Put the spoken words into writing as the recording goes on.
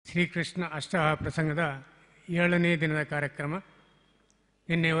ಶ್ರೀಕೃಷ್ಣ ಅಷ್ಟಹ ಪ್ರಸಂಗದ 7ನೇ ದಿನದ ಕಾರ್ಯಕ್ರಮ.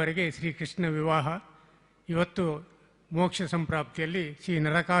 ನಿನ್ನೆವರೆಗೆ ಶ್ರೀಕೃಷ್ಣ ವಿವಾಹ, ಇವತ್ತು ಮೋಕ್ಷ ಸಂಪ್ರಾಪ್ತಿಯಲ್ಲಿ ಶ್ರೀ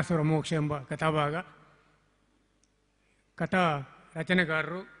ನರಕಾಸುರ ಮೋಕ್ಷ ಎಂಬ ಕಥಾಭಾಗ. ಕಥಾ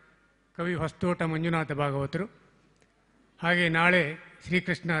ರಚನೆಗಾರರು ಕವಿ ಹೊಸ್ತೋಟ ಮಂಜುನಾಥ ಭಾಗವತರು. ಹಾಗೆ ನಾಳೆ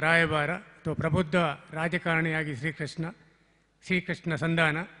ಶ್ರೀಕೃಷ್ಣ ರಾಯಭಾರ ಅಥವಾ ಪ್ರಬುದ್ಧ ರಾಜಕಾರಣಿಯಾಗಿ ಶ್ರೀಕೃಷ್ಣ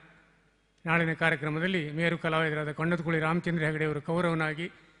ಸಂಧಾನ. ನಾಳಿನ ಕಾರ್ಯಕ್ರಮದಲ್ಲಿ ಮೇರು ಕಲಾವಿದರಾದ ಕೊಂಡದಕುಳಿ ರಾಮಚಂದ್ರ ಹೆಗಡೆಯವರು ಕೌರವನಾಗಿ,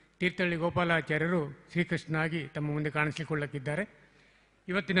 ತೀರ್ಥಹಳ್ಳಿ ಗೋಪಾಲಾಚಾರ್ಯರು ಶ್ರೀಕೃಷ್ಣನಾಗಿ ತಮ್ಮ ಮುಂದೆ ಕಾಣಿಸಿಕೊಳ್ಳಕ್ಕಿದ್ದಾರೆ.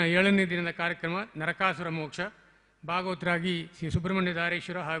 ಇವತ್ತಿನ 7ನೇ ದಿನದ ಕಾರ್ಯಕ್ರಮ ನರಕಾಸುರ ಮೋಕ್ಷ. ಭಾಗವತರಾಗಿ ಶ್ರೀ ಸುಬ್ರಹ್ಮಣ್ಯ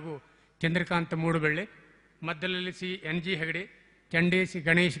ದಾರೇಶ್ವರ ಹಾಗೂ ಚಂದ್ರಕಾಂತ ಮೂಡುಬೆಳ್ಳೆ. ಮದ್ದಲಲ್ಲಿ ಶ್ರೀ NG ಹೆಗಡೆ, ಚಂಡೆ ಶ್ರೀ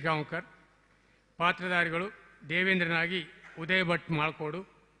ಗಣೇಶ್ ಗಾಂವ್ಕರ್. ಪಾತ್ರಧಾರಿಗಳು ದೇವೇಂದ್ರನಾಗಿ ಉದಯ ಭಟ್ ಮಾಳ್ಕೋಡು,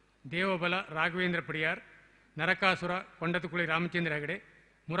 ದೇವಬಲ ರಾಘವೇಂದ್ರ ಪಡಿಯಾರ್, ನರಕಾಸುರ ಕೊಂಡದಕುಳಿ ರಾಮಚಂದ್ರ ಹೆಗಡೆ,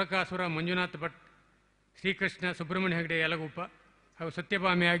 ಮುರಕಾಸುರ ಮಂಜುನಾಥ ಭಟ್, ಶ್ರೀಕೃಷ್ಣ ಸುಬ್ರಹ್ಮಣ್ಯ ಹೆಗಡೆ ಯಲಗುಪ್ಪ ಹಾಗೂ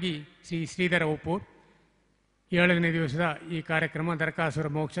ಸತ್ಯಭಾಮಿಯಾಗಿ ಶ್ರೀ ಶ್ರೀಧರ ಉಪ್ಪೂರ್. 7ನೇ ದಿವಸದ ಈ ಕಾರ್ಯಕ್ರಮ ನರಕಾಸುರ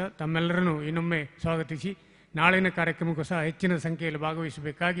ಮೋಕ್ಷ. ತಮ್ಮೆಲ್ಲರನ್ನು ಇನ್ನೊಮ್ಮೆ ಸ್ವಾಗತಿಸಿ ನಾಳಿನ ಕಾರ್ಯಕ್ರಮಕ್ಕೂ ಸಹ ಹೆಚ್ಚಿನ ಸಂಖ್ಯೆಯಲ್ಲಿ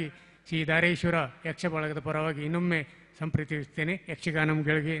ಭಾಗವಹಿಸಬೇಕಾಗಿ ಶ್ರೀ ದಾರೇಶ್ವರ ಯಕ್ಷ ಬಳಗದ ಪರವಾಗಿ ಇನ್ನೊಮ್ಮೆ ಸಂಪ್ರೀತಿಸುತ್ತೇನೆ.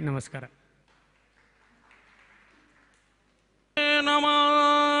 ಯಕ್ಷಗಾನಂಗಳಿಗೆ ನಮಸ್ಕಾರ.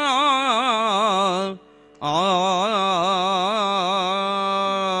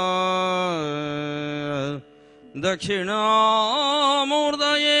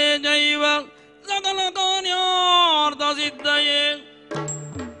 ದಕ್ಷಿಣಾಮೂರ್ಧಯೇ ಜೈವ ಸಕಲ ಕಾರ್ಯಾರ್ಥ ಸಿದ್ಧಯೇ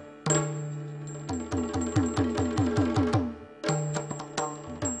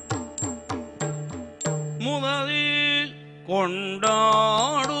ಮುದದಿ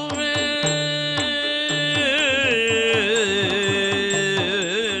ಕೊಂಡಾಡುವೆ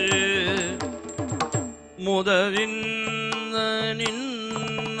ಮುದದಿಂದ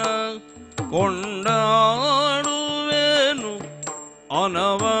ನಿನ್ನ ಕೊಂಡಾಡುವೆನು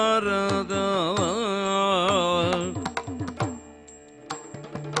ಅನವರದ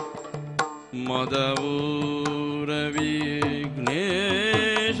ಮದವೂರ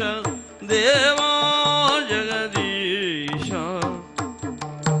ವಿಘ್ನೇಶ ದೇವಾ ಜಗದೀಶ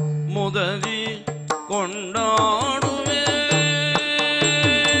ಮುದದಿ ಕೊಂಡಾಡುವೆ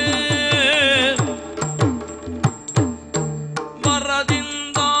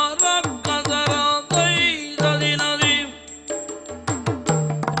ಮರದಿಂದ ರಕ್ಕಸರ ದೈದದಿ ನದಿ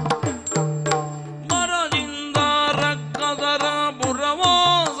ಮರದಿಂದ ರಕ್ಕಸರ ಪುರವೋ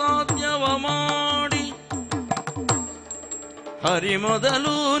ಸಾಧ್ಯವ ಮಾಡಿ ಹರಿ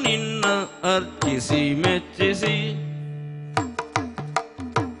ಮೊದಲು ನಿನ್ನ ಅರ್ಚಿಸಿ ಮೆಚ್ಚಿಸಿ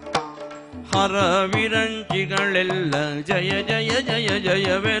ಹರ ವಿರಂಚಿಗಳೆಲ್ಲ ಜಯ ಜಯ ಜಯ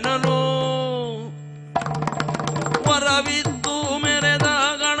ಜಯವೆನಲು ವರವಿದ್ದು ಮೆರೆದ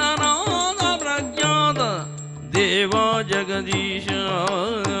ಗಣನಾದ ಪ್ರಜ್ಞಾತ ದೇವ ಜಗದೀಶ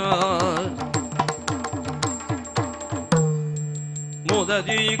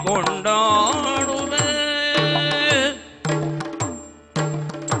ಮುದದಿ ಕೊಂಡಾಡುವೆ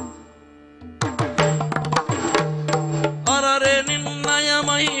ಅರರೆ ನಿನ್ನಯ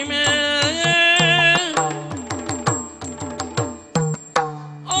ಮಹಿಮೆ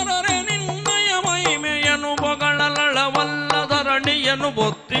ಅರರೆ ನಿನ್ನಯ ಮಹಿಮೆಯನ್ನು ಬೊಗಳಲಳವಲ್ಲ ಧರಣಿಯನ್ನು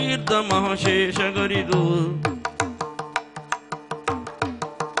ಬೊತ್ತೀರ್ಥ ಮಹಾಶೇಷಗರಿದು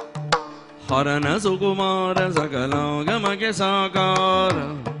ಹರನ ಸುಕುಮಾರ ಸಕಲಾಗಮಗೆ ಸಾಕಾರ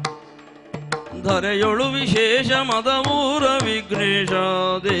ಧರೆಯೊಳು ವಿಶೇಷ ಮದವೂರ ವಿಘ್ನೇಶ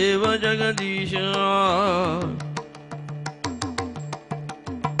ದೇವ ಜಗದೀಶ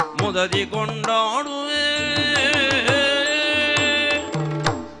ಮುದದಿ ಕೊಂಡಾಡುವೆ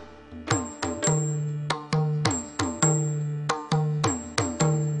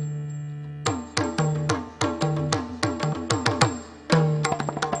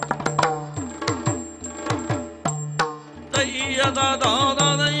ದಯ್ಯದ ದಾದ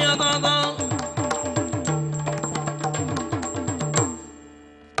ದಯ್ಯದ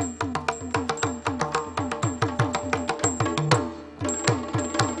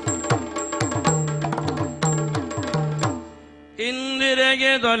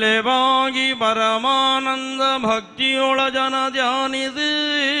ಇಂದಿರೆಗೆ ತಲೆಬಾಗಿ ಪರಮಾನಂದ ಭಕ್ತಿಯೊಳ ಜನ ಧ್ಯಾನಿಸಿ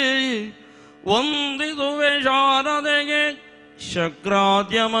ವಂದಿಸುವೆ ಶಾರದೆಗೆ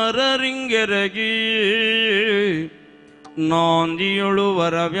ಶಕ್ರಾದ್ಯಮರರಿಂಗೆರಗಿ ನಾಂದಿಯೊಳು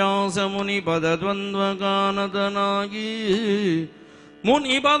ವರವ್ಯಾಸ ಮುನಿಪದ ದ್ವಂದ್ವಗಾನದನಾಗಿ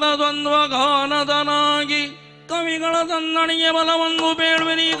ಮುನಿಪದ ಕವಿಗಳ ತನ್ನಣಿಗೆ ಬಲವನ್ನು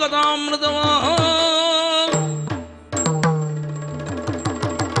ಬೇಳ್ವೆನಿ ಕಥಾಮೃತವ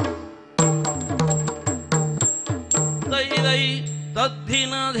ದೈ ದೈ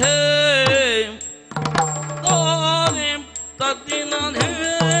ತದ್ದಿನಧೇ ತದ್ದಿನಧೇ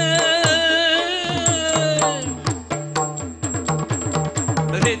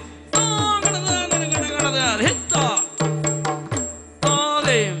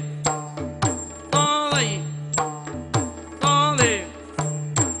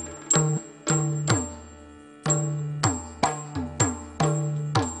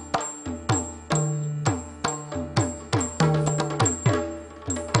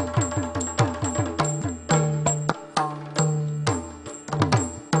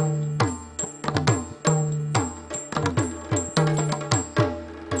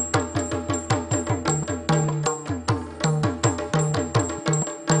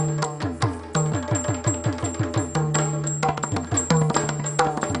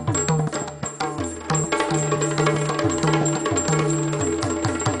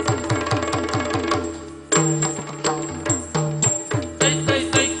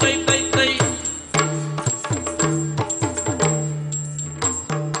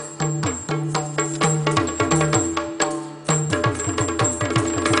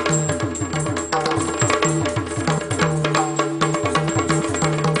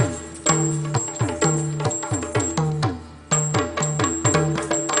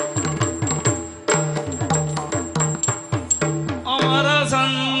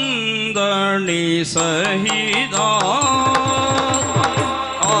ಸಹಿತ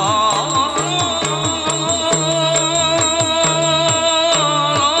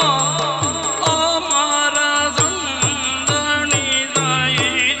ಅಮರ ಸಂದಣಿ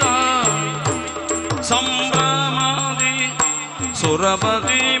ಸಹಿತ ಸಂಭ್ರಮದಿ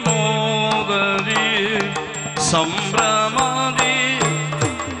ಸುರಪತಿ ಮೋದದಿ ಸಂಭ್ರಮದಿ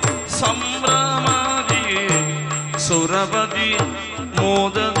ಸಂಭ್ರಮದಿ ಸುರಪತಿ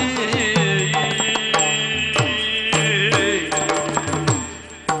ಮೋದದಿ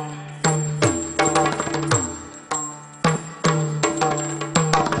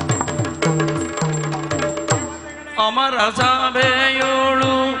ಅಮರ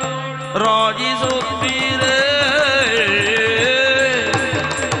ಸಭೆಯೋಳು ರಾಜಿಸುತ್ತೀರೇ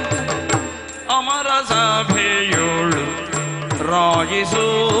ಅಮರ ಸಭೆಯೋಳು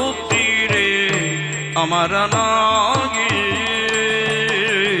ರಾಜಿಸುತ್ತೀರೇ ಅಮರನಾಗಿ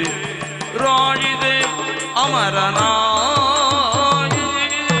ರಾಜಿದೆ ಅಮರನಾಗಿ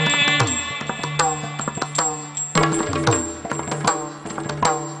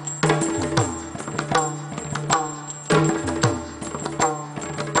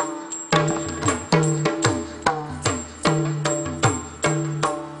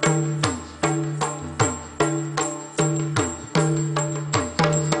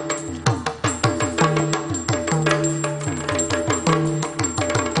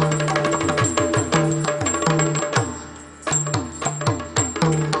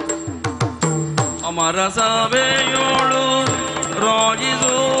ಅಮರ ಸಭೆಯೋಳು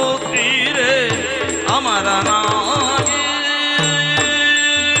ರಾಜಿಸುತ್ತೀರೇ ಅಮರನಾಗಿ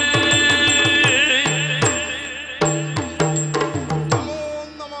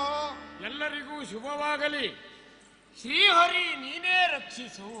ಎಲ್ಲರಿಗೂ ಶುಭವಾಗಲಿ. ಶ್ರೀಹರಿ ನೀನೇ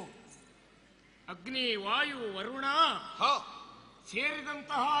ರಕ್ಷಿಸು. ಅಗ್ನಿ ವಾಯು ವರುಣ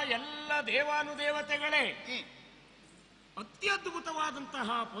ಸೇರಿದಂತಹ ಎಲ್ಲ ದೇವಾನುದೇವತೆಗಳೇ, ಅತ್ಯದ್ಭುತವಾದಂತಹ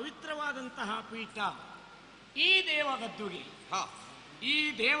ಪವಿತ್ರವಾದಂತಹ ಪೀಠ ಈ ದೇವಗದ್ದುಗೆ. ಈ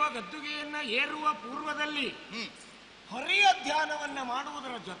ದೇವಗದ್ದುಗೆಯನ್ನ ಏರುವ ಪೂರ್ವದಲ್ಲಿ ಹರಿಯ ಧ್ಯಾನವನ್ನ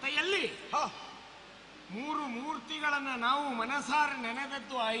ಮಾಡುವುದರ ಜೊತೆಯಲ್ಲಿ 3 ಮೂರ್ತಿಗಳನ್ನ ನಾವು ಮನಸಾರೆ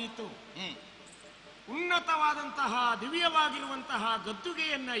ನೆನೆದದ್ದು ಆಯಿತು. ಉನ್ನತವಾದಂತಹ ದಿವ್ಯವಾಗಿರುವಂತಹ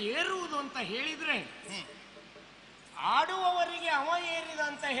ಗದ್ದುಗೆಯನ್ನ ಏರುವುದು ಅಂತ ಹೇಳಿದ್ರೆ ಆಡುವವರಿಗೆ ಅವ ಏರಿದ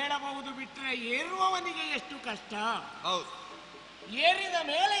ಅಂತ ಹೇಳಬಹುದು, ಬಿಟ್ರೆ ಏರುವವನಿಗೆ ಎಷ್ಟು ಕಷ್ಟ, ಏರಿದ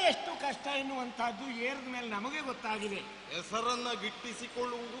ಮೇಲೆ ಎಷ್ಟು ಕಷ್ಟ ಎನ್ನುವಂತಹದ್ದು ಏರಿದ ಮೇಲೆ ನಮಗೆ ಗೊತ್ತಾಗಿದೆ. ಹೆಸರನ್ನ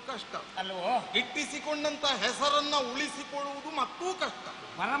ಗಿಟ್ಟಿಸಿಕೊಳ್ಳುವುದು ಕಷ್ಟ ಅಲ್ವೋ? ಗಿಟ್ಟಿಸಿಕೊಂಡಂತ ಹೆಸರನ್ನ ಉಳಿಸಿಕೊಳ್ಳುವುದು ಮತ್ತೂ ಕಷ್ಟ.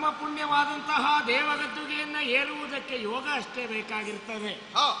 ಪರಮ ಪುಣ್ಯವಾದಂತಹ ದೇವಗದ್ದುಗೆಯನ್ನ ಏರುವುದಕ್ಕೆ ಯೋಗ ಅಷ್ಟೇ ಬೇಕಾಗಿರ್ತದೆ.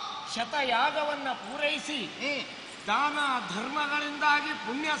 ಶತಯಾಗವನ್ನ ಪೂರೈಸಿ ದಾನ ಧರ್ಮಗಳಿಂದಾಗಿ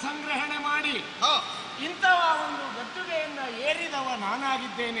ಪುಣ್ಯ ಸಂಗ್ರಹಣೆ ಮಾಡಿ ಇಂತಹ ಒಂದು ಗದ್ದುಗೆಯನ್ನ ಏರಿದವ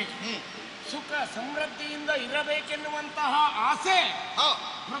ನಾನಾಗಿದ್ದೇನೆ. ಸುಖ ಸಮೃದ್ಧಿಯಿಂದ ಇರಬೇಕೆನ್ನುವಂತಹ ಆಸೆ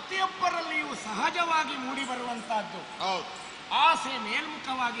ಪ್ರತಿಯೊಬ್ಬರಲ್ಲಿಯೂ ಸಹಜವಾಗಿ ಮೂಡಿ ಬರುವಂತಹದ್ದು. ಆಸೆ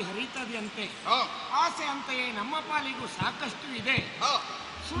ಮೇಲ್ಮುಖವಾಗಿ ಹರಿತದೆಯಂತೆ, ಆಸೆ ಅಂತೆಯೇ ನಮ್ಮ ಪಾಲಿಗೂ ಸಾಕಷ್ಟು ಇದೆ.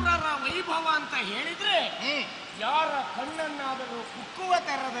 ಸುರರ ವೈಭವ ಅಂತ ಹೇಳಿದ್ರೆ ಯಾರ ಕಣ್ಣನ್ನಾದರೂ ಕುಕ್ಕುವ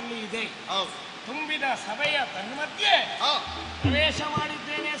ತೆರದಲ್ಲಿ ಇದೆ. ತುಂಬಿದ ಸಭೆಯ ತನ್ಮಧ್ಯೆ ಪ್ರವೇಶ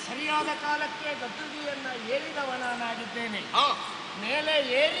ಮಾಡಿದ್ದೇನೆ. ಸರಿಯಾದ ಕಾಲಕ್ಕೆ ಗದ್ದುಗೆಯನ್ನ ಏರಿದವ ನಾನಾಗಿದ್ದೇನೆ. ಮೇಲೆ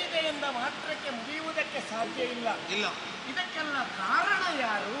ಏರಿದೆ ಎಂದ ಮಾತ್ರಕ್ಕೆ ಮುಗಿಯುವುದಕ್ಕೆ ಸಾಧ್ಯ ಇಲ್ಲ. ಇದಕ್ಕೆಲ್ಲ ಕಾರಣ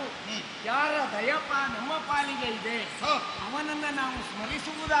ಯಾರು? ಯಾರ ದಯಪ ನಮ್ಮ ಪಾಲಿಗೆ ಇದೆ, ಅವನನ್ನ ನಾವು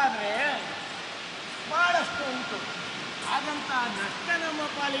ಸ್ಮರಿಸುವುದಾದ್ರೆ ಬಹಳಷ್ಟು ಉಂಟು. ಹಾಗಂತ ನಷ್ಟ ನಮ್ಮ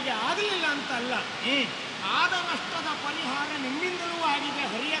ಪಾಲಿಗೆ ಆಗಲಿಲ್ಲ ಅಂತಲ್ಲ. ಆದ ನಷ್ಟದ ಪರಿಹಾರ ನಿಮ್ಮಿಂದಲೂ ಆಗಿದೆ,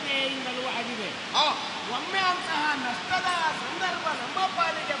 ಹರಿಯ ದಯೆಯಿಂದಲೂ ಆಗಿದೆ. ಒಮ್ಮೆ ಅಂತಹ ನಷ್ಟದ ಸಂದರ್ಭ ನಮ್ಮ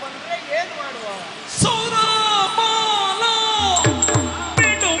ಪಾಲಿಗೆ ಬಂದ್ರೆ ಏನು ಮಾಡುವ?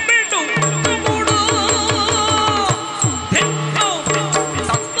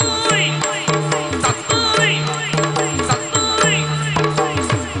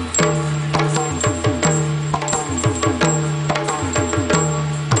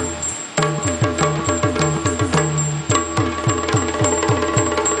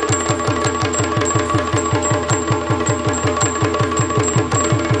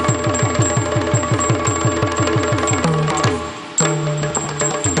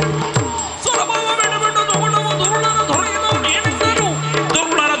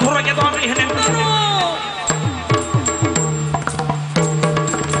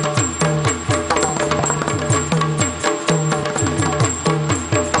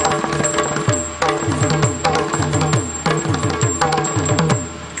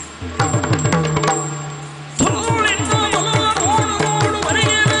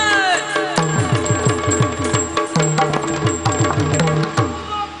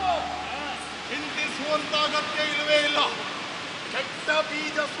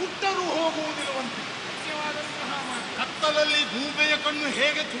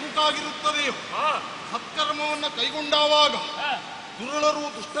 ಹೇಗೆ ಚುರುಕಾಗಿರುತ್ತದೆಯೋ, ಸತ್ಕರ್ಮವನ್ನು ಕೈಗೊಂಡಾವಾಗ ದುರುಳರು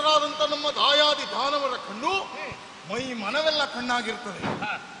ದುಷ್ಟರಾದಂಥ ನಮ್ಮ ದಾಯಾದಿ ದಾನವರ ಕಣ್ಣು ಮೈ ಮನವೆಲ್ಲ ಕಣ್ಣಾಗಿರ್ತದೆ.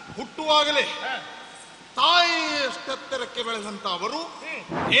 ಹುಟ್ಟುವಾಗಲೇ ತಾಯಿಯಷ್ಟೆತ್ತರಕ್ಕೆ ಬೆಳೆದಂತ ಅವರು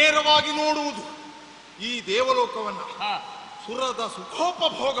ನೇರವಾಗಿ ನೋಡುವುದು ಈ ದೇವಲೋಕವನ್ನ, ಸುರದ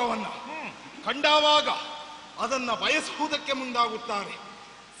ಸುಖೋಪಭೋಗವನ್ನ ಕಂಡಾವಾಗ ಅದನ್ನ ಬಯಸುವುದಕ್ಕೆ ಮುಂದಾಗುತ್ತಾರೆ.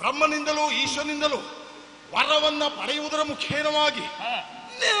 ಬ್ರಹ್ಮನಿಂದಲೂ ಈಶನಿಂದಲೂ ವರವನ್ನ ಪಡೆಯುವುದರ ಮುಖೇನವಾಗಿ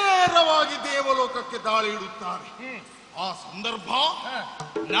ನೇರವಾಗಿ ದೇವಲೋಕಕ್ಕೆ ದಾಳಿ ಇಡುತ್ತಾರೆ. ಆ ಸಂದರ್ಭ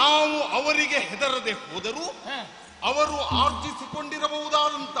ನಾವು ಅವರಿಗೆ ಹೆದರದೆ ಹೋದರೂ ಅವರು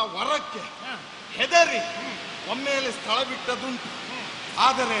ಆರ್ಜಿಸಿಕೊಂಡಿರಬಹುದಾದಂತ ವರಕ್ಕೆ ಹೆದರಿ ಒಮ್ಮೆಲೆ ಸ್ಥಳ ಬಿಟ್ಟದುಂಟು.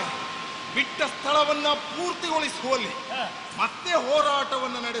 ಆದರೆ ಬಿಟ್ಟ ಸ್ಥಳವನ್ನ ಪೂರ್ತಿಗೊಳಿಸುವಲ್ಲಿ ಮತ್ತೆ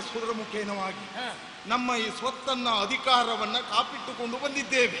ಹೋರಾಟವನ್ನು ನಡೆಸುವುದರ ಮುಖೇನವಾಗಿ ನಮ್ಮ ಈ ಸ್ವತ್ತನ್ನ ಅಧಿಕಾರವನ್ನ ಕಾಪಿಟ್ಟುಕೊಂಡು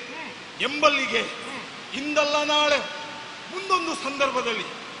ಬಂದಿದ್ದೇವೆ ಎಂಬಲ್ಲಿಗೆ ಇಂದಲ್ಲ ನಾಳೆ ಮುಂದೊಂದು ಸಂದರ್ಭದಲ್ಲಿ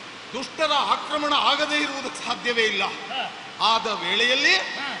ದುಷ್ಟರ ಆಕ್ರಮಣ ಆಗದೇ ಇರುವುದಕ್ಕೆ ಸಾಧ್ಯವೇ ಇಲ್ಲ. ಆದ ವೇಳೆಯಲ್ಲಿ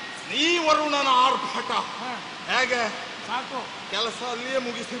ಈ ವರುಣನ ಆರ್ಭಟ ಹೇಗೆ ಸಾಕು, ಕೆಲಸ ಅಲ್ಲಿಯೇ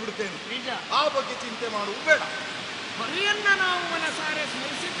ಮುಗಿಸಿ ಬಿಡ್ತೇನೆ. ನಿಜ. ಆ ಬಗ್ಗೆ ಚಿಂತೆ ಮಾಡುವುದು ಬೇಡ. ಹೊರೆಯನ್ನ ನಾವು ಮನಸಾರೆ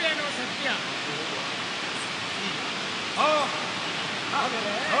ಸ್ಮರಿಸಿದ್ದೇನೋ ಸತ್ಯ.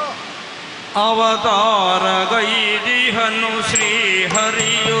 ಅವತಾರ ಗೈದಿಹನು ಶ್ರೀ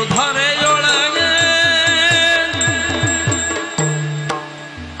ಹರಿಯು ಧರೆಯೊಳಗೆ,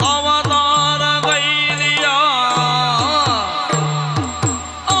 ಅವತಾರ ಗೈದಿಯ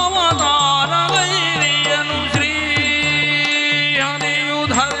ಅವತಾರ ಗೈದಿಯನು ಶ್ರೀ ಹರಿಯು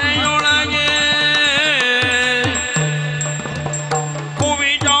ಧರೆಯೊಳಗೆ,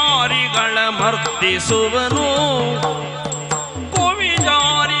 ಕುವಿಚಾರಿಗಳ ಮರ್ದಿಸುವನು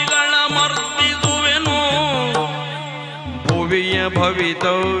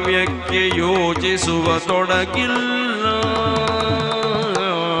ಭವಿತವ್ಯಕ್ಕೆ ಯೋಚಿಸುವ ತೊಡಗಿಲ್ಲ,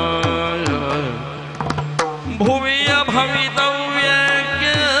 ಭುವಿಯ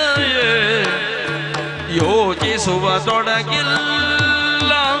ಭವಿತವ್ಯಕ್ಕೆ ಯೋಚಿಸುವ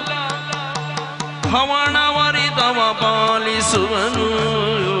ತೊಡಗಿಲ್ಲ, ಭವಣವರಿತವ ಪಾಲಿಸುವನು.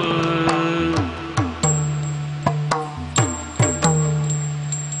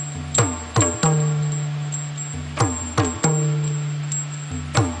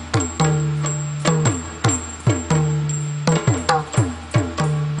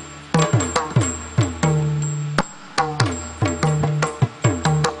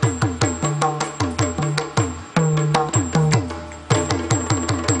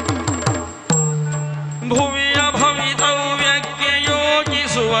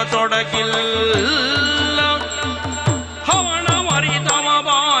 ತೊಡಗಿಲ್ಲ, ಹವಣ ಮರಿತವ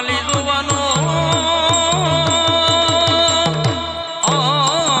ಬಾಲಿಸುವನು.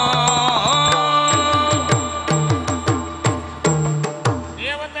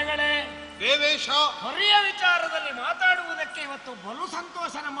 ದೇವತೆಗಳೇ, ದೇವೇಶ, ಹೊರೆಯ ವಿಚಾರದಲ್ಲಿ ಮಾತಾಡುವುದಕ್ಕೆ ಇವತ್ತು ಬಲು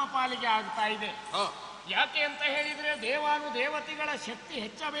ಸಂತೋಷ ನಮ್ಮ ಪಾಲಿಗೆ ಆಗ್ತಾ ಇದೆ. ಯಾಕೆ ಅಂತ ಹೇಳಿದ್ರೆ, ದೇವತೆಗಳ ಶಕ್ತಿ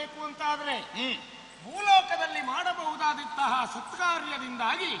ಹೆಚ್ಚಬೇಕು ಅಂತಾದ್ರೆ ಭೂಲೋಕದಲ್ಲಿ ಮಾಡಬಹುದಾದಂತಹ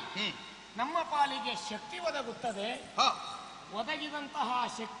ಸತ್ಕಾರ್ಯದಿಂದಾಗಿ ನಮ್ಮ ಪಾಲಿಗೆ ಶಕ್ತಿ ಒದಗುತ್ತದೆ. ಒದಗಿದಂತಹ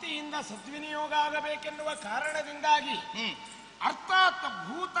ಶಕ್ತಿಯಿಂದ ಸದ್ವಿನಿಯೋಗ ಆಗಬೇಕೆನ್ನುವ ಕಾರಣದಿಂದಾಗಿ, ಅರ್ಥಾತ್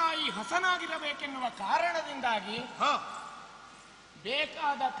ಭೂತಾಯಿ ಹಸನಾಗಿರಬೇಕೆನ್ನುವ ಕಾರಣದಿಂದಾಗಿ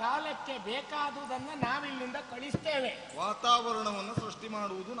ಬೇಕಾದ ಕಾಲಕ್ಕೆ ಬೇಕಾದುದನ್ನು ನಾವಿಲ್ಲಿಂದ ಕಳಿಸ್ತೇವೆ. ವಾತಾವರಣವನ್ನು ಸೃಷ್ಟಿ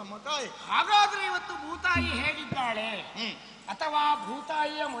ಮಾಡುವುದು ನಮ್ಮ ಕಾಯ. ಹಾಗಾದ್ರೆ ಇವತ್ತು ಭೂತಾಯಿ ಹೇಗಿದ್ದಾಳೆ, ಅಥವಾ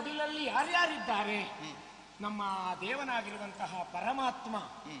ಭೂತಾಯಿಯ ಮಡಿಲಲ್ಲಿ ಯಾರ್ಯಾರಿದ್ದಾರೆ? ನಮ್ಮ ದೇವನಾಗಿರುವಂತಹ ಪರಮಾತ್ಮ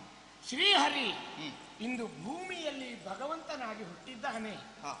ಶ್ರೀಹರಿ ಇಂದು ಭೂಮಿಯಲ್ಲಿ ಭಗವಂತನಾಗಿ ಹುಟ್ಟಿದ್ದಾನೆ.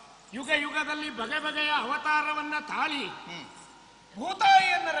 ಯುಗ ಯುಗದಲ್ಲಿ ಬಗೆ ಬಗೆಯ ಅವತಾರವನ್ನ ತಾಳಿ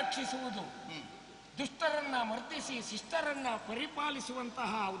ಭೂತಾಯಿಯನ್ನು ರಕ್ಷಿಸುವುದು, ದುಷ್ಟರನ್ನ ಮರ್ದಿಸಿ ಶಿಷ್ಟರನ್ನ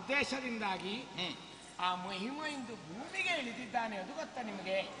ಪರಿಪಾಲಿಸುವಂತಹ ಉದ್ದೇಶದಿಂದಾಗಿ ಆ ಮಹಿಮ ಇಂದು ಭೂಮಿಗೆ ಇಳಿದಿದ್ದಾನೆ. ಅದು ಗೊತ್ತಾ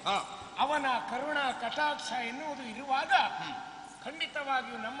ನಿಮಗೆ? ಅವನ ಕರುಣ ಕಟಾಕ್ಷ ಎನ್ನುವುದು ಇರುವಾಗ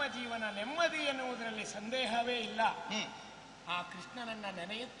ಖಂಡಿತವಾಗಿಯೂ ನಮ್ಮ ಜೀವನ ನೆಮ್ಮದಿ ಎನ್ನುವುದರಲ್ಲಿ ಸಂದೇಹವೇ ಇಲ್ಲ. ಆ ಕೃಷ್ಣನನ್ನ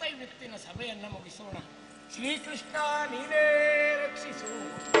ನೆನೆಯುತ್ತಾ ಇವತ್ತಿನ ಸಭೆಯನ್ನ ಮುಗಿಸೋಣ. ಶ್ರೀಕೃಷ್ಣ ನೀನೇ ರಕ್ಷಿಸು.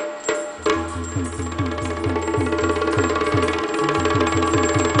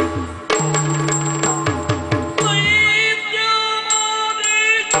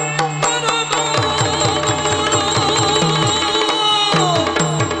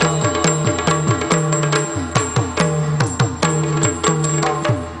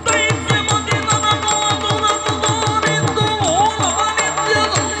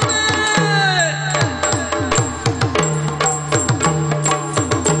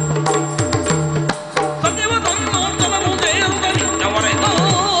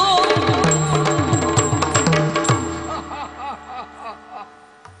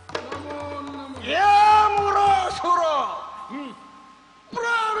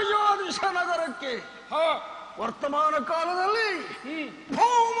 ಅದಕ್ಕೆ ವರ್ತಮಾನ ಕಾಲದಲ್ಲಿ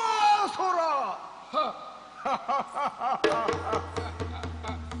ಭೌಮಾಸುರ.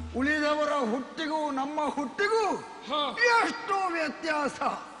 ಉಳಿದವರ ಹುಟ್ಟಿಗೂ ನಮ್ಮ ಹುಟ್ಟಿಗೂ ಎಷ್ಟು ವ್ಯತ್ಯಾಸ.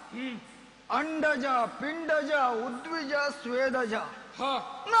 ಅಂಡಜ, ಪಿಂಡಜ, ಉದ್ವಿಜ, ಸ್ವೇದಜ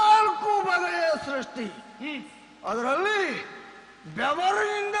 4 ಬಗೆಯ ಸೃಷ್ಟಿ. ಅದರಲ್ಲಿ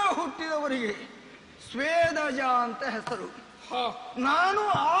ಬೆವರಿನಿಂದ ಹುಟ್ಟಿದವರಿಗೆ ಸ್ವೇದಜ ಅಂತ ಹೆಸರು. ನಾನು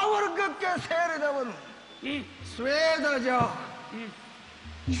ಆ ವರ್ಗಕ್ಕೆ ಸೇರಿದವನು. ಸ್ವೇದಜ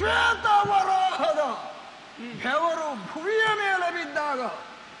ಶ್ವೇತವರಾಹದ ಬೆವರು ಭುವಿಯ ಮೇಲೆ ಬಿದ್ದಾಗ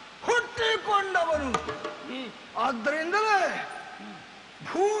ಹುಟ್ಟಿಕೊಂಡವನು. ಆದ್ರಿಂದಲೇ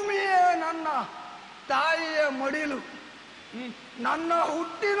ಭೂಮಿಯೇ ನನ್ನ ತಾಯಿಯ ಮಡಿಲು, ನನ್ನ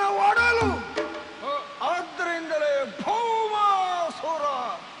ಹುಟ್ಟಿನ ಒಡಲು. ಆದ್ರಿಂದಲೇ ಭೌಮಾಸುರ.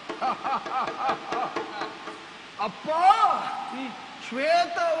 ಅಪ್ಪ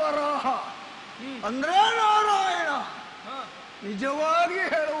ಶ್ವೇತವರಾಹ ಅಂದ್ರೆ ನಾರಾಯಣ. ನಿಜವಾಗಿ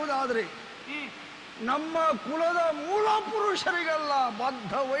ಹೇಳುವುದಾದ್ರೆ ನಮ್ಮ ಕುಲದ ಮೂಲ ಪುರುಷರಿಗೆಲ್ಲ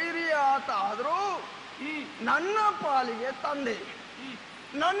ಬದ್ಧ ವೈರಿಯ ಆತ. ಆದರೂ ನನ್ನ ಪಾಲಿಗೆ ತಂದೆ,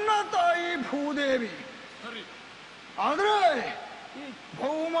 ನನ್ನ ತಾಯಿ ಭೂದೇವಿ. ಆದ್ರೆ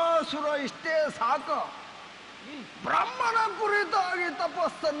ಭೌಮಾಸುರ ಇಷ್ಟೇ ಸಾಕ. ಬ್ರಹ್ಮನ ಕುರಿತಾಗಿ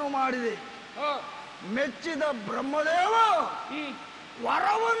ತಪಸ್ಸನ್ನು ಮಾಡಿದೆ. ಮೆಚ್ಚಿದ ಬ್ರಹ್ಮದೇವ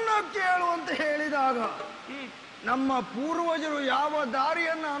ವರವನ್ನ ಕೇಳುವಂತ ಹೇಳಿದಾಗ ನಮ್ಮ ಪೂರ್ವಜರು ಯಾವ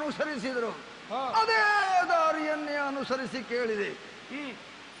ದಾರಿಯನ್ನು ಅನುಸರಿಸಿದರು ಅದೇ ದಾರಿಯನ್ನೇ ಅನುಸರಿಸಿ ಕೇಳಿದೆ.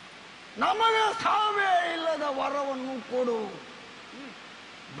 ನಮಗೆ ಸಾವೇ ಇಲ್ಲದ ವರವನ್ನು ಕೊಡು.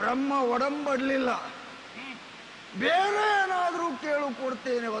 ಬ್ರಹ್ಮ ಒಡಂಬಡಲಿಲ್ಲ. ಬೇರೆ ಏನಾದರೂ ಕೇಳು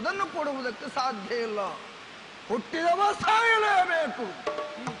ಕೊಡ್ತೇನೆ, ಅದನ್ನು ಕೊಡುವುದಕ್ಕೆ ಸಾಧ್ಯ ಇಲ್ಲ. ಹುಟ್ಟಿದವ ಸಾಯಲೇಬೇಕು.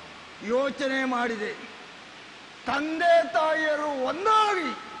 ಯೋಚನೆ ಮಾಡಿದೆ. ತಂದೆ ತಾಯಿಯರು ಒಂದಾಗಿ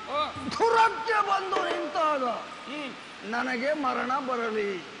ಧುರಕ್ಕೆ ಬಂದು ನಿಂತಾಗ ನನಗೆ ಮರಣ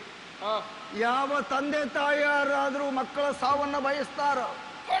ಬರಲಿ. ಯಾವ ತಂದೆ ತಾಯಿಯಾರಾದರೂ ಮಕ್ಕಳ ಸಾವನ್ನ ಬಯಸ್ತಾರ?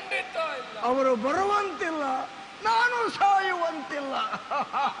 ಅವರು ಬರುವಂತಿಲ್ಲ, ನಾನು ಸಾಯುವಂತಿಲ್ಲ.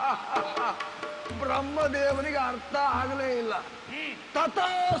 ಬ್ರಹ್ಮದೇವನಿಗೆ ಅರ್ಥ ಆಗಲೇ ಇಲ್ಲ.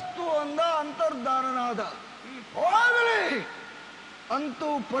 ತಥಾಸ್ತು ಅಂದ, ಅಂತರ್ಧಾನನಾದ. ಹೋಗಲಿ, ಅಂತೂ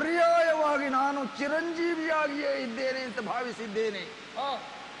ಪರ್ಯಾಯವಾಗಿ ನಾನು ಚಿರಂಜೀವಿಯಾಗಿಯೇ ಇದ್ದೇನೆ ಅಂತ ಭಾವಿಸಿದ್ದೇನೆ.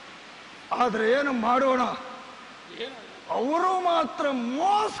 ಆದ್ರೆ ಏನು ಮಾಡೋಣ, ಅವರು ಮಾತ್ರ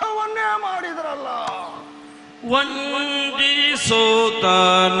ಮೋಸವನ್ನೇ ಮಾಡಿದ್ರಲ್ಲ. ವಂದಿಸೋತ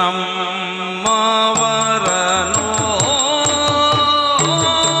ನಮ್ಮವರನೋ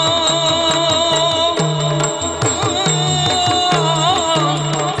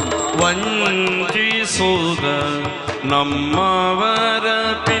ವಂದಿಸೋದ ನಮ್ಮವರ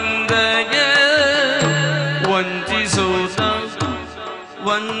ಪಿಂದಗೆ ವಂದಿಸೋದ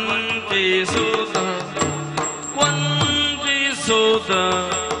ವಂದಿಸೋದ ವಂದಿಸೋದ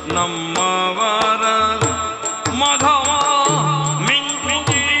ನಮ್ಮವರ ಮಘವ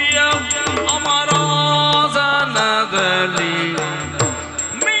ಮಿಂಚುದಿಯ ಅಮರಾಸನದಲ್ಲಿ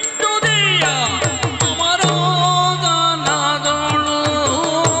ಮಿಂಚುದಿಯ ಅಮರಾಸನದಳು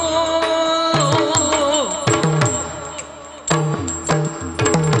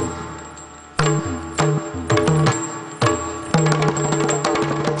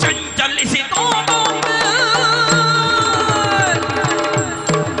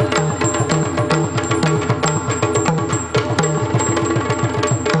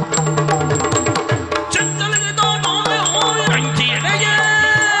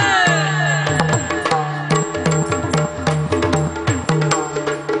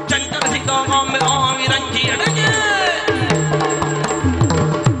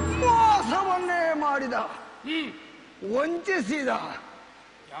ವಂಚಿಸಿದ.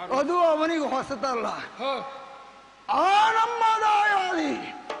 ಅದು ಅವನಿಗೆ ಹೊಸತಲ್ಲ. ಆ ನಮ್ಮ ದಾಯಾದಿ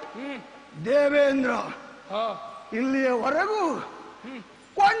ದೇವೇಂದ್ರ ಇಲ್ಲಿಯವರೆಗೂ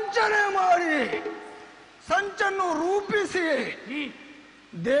ವಂಚನೆ ಮಾಡಿ ಸಂಚನ್ನು ರೂಪಿಸಿ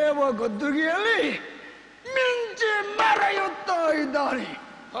ದೇವ ಗದ್ದುಗೆಯಲ್ಲಿ ಮಿಂಚಿ ಮೆರೆಯುತ್ತಾ ಇದ್ದಾನೆ.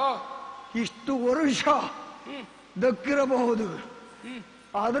 ಇಷ್ಟು ವರುಷ ದಕ್ಕಿರಬಹುದು.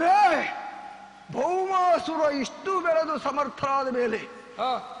 ಆದರೆ ಭೌಮಾಸುರ ಇಷ್ಟು ಬೆಳೆದು ಸಮರ್ಥರಾದ ಮೇಲೆ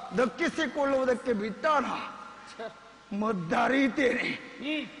ದಕ್ಕಿಸಿಕೊಳ್ಳುವುದಕ್ಕೆ ಬಿಟ್ಟಾನ. ಮದ್ದರಿತೇನೆ.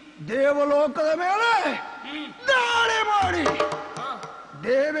 ದೇವಲೋಕದ ಮೇಲೆ ದಾಳಿ ಮಾಡಿ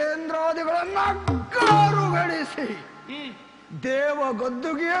ದೇವೇಂದ್ರಾದಿಗಳನ್ನ ಕಾರುಗಡಿಸಿ ದೇವ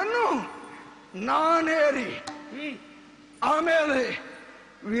ಗದ್ದುಗೆಯನ್ನು ನಾನೇರಿ ಆಮೇಲೆ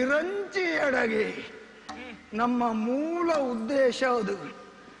ವಿರಂಚಿ ಎಡಗಿ ನಮ್ಮ ಮೂಲ ಉದ್ದೇಶ ಅದು.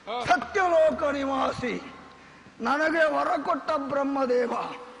 ಸತ್ಯಲೋಕ ನಿವಾಸಿ ನನಗೆ ವರ ಕೊಟ್ಟ ಬ್ರಹ್ಮದೇವ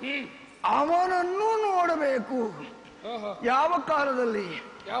ಅವನನ್ನು ನೋಡಬೇಕು. ಯಾವ ಕಾಲದಲ್ಲಿ?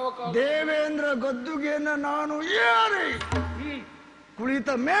 ದೇವೇಂದ್ರ ಗದ್ದುಗೆಯನ್ನು ನಾನು ಏರಿ ಕುಳಿತ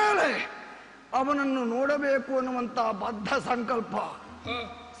ಮೇಲೆ ಅವನನ್ನು ನೋಡಬೇಕು ಅನ್ನುವಂತ ಬದ್ಧ ಸಂಕಲ್ಪ.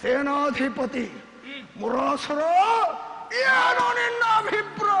 ಸೇನಾಧಿಪತಿ ಮುರಾಸುರ, ಏನು ನಿನ್ನ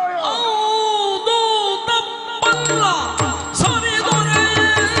ಅಭಿಪ್ರಾಯ?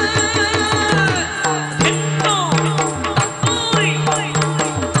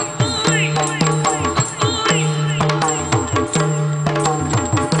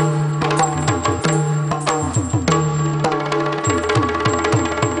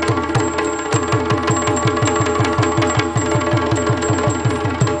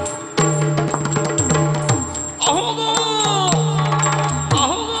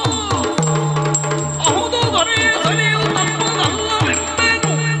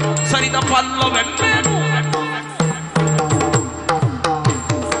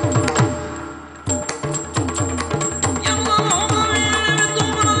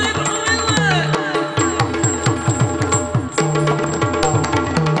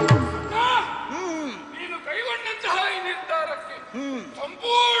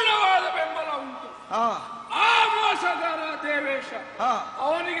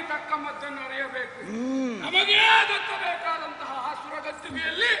 ಅವನಿಗೆ ತಕ್ಕ ಮದ್ದನ್ನು ಅರಿಯಬೇಕು. ನಮಗೆ ದಕ್ಕಬೇಕಾದಂತಹ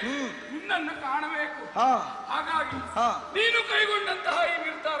ಸುರಗದ್ದುಗೆಯಲ್ಲಿ ನಿನ್ನನ್ನು ಕಾಣಬೇಕು. ಹಾಗಾಗಿ ನೀನು ಕೈಗೊಂಡಂತಹ ಈ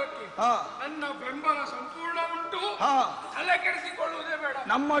ನಿರ್ಧಾರಕ್ಕೆ ನನ್ನ ಬೆಂಬಲ ಸಂಪೂರ್ಣ ಉಂಟು. ತಲೆ ಕೆಡಿಸಿಕೊಳ್ಳುವುದೇ ಬೇಡ.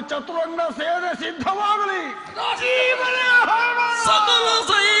 ನಮ್ಮ ಚತುರಂಗ ಸೇವೆ ಸಿದ್ಧವಾಗಲಿ. ಸಕಲ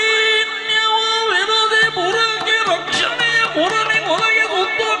ಸೈನ್ಯವಿರದೆ ಪುರಕ್ಕೆ ರಕ್ಷಣೆ ಪುರನೆ ಹೊರಗೆ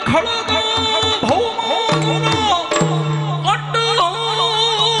ಸುತ್ತ ಖಳಗ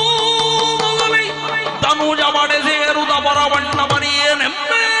ತನುಜ ಬಡೆ ಸೇರುದ ಬರವಣ್ಣ ಮನೆಯೇ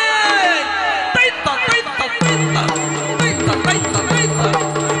ನೆಮ್ಮೆ ತೈತ ತೈತ ತೈತ ತೈತ ತೈತ ತೈತ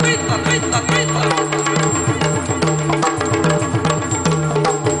ತೈತ ತೈತ ತೈತ.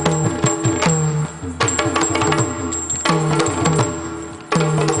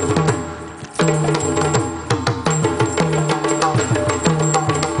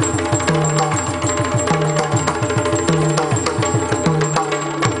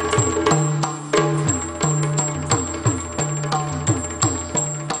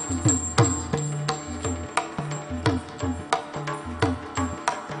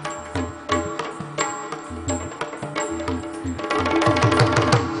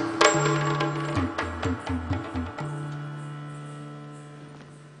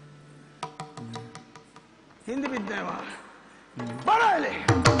 ಹಿಂದೆ ಬಿದ್ದೇವ ಬರ ಇಲ್ಲಿ.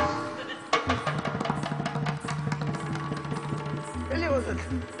 ಎಲ್ಲಿ ಹೋದದ್ದು?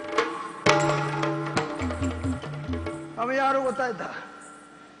 ಅವ ಯಾರು ಗೊತ್ತಾಯ್ತಾ?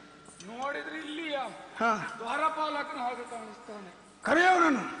 ನೋಡಿದ್ರೆ ಇಲ್ಲಿಯ ದ್ವಾರಪಾಲಕನ ಹಾಗೆ ಕಾಣಿಸ್ತಾನೆ.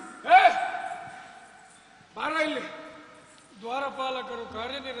 ಕರೆಯವನನ್ನು. ಬಾರ ಇಲ್ಲಿ. ದ್ವಾರಪಾಲಕರು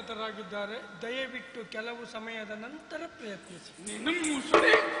ಕಾರ್ಯನಿರತರಾಗಿದ್ದಾರೆ. ದಯವಿಟ್ಟು ಕೆಲವು ಸಮಯದ ನಂತರ ಪ್ರಯತ್ನಿಸಿ.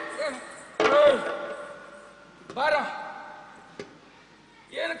 ಬಾರ.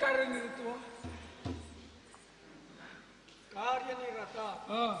 ಏನು ಕಾರ್ಯನಿರತ? ಕಾರ್ಯನಿರತ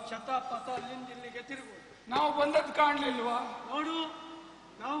ಶತಪಥ ಅಲ್ಲಿಂದ ಇಲ್ಲಿಗೆ ತಿರುಗುವುದು. ನಾವು ಬಂದದ್ದು ಕಾಣ್ಲಿಲ್ವಾ? ನೋಡು,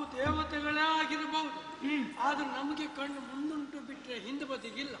 ನಾವು ದೇವತೆಗಳೇ ಆಗಿರಬಹುದು, ಆದ್ರೆ ನಮಗೆ ಕಣ್ಣು ಮುಂದುಂಟು ಬಿಟ್ರೆ ಹಿಂದೆ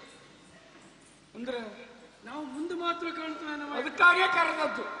ಬದಿಗಿಲ್ಲ. ಅಂದ್ರೆ ನಾವು ಮುಂದೆ ಮಾತ್ರ ಕಾಣ್ತೇವೆ. ಅದಕ್ಕಾಗೇ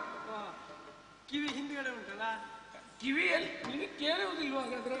ಕರೆದದ್ದು. ಕಿವಿ ಹಿಂದ್ಗಡೆ ಉಂಟಲ್ಲ, ಕಿವಿಯಲ್ಲಿ ನಿನಗೆ ಕೇಳುವುದಿಲ್ವ?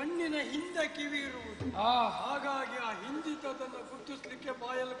 ಹಾಗಾದ್ರೆ ಕಣ್ಣಿನ ಹಿಂದೆ ಕಿವಿ ಇರುವುದು. ಹಾಗಾಗಿ ಆ ಹಿಂದಿತದನ್ನು ಗುರುತಿಸ್ಲಿಕ್ಕೆ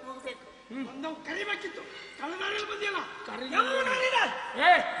ಬಾಯಲ್ಲಿ ಕೂಗಬೇಕು. ನಾವು ಕರಿಬೇಕಿತ್ತು. ಕಳೆದಾರಿಯಲ್ಲಿ ಬಂದಿಲ್ಲ.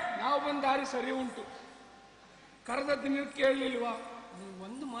 ನಾವು ಬಂದ ದಾರಿ ಸರಿ ಉಂಟು. ಕರೆದದ್ದು ನೀವು ಕೇಳಲಿಲ್ವಾ? ನೀವು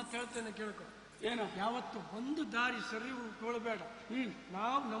ಒಂದು ಮಾತು ಹೇಳ್ತೇನೆ, ಕೇಳ್ಕೊ. ಏನು? ಯಾವತ್ತು ಒಂದು ದಾರಿ ಸರಿ ಉಳ್ಕೊಳ್ಬೇಡ.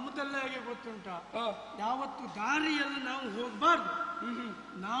 ನಾವು ನಮ್ಮದಲ್ಲೇ ಹಾಗೆ ಗೊತ್ತುಂಟ. ಯಾವತ್ತು ದಾರಿಯಲ್ಲಿ ನಾವು ಹೋಗ್ಬಾರ್ದು.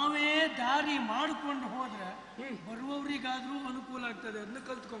 ನಾವೇ ದಾರಿ ಮಾಡಿಕೊಂಡು ಹೋದ್ರೆ ಬರುವವರಿಗಾದ್ರೂ ಅನುಕೂಲ ಆಗ್ತದೆ. ಅದನ್ನ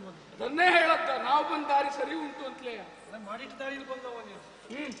ಕಲ್ತ್ಕೊಂಡ್ಬಂದು ಅದನ್ನೇ ಹೇಳತ್ತ. ನಾವು ಬಂದ ದಾರಿ ಸರಿ ಉಂಟು ಅಂತಲೇ ಮಾಡಿಟ್ಟ ದಾರಿಯಲ್ಲಿ ಬಂದವ ನೀನು.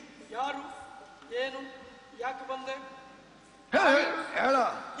 ಯಾರು, ಏನು, ಯಾಕೆ ಬಂದೆ?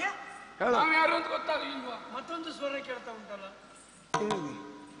 ನಾವು ಯಾರು ಅಂತ ಗೊತ್ತಾಗ್ಲಿಲ್ವಾ? ಮತ್ತೊಂದು ಸ್ವರ ಕೇಳ್ತಾ ಉಂಟಲ್ಲ,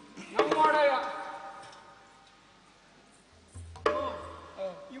 ನಮ್ಮ ಒಡೆಯ.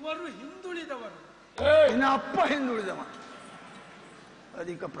 ಇವರು ಹಿಂದುಳಿದವರು. ಅಪ್ಪ ಹಿಂದುಳಿದವ.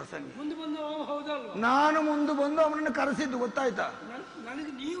 ಅಧಿಕ ಪ್ರಸಂಗ. ಮುಂದೆ ಬಂದವ ಹೌದಲ್ವ? ನಾನು ಮುಂದೆ ಬಂದು ಅವನನ್ನು ಕರೆಸಿದ್ದು, ಗೊತ್ತಾಯ್ತಾ?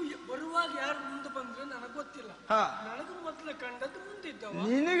 ನನಗೆ ನೀವು ಬರುವಾಗ ಯಾರು ಮುಂದೆ ಬಂದ್ರೆ ನನಗೆ ಗೊತ್ತಿಲ್ಲ. ನನಗೆ ಮೊದಲು ಕಂಡದ್ದು ಮುಂದಿದ್ದವ.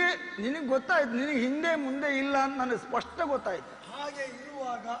 ನಿನಗೆ ಗೊತ್ತಾಯ್ತು. ನಿನಗೆ ಹಿಂದೆ ಮುಂದೆ ಇಲ್ಲ ಅಂತ ನನಗೆ ಸ್ಪಷ್ಟ ಗೊತ್ತಾಯ್ತು. ಹಾಗೆ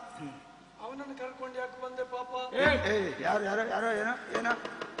ಇರುವಾಗ ಅವನನ್ನು ಕರ್ಕೊಂಡು ಯಾಕೆ ಬಂದೆ ಪಾಪ? ಯಾರು ಯಾರೋ ಯಾರೋ ಏನೋ ಏನೋ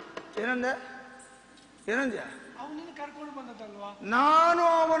ಏನಂದೆ ಏನಂದ್ಯಾ? ಅವನನ್ನು ಕರ್ಕೊಂಡು ಬಂದದಲ್ವಾ? ನಾನು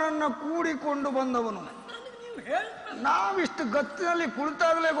ಅವನನ್ನ ಕೂಡಿಕೊಂಡು ಬಂದವನು. ನೀವು ಹೇಳ ನಾವಿಷ್ಟು ಗತ್ತಿನಲ್ಲಿ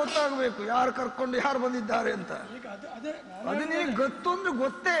ಕುಳಿತಾಗಲೇ ಗೊತ್ತಾಗಬೇಕು ಯಾರು ಕರ್ಕೊಂಡು ಯಾರು ಬಂದಿದ್ದಾರೆ ಅಂತ. ಈಗ ಅದೇ ಅದು ನೀನು ಗೊತ್ತು ಅಂದ್ರೆ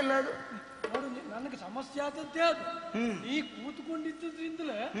ಗೊತ್ತೇ ಇಲ್ಲ ಅದು. ನೋಡು, ನನಗೆ ಸಮಸ್ಯೆ ಆದದ್ದೇ ಅದು. ನೀ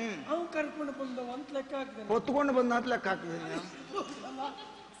ಕೂತ್ಕೊಂಡಿದ್ದರಿಂದಲೇ ಅವ್ನು ಕರ್ಕೊಂಡು ಬಂದವ ಅಂತ ಲೆಕ್ಕ ಹಾಕಿದೆ. ಹೊತ್ಕೊಂಡು ಬಂದ ಅಂತ ಲೆಕ್ಕ ಹಾಕಿದ್ದೀನಿ.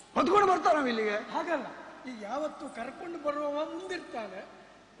 ಹೊತ್ಕೊಂಡು ಬರ್ತಾನ ಇಲ್ಲಿಗೆ. ಹಾಗಲ್ಲ, ಈಗ ಯಾವತ್ತು ಕರ್ಕೊಂಡು ಬರುವವ ಮುಂದಿರ್ತಾನೆ,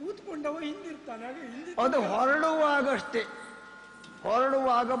 ಕೂತ್ಕೊಂಡವ ಹಿಂದಿರ್ತಾನೆ. ಅದು ಹೊರಡುವಾಗಷ್ಟೇ.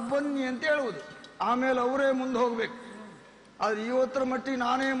 ಹೊರಡುವಾಗ ಬನ್ನಿ ಅಂತ ಹೇಳುವುದು, ಆಮೇಲೆ ಅವರೇ ಮುಂದೆ ಹೋಗ್ಬೇಕು. ಆದ್ರೆ ಇವತ್ತರ ಮಟ್ಟಿಗೆ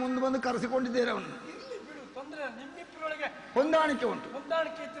ನಾನೇ ಮುಂದೆ ಬಂದು ಕರೆಸಿಕೊಂಡಿದ್ದೇನೆ ಅವನು. ಬಿಡು, ತೊಂದರೆ ನಿಮ್ಮಿಬ್ಬರೊಳಗೆ ಹೊಂದಾಣಿಕೆ ಉಂಟು.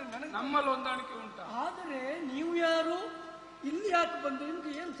 ಹೊಂದಾಣಿಕೆ ಇದ್ರೆ ನನಗೆ ನಮ್ಮಲ್ಲಿ ಹೊಂದಾಣಿಕೆ ಉಂಟು. ಆದರೆ ನೀವು ಯಾರು, ಇಲ್ಲಿ ಯಾಕೆ ಬಂದ್ರೆ,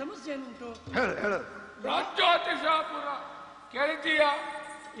 ನಿಮ್ಗೆ ಏನು ಸಮಸ್ಯೆ ಏನುಂಟು? ಹೇಳು ಹೇಳು. ರಾಜ್ಯೋತಿಷಾಪುರ ಕೇಳಿದೀಯಾ?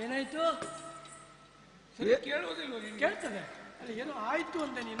 ಏನಾಯ್ತು? ಕೇಳುವುದಿಲ್ಲ ನೀನು? ಕೇಳ್ತದೆ. ಅಲ್ಲಿ ಏನೋ ಆಯ್ತು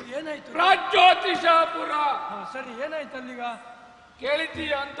ಅಂತ ನೀನು, ಏನಾಯ್ತು? ರಾಜ್ಯೋತಿಷಾಪುರ. ಸರಿ, ಏನಾಯ್ತು ಅಲ್ಲಿಗ?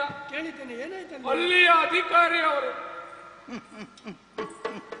 ಕೇಳಿದೀಯಾ ಅಂತ ಕೇಳಿದ್ದೇನೆ. ಏನಾಯ್ತು ಅಲ್ಲಿ? ಅಲ್ಲಿಯ ಅಧಿಕಾರಿ ಅವರು.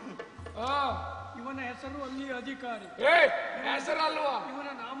 ಇವನ ಹೆಸರು ಅಲ್ಲಿ ಅಧಿಕಾರಿ. ಹೆಸರಲ್ವಾ? ಇವನ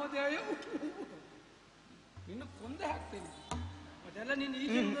ನಾಮಧೇಯ ಇನ್ನು ಕೊಂದೆ ಹಾಕ್ತೀನಿ. ಅದೆಲ್ಲ ನೀನು ಈ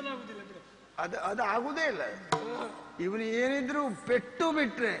ಜೀವನದಲ್ಲಾಗುದಿಲ್ಲ ಬಿಡು. ಅದು ಆಗುದೇ ಇಲ್ಲ. ಇವನು ಏನಿದ್ರು ಪೆಟ್ಟು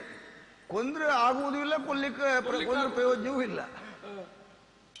ಬಿಟ್ರೆ ಕೊಂದ್ರೆ ಆಗುವುದೂ ಇಲ್ಲ, ಕೊಂದ್ರೆ ಪ್ರಯೋಜನವೂ ಇಲ್ಲ.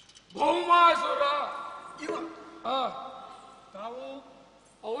 ಭೌಮಾಸುರ ಇವ ತಾವು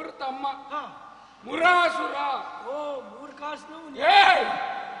ಅವ್ರ ತಮ್ಮ ಮುರಾಸುರ. ಓ, ಮೂರ್ಖಾಸುರ.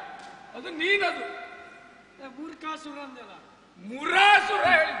 ಅದು ನೀನದು. ಮೂರ್ಖಾಸುರ ಅಂದಲ್ಲ, ಮುರಾಸುರ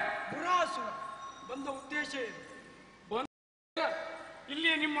ಹೇಳಿ. ಮುರಾಸುರ ಬಂದ ಉದ್ದೇಶ ಏನು? ಇಲ್ಲಿ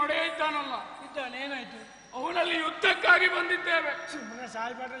ನಿಮ್ಮ ಒಡೆಯ ಇದ್ದಾನಲ್ಲ, ಇದ್ದಾನೆ. ಏನಾಯ್ತು? ಅವನಲ್ಲಿ ಯುದ್ಧಕ್ಕಾಗಿ ಬಂದಿದ್ದೇವೆ. ಸುಮ್ಮನೆ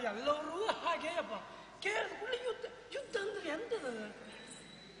ಸಾಯ್ಬೇಡ್ರೆ, ಎಲ್ಲರೂ ಹಾಗೆಯಪ್ಪ. ಕೇಳಿದ್ಕೊಳ್ಳಿ, ಯುದ್ಧ ಯುದ್ಧ ಅಂದ್ರೆ ಎಂತದ?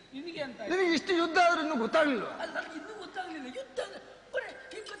 ನಿನಗೆ ಅಂತ ನಿನಗೆ ಇಷ್ಟು ಯುದ್ಧ ಆದ್ರೂ ಇನ್ನೂ ಗೊತ್ತಾಗ್ಲಿಲ್ಲ? ಅಲ್ಲ, ನನಗೆ ಇನ್ನೂ ಗೊತ್ತಾಗ್ಲಿಲ್ಲ. ಯುದ್ಧ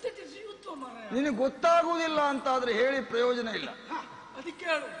ಯುದ್ಧ ಮಾರ. ನಿನಗೆ ಗೊತ್ತಾಗುವುದಿಲ್ಲ ಅಂತಾದ್ರೆ ಹೇಳಿ ಪ್ರಯೋಜನ ಇಲ್ಲ. ಅದಕ್ಕೆ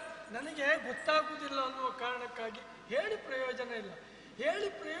ಹೇಳು, ನನಗೆ ಗೊತ್ತಾಗುವುದಿಲ್ಲ ಅನ್ನುವ ಕಾರಣಕ್ಕಾಗಿ ಹೇಳಿ ಪ್ರಯೋಜನ ಇಲ್ಲ. ಹೇಳಿ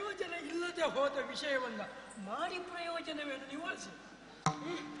ಪ್ರಯೋಜನ ಇಲ್ಲದೆ ಹೋದ ವಿಷಯವನ್ನ ಮಾಡಿ ಪ್ರಯೋಜನವೇನು ನಿವಾರಿಸಿ.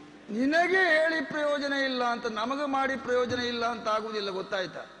 ನಿನಗೆ ಹೇಳಿ ಪ್ರಯೋಜನ ಇಲ್ಲ ಅಂತ ನಮಗೆ ಮಾಡಿ ಪ್ರಯೋಜನ ಇಲ್ಲ ಅಂತ ಆಗುವುದಿಲ್ಲ,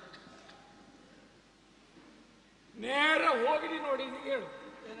 ಗೊತ್ತಾಯ್ತಾ? ನೇರ ಹೋಗಿ ನೋಡಿ ಹೇಳು.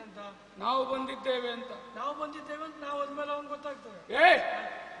 ಏನಂತ? ನಾವು ಬಂದಿದ್ದೇವೆ ಅಂತ. ನಾವು ಬಂದಿದ್ದೇವೆ ಅಂತ ನಾವು ಅದ್ಮೇಲೆ ಅವನು ಗೊತ್ತಾಗ್ತದೆ.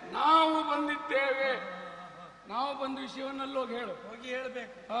 ನಾವು ಬಂದಿದ್ದೇವೆ, ನಾವು ಬಂದ ವಿಷಯವನ್ನೆಲ್ಲ ಹೋಗಿ ಹೇಳು. ಹೋಗಿ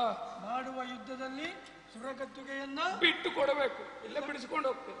ಹೇಳ್ಬೇಕು. ಮಾಡುವ ಯುದ್ಧದಲ್ಲಿ ಸುರಗತ್ತುಗೆಯನ್ನ ಬಿಟ್ಟು ಕೊಡಬೇಕು, ಇಲ್ಲ ಬಿಡಿಸಿಕೊಂಡು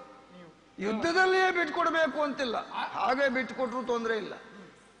ಹೋಗ್ತೇವೆ. ಯುದ್ಧದಲ್ಲಿಯೇ ಬಿಟ್ಕೊಡ್ಬೇಕು ಅಂತಿಲ್ಲ, ಹಾಗೆ ಬಿಟ್ಟುಕೊಟ್ರು ತೊಂದರೆ ಇಲ್ಲ.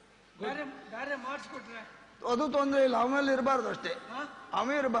 ಬೇರೆ ಬೇರೆ ಮಾಡಿಸ್ಕೊಟ್ರೆ ಅದು ತೊಂದರೆ ಇಲ್ಲ, ಅವನಲ್ಲಿ ಇರಬಾರ್ದು ಅಷ್ಟೇ.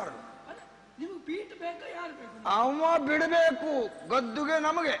 ಅವ ಇರಬಾರ್ದು. ನಿಮ್ಗೆ ಬೀಟ್ ಬೇಕಾ ಯಾರು ಬೇಕು? ಅವ ಬಿಡಬೇಕು ಗದ್ದುಗೆ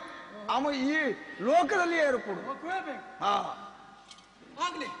ನಮಗೆ. ಅವ ಈ ಲೋಕದಲ್ಲಿಯೇ ಇರಕೂಡು.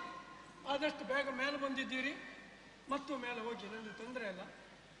 ಆಗ್ಲಿ, ಆದಷ್ಟು ಬೇಗ ಮೇಲೆ ಬಂದಿದ್ದೀರಿ, ಮತ್ತು ಮೇಲೆ ಹೋಗಿ, ನನಗೆ ತೊಂದರೆ ಇಲ್ಲ.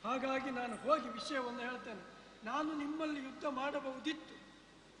 ಹಾಗಾಗಿ ನಾನು ಹೋಗಿ ವಿಷಯವನ್ನು ಹೇಳ್ತೇನೆ. ನಾನು ನಿಮ್ಮಲ್ಲಿ ಯುದ್ಧ ಮಾಡಬಹುದಿತ್ತು,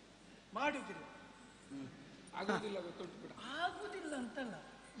 ಮಾಡುವುದಿಲ್ಲ. ಆಗುದಿಲ್ಲ, ಗೊತ್ತುಂಟು ಬಿಡ. ಆಗುವುದಿಲ್ಲ ಅಂತಲ್ಲ,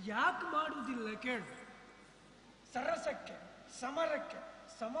 ಯಾಕೆ ಮಾಡುವುದಿಲ್ಲ ಕೇಳು. ಸರಸಕ್ಕೆ ಸಮರಕ್ಕೆ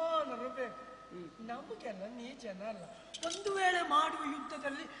ಸಮಾನರು ಬೇಕು. ನಮಗೆಲ್ಲ ನೀಚನ ಅಲ್ಲ. ಒಂದು ವೇಳೆ ಮಾಡುವ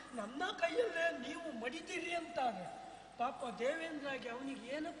ಯುದ್ಧದಲ್ಲಿ ನನ್ನ ಕೈಯಲ್ಲೇ ನೀವು ಮಡಿದಿರಿ ಅಂತಾದ್ರೆ ಪಾಪ ದೇವೇಂದ್ರಾಗಿ ಅವನಿಗೆ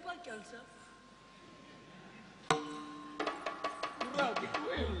ಏನಪ್ಪ ಕೆಲಸ?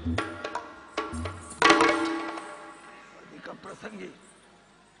 ಅಧಿಕ ಪ್ರಸಂಗಿ,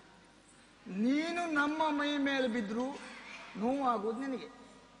 ನೀನು ನಮ್ಮ ಮೈ ಮೇಲೆ ಬಿದ್ದರೂ ನೋವಾಗುವುದು ನಿನಗೆ,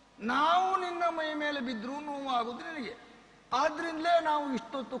 ನಾವು ನಿನ್ನ ಮೈ ಮೇಲೆ ಬಿದ್ದರೂ ನೋವಾಗುವುದು ನಿನಗೆ. ಆದ್ರಿಂದಲೇ ನಾವು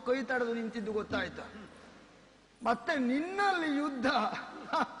ಇಷ್ಟೊತ್ತು ಕೈ ತಡೆದು ನಿಂತಿದ್ದು, ಗೊತ್ತಾಯ್ತಾ? ಮತ್ತೆ ನಿನ್ನಲ್ಲಿ ಯುದ್ಧ,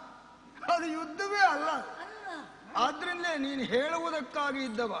 ಅದು ಯುದ್ಧವೇ ಅಲ್ಲ. ಆದ್ರಿಂದಲೇ ನೀನು ಹೇಳುವುದಕ್ಕಾಗಿ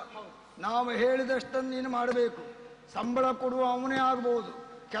ಇದ್ದವ. ನಾವು ಹೇಳಿದಷ್ಟನ್ನು ನೀನು ಮಾಡಬೇಕು. ಸಂಬಳ ಕೊಡುವ ಅವನೇ ಆಗ್ಬಹುದು,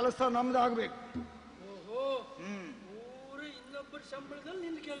 ಕೆಲಸ ನಮ್ದಾಗ್ಬೇಕು. ಇನ್ನೊಬ್ಬರ ಸಂಬಳದಲ್ಲಿ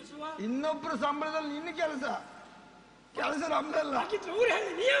ನಿನ್ನ ಕೆಲಸ, ಇನ್ನೊಬ್ಬರ ಸಂಬಳದಲ್ಲಿ ನಿನ್ನ ಕೆಲಸ, ಕೆಲಸ ನಮ್ದಲ್ಲ.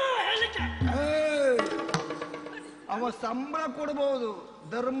 ಅವ ಸಂಬಳ ಕೊಡಬಹುದು,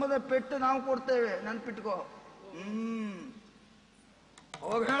 ಧರ್ಮದ ಪೆಟ್ಟು ನಾವು ಕೊಡ್ತೇವೆ, ನೆನ್ಪಿಟ್ಕೋ.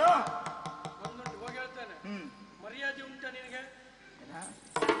 ಹೋಗ ಹೇಳ. ಹೋಗಿ ಹೇಳ್ತೇನೆ. ಮರ್ಯಾದೆ ಉಂಟಾ ನಿನಗೆ?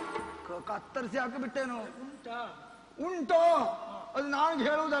 ಕತ್ತರಿಸಿ ಹಾಕಿಬಿಟ್ಟೇನು? ಉಂಟಾ? ಉಂಟೋ? ಅದು ನಾನು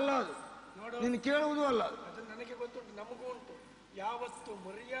ಹೇಳುವುದಲ್ಲ, ಅದು ನೀನು ಕೇಳುವುದೂ ಅಲ್ಲ. ಅದು ನನಗೆ ಗೊತ್ತುಂಟು, ನಮಗೂ ಉಂಟು. ಯಾವತ್ತು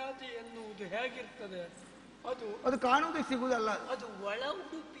ಮರ್ಯಾದೆ ಎನ್ನುವುದು ಹೇಗಿರ್ತದೆ, ಅದು ಕಾಣುವುದಕ್ಕೆ ಸಿಗುವುದಲ್ಲ. ಅದು ಒಳ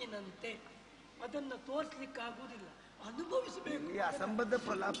ಉಡುಪಿನಂತೆ, ಅದನ್ನು ತೋರಿಸ್ಲಿಕ್ಕೆ ಆಗುವುದಿಲ್ಲ. ಅನುಭವಿಸಬೇಕು. ಈ ಅಸಂಬದ್ಧ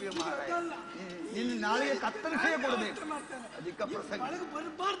ಪ್ರಲಾಪಿಯ ಮಾರಾಯ ನಿನ್ನ ನಾಳೆಗೆ ಕತ್ತರಿಸೇ ಕೊಡಬೇಕು. ಅಧಿಕ ಪ್ರಸಂಗ ಒಳಗೆ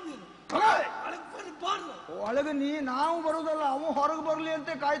ಬರಬಾರ್ದು ನೀನು, ಹೊರಗೆ. ಒಳಗೆ ಬರಬಾರ್ದು. ಒಳಗೆ ನಾವು ಬರುದಲ್ಲ, ಅವ ಹೊರಗೆ ಬರ್ಲಿ ಅಂತ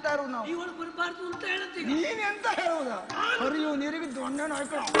ಕಾಯ್ತಾ ಇರೋದು ನಾವು. ಈ ಒಳಗೆ ಬರಬಾರ್ದು ಅಂತ ಹೇಳ್ತೀವಿ. ನೀನ್ ಎಂತ ಹೇಳುದ? ಹರಿಯು ನೀರಿಗೆ ದೊಣ್ಣೆನ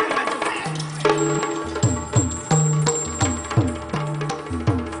ಹಾಕಿ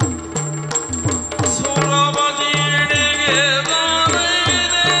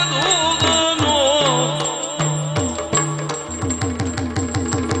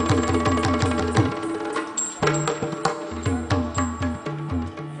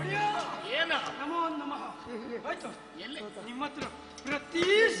ನಿಮ್ಮ ಹತ್ರ ಪ್ರತಿ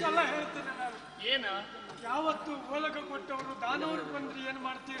ಸಲ ಹೇಳ್ತೇನೆ ನಾನು. ಯಾವತ್ತು ಒಳಗ ಕೊಟ್ಟವರು ದಾನವರು ಬಂದ್ರೆ ಏನ್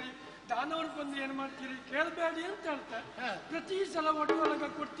ಮಾಡ್ತೀರಿ, ದಾನವರು ಬಂದ್ರೆ ಏನ್ ಮಾಡ್ತೀರಿ ಕೇಳಬೇಡಿ ಅಂತ ಹೇಳ್ತಾರೆ. ಪ್ರತಿ ಸಲ ಒಳಗ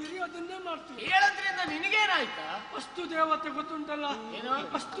ಕೊಡ್ತೀರಿ, ಅದನ್ನೇ ಮಾಡ್ತೀರಿ. ಹೇಳದ್ರಿಂದ ನಿನಗೇನಾಯ್ತಾ? ವಸ್ತು ದೇವತೆ ಗೊತ್ತುಂಟಲ್ಲ?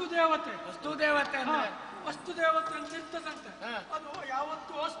 ವಸ್ತು ದೇವತೆ, ವಸ್ತು ದೇವತೆ ವಸ್ತು ದೇವತೆ ಅಂತ ಇರ್ತದಂತೆ. ಅದು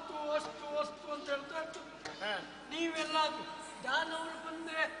ಯಾವತ್ತು ವಸ್ತು ವಸ್ತು ವಸ್ತು ಅಂತ ಹೇಳ್ತಾ ಇರ್ತದೆ. ನೀವೆಲ್ಲಾದ್ರೂ ದಾನವರು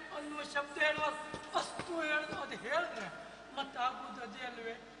ಬಂದ್ರೆ ಅನ್ನುವ ಶಬ್ದ ಹೇಳುವ ವಸ್ತು ಹೇಳುದು ಅದು ಹೇಳಿದ್ರೆ ಮತ್ತೆ ಆಗುವುದು ಅದೇ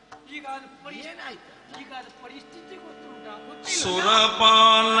ಅಲ್ವೇ? ಈಗ ಅದು ಏನಾಯ್ತು? ಈಗ ಅದು ಪರಿಸ್ಥಿತಿ ಗೊತ್ತುಂಟಾ?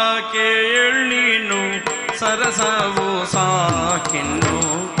 ಸುರಪಾಲ ಕೇಳಿನು ಸರಸವು ಸಾಕಿನ್ನು,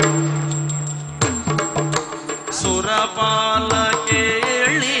 ಸುರಪಾಲ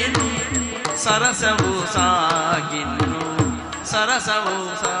ಕೇಳಿನು ಸರಸವು ಸಾಗಿನ್ನು, ಸರಸವು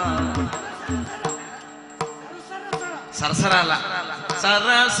ಸರಸರ ಅಲ್ಲ,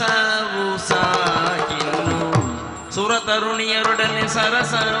 ಸರಸವು ಸಾಗಿನ್ನು, ಸುರತರುಣಿಯರೊಡನೆ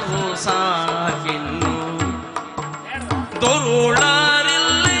ಸರಸವು ಸಾಗಿನ್ನು,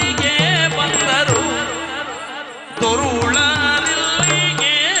 ದೊರುಳರಿಲ್ಲಿಗೆ ಬಂದರು,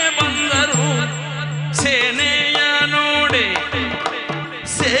 ದೊರುಳರಿಲ್ಲಿಗೆ ಬಂದರು, ಸೇನೆಯ ನೋಡೆ,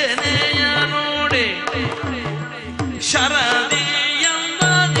 ಸೇನೆಯ ನೋಡೆ, ಶರದಿ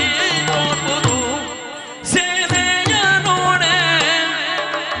ಎಂಬುದೇ ತೋರುವುದು, ಸೇನೆಯ ನೋಡೆ,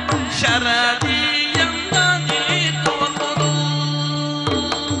 ಶರದಿ ಎಂಬುದೇ ತೋರುವುದು.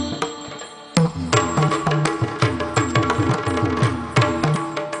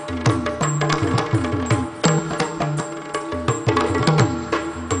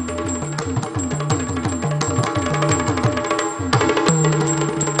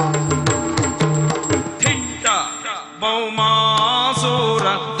 ಧಿಟ್ಟ ಭೌಮಾಸುರ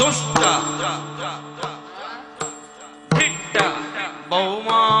ದುಷ್ಟ, ಧಿಟ್ಟ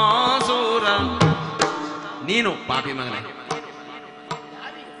ಭೌಮಾಸುರ, ನೀನು ಪಾಪಿ ಮಗನೇ,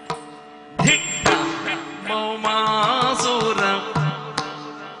 ಧಿಟ್ಟ ಭೌಮಾಸುರ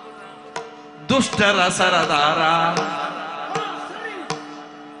ದುಷ್ಟರ ಸರದಾರ,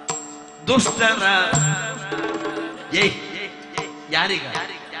 ದುಷ್ಟರ ಏಯ್ ಯಾರಿಗ?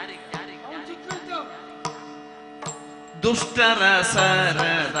 ದುಷ್ಟರ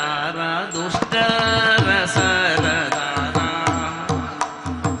ಸರದಾರ, ದುಷ್ಟರ ಸರದಾರ,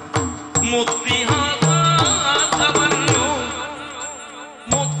 ಮುತ್ತಿಯ ಭಾಗವನ್ನು,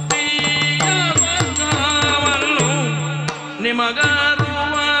 ಮುತ್ತಿಯ ಭಾಗವನ್ನು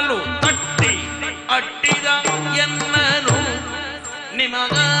ನಿಮಗರುವಲು ತಟ್ಟಿ ಅಟ್ಟಿದ ಎನ್ನನು,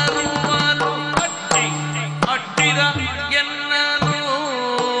 ನಿಮಗರುವಲು ತಟ್ಟಿ ಅಟ್ಟಿದ ಎನ್ನನು.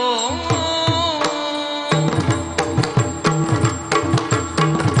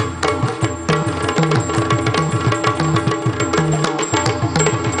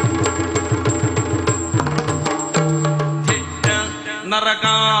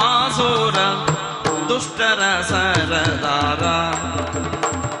 ನರಕಾಸುರ ದುಷ್ಟರ ಸರದಾರ,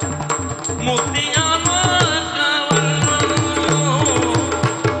 ಮುತ್ತಿಯ ಮಾರ್ಗವನ್ನು.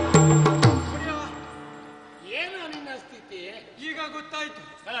 ಏನು ನಿನ್ನ ಸ್ಥಿತಿ? ಈಗ ಗೊತ್ತಾಯ್ತು.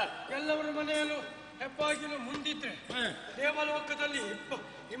 ಎಲ್ಲವರ ಮನೆಯಲ್ಲೂ ಹೆಬ್ಬಾಗಿಲು ಮುಂದಿದ್ರೆ ದೇವಲೋಕದಲ್ಲಿ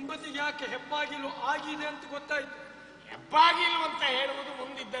ಹಿಂಬದಿಗೆ ಯಾಕೆ ಹೆಬ್ಬಾಗಿಲು ಆಗಿದೆ ಅಂತ ಗೊತ್ತಾಯ್ತು. ಹೆಬ್ಬಾಗಿಲು ಅಂತ ಹೇಳುವುದು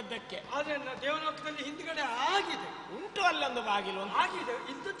ಮುಂದಿದ್ದದ್ದಕ್ಕೆ, ಆದ್ರೆ ದೇವಲೋಕದಲ್ಲಿ ಹಿಂದ್ಗಡೆ ಆಗಿದೆ. ಉಂಟು ಅಲ್ಲೊಂದು ಬಾಗಿಲು ಆಗಿದೆ,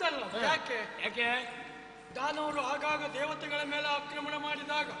 ಇದ್ದದ್ದಲ್ಲ. ಯಾಕೆ? ಯಾಕೆ? ದಾನವರು ಆಗಾಗ ದೇವತೆಗಳ ಮೇಲೆ ಆಕ್ರಮಣ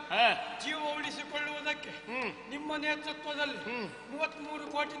ಮಾಡಿದಾಗ ಜೀವ ಉಳಿಸಿಕೊಳ್ಳುವುದಕ್ಕೆ ನಿಮ್ಮ ನೇತೃತ್ವದಲ್ಲಿ 33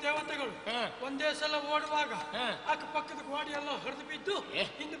 ಕೋಟಿ ದೇವತೆಗಳು ಒಂದೇ ಸಲ ಓಡುವಾಗ ಅಕ್ಕಪಕ್ಕದ ಗೋಡೆ ಎಲ್ಲ ಹರಿದು ಬಿದ್ದು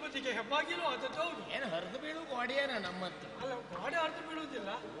ಹಿಂದೆ ಬದಿಗೆ ಹೆಬ್ಬಾಗಿಲು ಅದೌದು. ಏನು ಹರಿದು ಬೀಳು ಗೋಡೆಯೇನ ನಮ್ಮತ್ತು? ಅಲ್ಲ, ಗೋಡೆ ಹರಿದು ಬೀಳುವುದಿಲ್ಲ,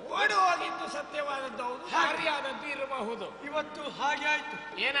 ಓಡಿ ಹೋಗಿದ್ದು ಸತ್ಯವಾದದ್ದು ಹೌದು, ಸರಿಯಾದದ್ದು ಇರಬಹುದು. ಇವತ್ತು ಹಾಗೆ ಆಯ್ತು.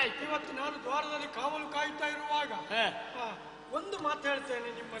 ಏನಾಯ್ತು? ಇವತ್ತು ನಾನು ದ್ವಾರದಲ್ಲಿ ಕಾವಲು ಕಾಯ್ತಾ ಇರುವಾಗ ಒಂದು ಮಾತು ಹೇಳ್ತೇನೆ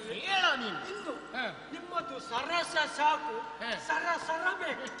ನಿಮ್ಮಲ್ಲಿ. ಹೇಳೋ ನೀನು. ಇನ್ನು ನಿಮ್ಮದು ಸರಸ ಸಾಕು, ಸರ ಸರ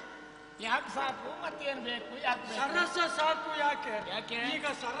ಬೇಕು. ಯಾಕೆ ಸಾಕು ಮತ್ತೇನ್ ಬೇಕು? ಯಾಕೆ ಸರಸ ಸಾಕು. ಯಾಕೆ? ಯಾಕೆ? ಈಗ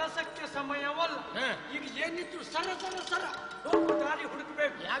ಸರಸಕ್ಕೆ ಸಮಯವಲ್ಲ. ಈಗ ಏನಿದ್ರು ಸರ ದಾರಿ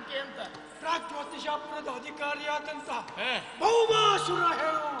ಹುಡುಕಬೇಕು. ಯಾಕೆ ಅಂತ ಪ್ರಾಗ್ಜ್ಯೋತಿಷಾಪುರದ ಅಧಿಕಾರಿಯಾದಂತಹ ಬಹುಮಾಸುರ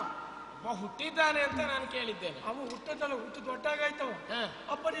ಹೇಳುವ ಹುಟ್ಟಿದ್ದಾನೆ ಅಂತ ನಾನು ಕೇಳಿದ್ದೇನೆ. ಅವ ಹುಟ್ಟು ದೊಡ್ಡಾಗಾಯ್ತವ.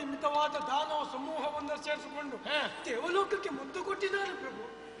 ಅಪರಿಮಿತವಾದ ದಾನವ ಸಮೂಹವನ್ನು ಸೇರಿಸಿಕೊಂಡು ದೇವಲೋಕಕ್ಕೆ ಮುದ್ದು ಕೊಟ್ಟಿದ್ದಾನೆ ಪ್ರಭು.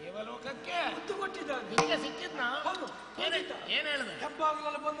 ದೇವಲೋಕಕ್ಕೆ ಮುದ್ದು ಕೊಟ್ಟಿದ್ದಾನೆ. ನಿಮಗೆ ಸಿಕ್ಕಿದ್ನಾ? ಹೌದು. ಏನ್ ಹೇಳಿದ?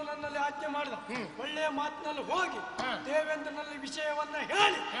 ಹೆಬ್ಬಾಗಿಲಲ್ಲಿ ಬಂದು ನನ್ನಲ್ಲಿ ಆಜ್ಞೆ ಮಾಡಿದ. ಒಳ್ಳೆಯ ಮಾತಿನಲ್ಲಿ ಹೋಗಿ ದೇವೇಂದ್ರನಲ್ಲಿ ವಿಷಯವನ್ನ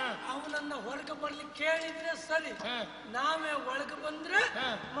ಹೇಳಿ ಅವನನ್ನ ಹೊರಗೆ ಬರ್ಲಿಕ್ಕೆ ಕೇಳಿದ್ರೆ ಸರಿ, ನಾವೇ ಒಳಗೆ ಬಂದ್ರೆ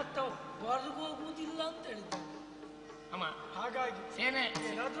ಮತ್ತ ಹೊರಗೋಗುವುದಿಲ್ಲ ಅಂತ ಹೇಳಿದ್ದ. ಅಮ್ಮ ಹಾಗಾಗಿ ಸೇನೆ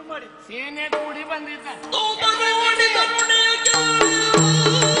ಏನಾದ್ರೂ ಮಾಡಿ ಸೇನೆ ಕೂಡಿ ಬಂದಿದ್ದ.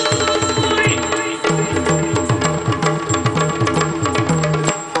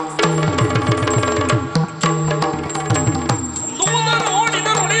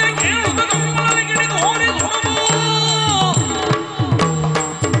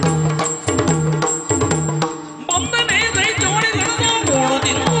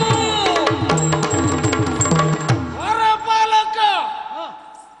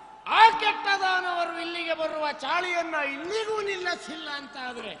 ಚಾಳಿಯನ್ನ ಇಲ್ಲಿಗೂ ನಿಲ್ಲಿಸಿಲ್ಲ ಅಂತ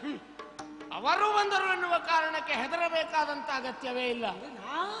ಆದ್ರೆ ಅವರು ಬಂದರು ಎನ್ನುವ ಕಾರಣಕ್ಕೆ ಹೆದರಬೇಕಾದಂತ ಅಗತ್ಯವೇ ಇಲ್ಲ.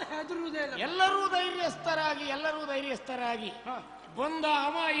 ಹೆದರುವುದೇ ಇಲ್ಲ. ಎಲ್ಲರೂ ಧೈರ್ಯಸ್ಥರಾಗಿ ಬಂದ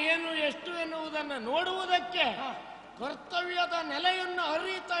ಅವ ಏನು ಎಷ್ಟು ಎನ್ನುವುದನ್ನು ನೋಡುವುದಕ್ಕೆ ಕರ್ತವ್ಯದ ನೆಲೆಯನ್ನು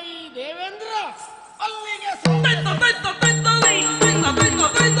ಅರಿತ ಈ ದೇವೇಂದ್ರ ಅಲ್ಲಿಗೆ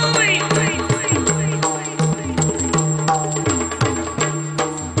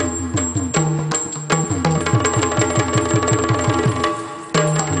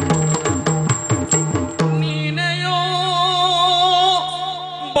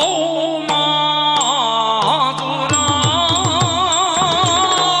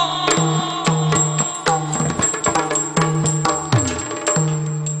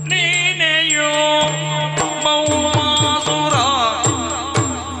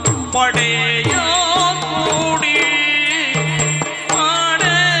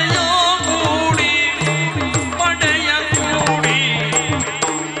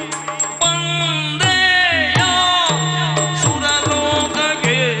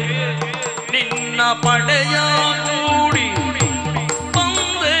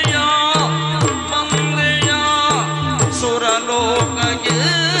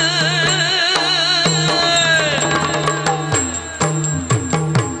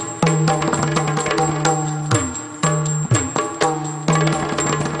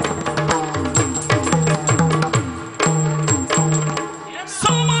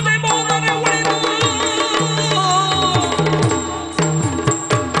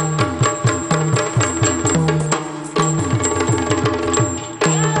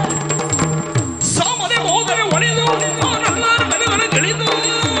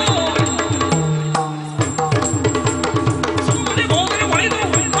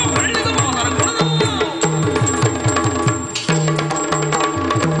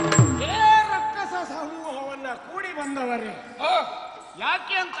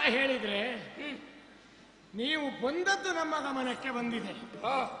ಯಾಕೆ ಅಂತ ಹೇಳಿದ್ರೆ ನೀವು ಬಂದದ್ದು ನಮ್ಮ ಗಮನಕ್ಕೆ ಬಂದಿದೆ.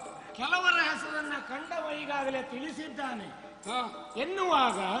 ಕೆಲವರ ಹೆಸರನ್ನ ಕಂಡವ ಈಗಾಗಲೇ ತಿಳಿಸಿದ್ದಾನೆ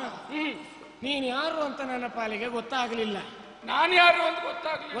ಎನ್ನುವಾಗ ನೀನು ಯಾರು ಅಂತ ನನ್ನ ಪಾಲಿಗೆ ಗೊತ್ತಾಗಲಿಲ್ಲ. ನಾನು ಯಾರು ಅಂತ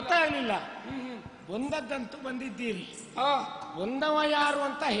ಗೊತ್ತಾಗಲಿಲ್ಲ. ಬಂದದ್ದಂತೂ ಬಂದಿದ್ದೀರಿ. ಬಂದವ ಯಾರು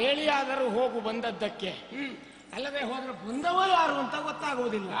ಅಂತ ಹೇಳಿ ಆದರೂ ಹೋಗು ಬಂದದ್ದಕ್ಕೆ. ಅಲ್ಲದೆ ಹೋದ್ರೆ ಬಂದವ ಯಾರು ಅಂತ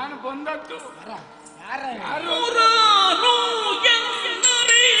ಗೊತ್ತಾಗುವುದಿಲ್ಲ. ನಾನು ಬಂದದ್ದು ಯಾರು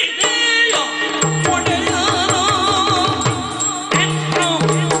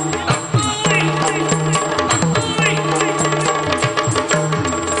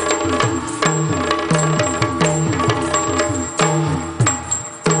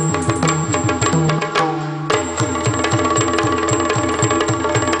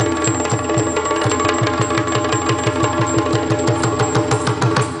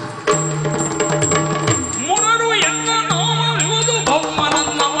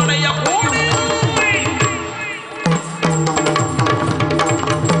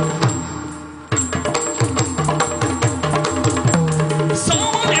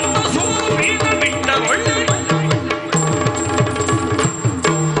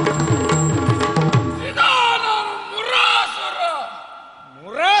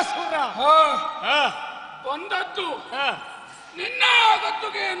ಬಂದದ್ದು ನಿನ್ನ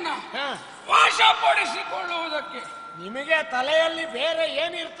ಗದ್ದುಗೆಯನ್ನ ವಾಶಪಡಿಸಿಕೊಳ್ಳುವುದಕ್ಕೆ. ನಿಮಗೆ ತಲೆಯಲ್ಲಿ ಬೇರೆ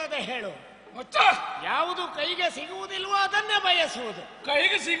ಏನಿರ್ತದೆ ಹೇಳು? ಯಾವುದು ಕೈಗೆ ಸಿಗುವುದಿಲ್ವೋ ಅದನ್ನೇ ಬಯಸುವುದು.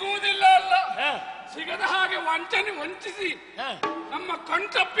 ಕೈಗೆ ಸಿಗುವುದಿಲ್ಲ ಅಲ್ಲ, ಸಿಗದ ಹಾಗೆ ವಂಚಿಸಿ ಹ, ನಮ್ಮ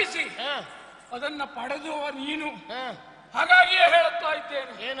ಕಣ್ತಪ್ಪಿಸಿ ಹ, ಅದನ್ನ ಪಡೆದುವ ನೀನು. ಹ. ಹಾಗಾಗಿಯೇ ಹೇಳುತ್ತಾ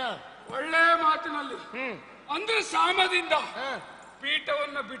ಇದ್ದೇನೆ, ಏನು? ಒಳ್ಳೆ ಮಾತಿನಲ್ಲಿ ಹ್ಮ್. ಅಂದ್ರೆ ಸಾಮದಿಂದ ಹ,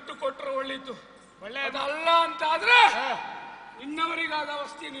 ಪೀಠವನ್ನ ಬಿಟ್ಟು ಕೊಟ್ಟರೆ ಒಳ್ಳಿತು. ಒಳ್ಳೆ ಅದಲ್ಲ ಅಂತಾದ್ರೆ ಹ. ಇನ್ನವರಿಗಾದ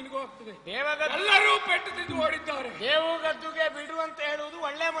ಅವಸ್ಥೆ ನಿನಗೂ ಆಗ್ತದೆ. ದೇವಗದ್ದು ಎಲ್ಲರೂ ಪೆಟ್ಟು ತಿಂದು ಓಡಿದ್ದಾರೆ. ದೇವು ಗದ್ದುಗೆ ಬಿಡು ಅಂತ ಹೇಳುವುದು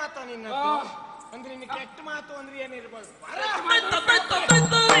ಒಳ್ಳೆ ಮಾತ ನಿನ್ನದು. ಆ. ಅಂದ್ರೆ ಇನ್ನು ಕೆಟ್ಟ ಮಾತು ಅಂದ್ರೆ ಏನಿರ್ಬೋದು?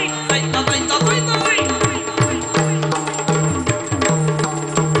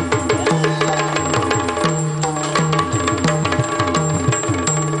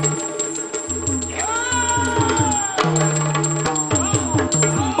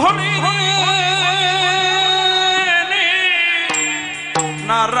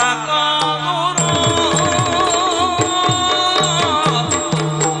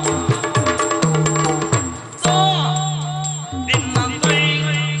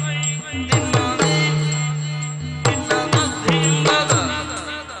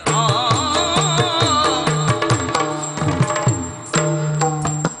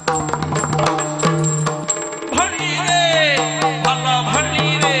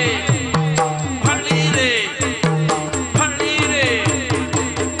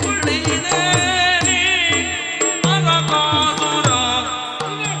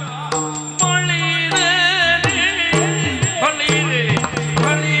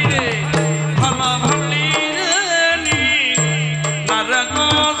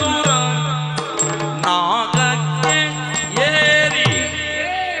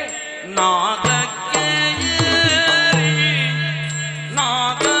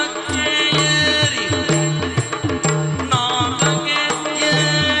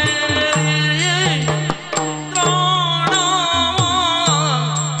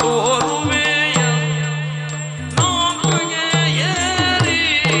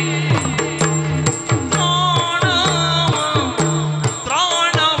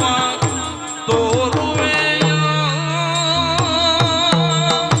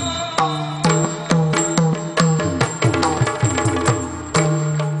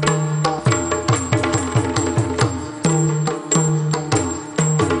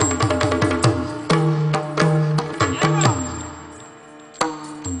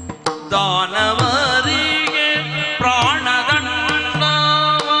 ದಾನವರಿಗೆ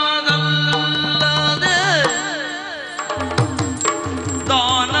ಪ್ರಾಣದಂಡವದಲ್ಲದೆ,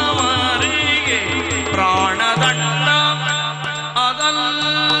 ದಾನವರಿಗೆ ಪ್ರಾಣದಂಡ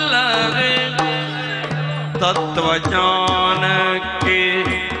ಅದಲ್ಲದೆ, ತತ್ವಜ್ಞಾನಕ್ಕೆ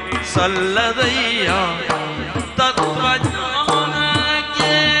ಸಲ್ಲದಯ್ಯ,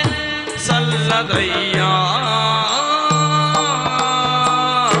 ತತ್ವಜ್ಞಾನಕ್ಕೆ ಸಲ್ಲದಯ್ಯ.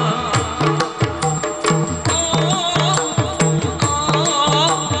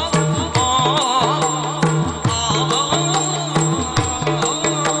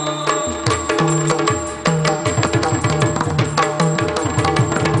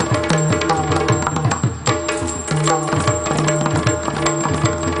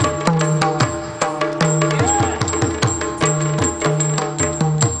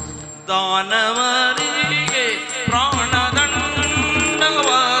 ದಾನವರಿಗೆ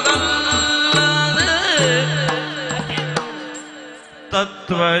ಪ್ರಾಣದಂಡವದಲ್ಲದೆ,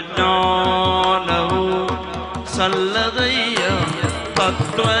 ತತ್ವಜ್ಞಾನವು ಸಲ್ಲದಯ್ಯ,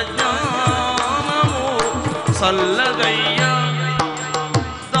 ತತ್ವಜ್ಞಾನವು ಸಲ್ಲದಯ್ಯ.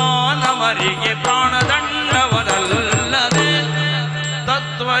 ದಾನವರಿಗೆ ಪ್ರಾಣದಂಡವದಲ್ಲದೆ,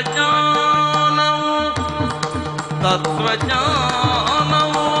 ತತ್ವಜ್ಞಾನವು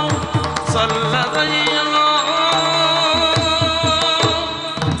ತತ್ವಜ್ಞಾನವು ಸಲ್ಲದಯ್ಯ.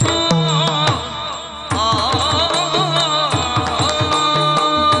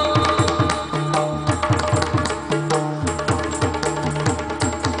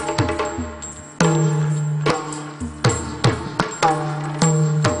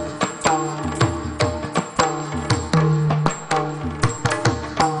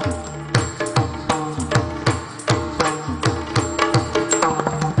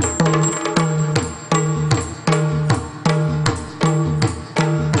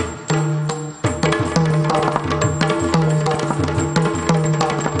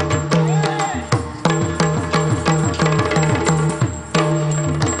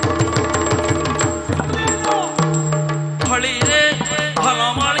 ಹಳಿರೆ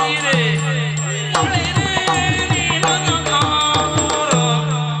ಫಲಮಳಿರೆ ಹಳಿರೆ ನೀನಗಾರ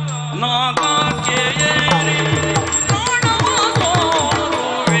ನಾಗಕೇರಿ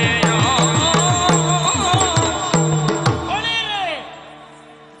ಪ್ರಾಣವದೋರುವೆಯ. ಹೊಳಿರೆ,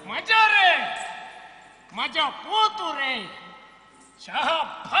 ಮಜಾರೆ, ಮಜಾ ಪೋತು ರೇ.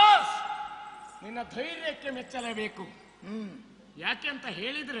 ಶಹಬ್ಬಾಸ್. ನಿನ್ನ ಧೈರ್ಯಕ್ಕೆ ಮೆಚ್ಚಲೇಬೇಕು. ಯಾಕೆ ಅಂತ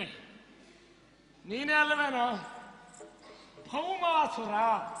ಹೇಳಿದ್ರೆ ನೀನೇ ಅಲ್ಲವೇನೋ ಭೌಮಾಸುರ,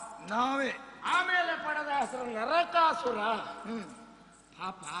 ನಾವೇ. ಆಮೇಲೆ ಪಡೆದ ಹೆಸರು ನರಕಾಸುರ.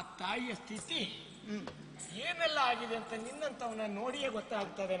 ಪಾಪ ಆ ತಾಯಿಯ ಸ್ಥಿತಿ ಏನೆಲ್ಲ ಆಗಿದೆ ಅಂತ ನಿನ್ನಂತವನ್ನ ನೋಡಿಯೇ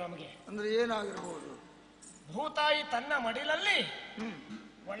ಗೊತ್ತಾಗ್ತದೆ ನಮಗೆ. ಅಂದ್ರೆ ಏನಾಗಿರ್ಬೋದು? ಭೂತಾಯಿ ತನ್ನ ಮಡಿಲಲ್ಲಿ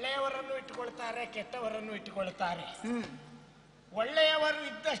ಒಳ್ಳೆಯವರನ್ನು ಇಟ್ಟುಕೊಳ್ತಾರೆ, ಕೆಟ್ಟವರನ್ನು ಇಟ್ಟುಕೊಳ್ತಾರೆ. ಒಳ್ಳೆಯವರು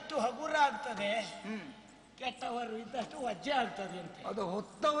ಇದ್ದಷ್ಟು ಹಗುರ ಆಗ್ತದೆ, ಕೆಟ್ಟವರು ಇದ್ದಷ್ಟು ವಜ್ಜೆ ಆಗ್ತದೆ ಅಂತ. ಅದು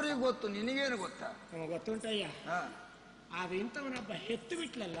ಹೊತ್ತವರಿಗೆ ಗೊತ್ತು, ನಿನಗೇನು ಗೊತ್ತಾ? ನಮಗೆ ಗೊತ್ತುಂಟಯ್ಯ. ಆದ್ರೆ ಇಂಥವನೊಬ್ಬ ಹೆತ್ತು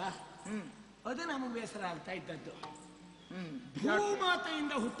ಬಿಟ್ಲಲ್ಲ, ಅದು ನಮಗೆ ಬೇಸರ ಆಗ್ತಾ ಇದ್ದದ್ದು.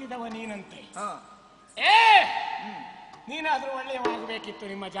 ಭೂಮಾತೆಯಿಂದ ಹುಟ್ಟಿದವ ನೀನಂತೆ. ನೀನಾದ್ರೂ ಒಳ್ಳೆಯವಾಗಬೇಕಿತ್ತು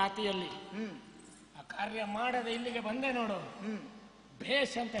ನಿಮ್ಮ ಜಾತಿಯಲ್ಲಿ. ಆ ಕಾರ್ಯ ಮಾಡದೆ ಇಲ್ಲಿಗೆ ಬಂದೆ ನೋಡು.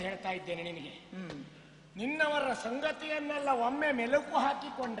 ಭೇಷ್ ಅಂತ ಹೇಳ್ತಾ ಇದ್ದೇನೆ ನಿನಗೆ. ನಿನ್ನವರ ಸಂಗತಿಯನ್ನೆಲ್ಲ ಒಮ್ಮೆ ಮೆಲುಕು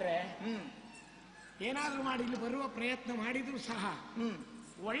ಹಾಕಿಕೊಂಡ್ರೆ ಏನಾದ್ರೂ ಮಾಡಿ ಇಲ್ಲಿ ಬರುವ ಪ್ರಯತ್ನ ಮಾಡಿದ್ರು ಸಹ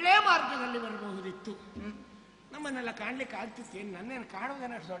ಒಳ್ಳೆ ಮಾರ್ಗದಲ್ಲಿ ಬರಬಹುದಿತ್ತು. ನಮ್ಮನ್ನೆಲ್ಲ ಕಾಣ್ಲಿಕ್ಕೆ ಆಗ್ತಿತ್ತು. ಏನು ನನ್ನೇನು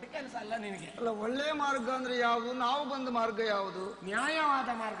ಕಾಣುವುದೇನ ದೊಡ್ಡ ಕೆಲಸ ಅಲ್ಲ ನಿನಗೆ. ಅಲ್ಲ, ಒಳ್ಳೆ ಮಾರ್ಗ ಅಂದ್ರೆ ಯಾವುದು? ನಾವು ಬಂದ ಮಾರ್ಗ ಯಾವುದು? ನ್ಯಾಯವಾದ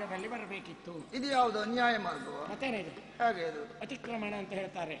ಮಾರ್ಗದಲ್ಲಿ ಬರಬೇಕಿತ್ತು. ಇದು ಯಾವುದು? ಅನ್ಯಾಯ ಮಾರ್ಗವ? ಮತ್ತೇನೆ ಇದು? ಹಾಗೆ ಇದು ಅತಿಕ್ರಮಣ ಅಂತ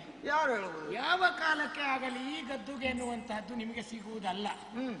ಹೇಳ್ತಾರೆ. ಯಾರು ಹೇಳುವುದು? ಯಾವ ಕಾಲಕ್ಕೆ ಆಗಲಿ ಈ ಗದ್ದುಗೆ ಎನ್ನುವಂತಹದ್ದು ನಿಮಗೆ ಸಿಗುವುದಲ್ಲ.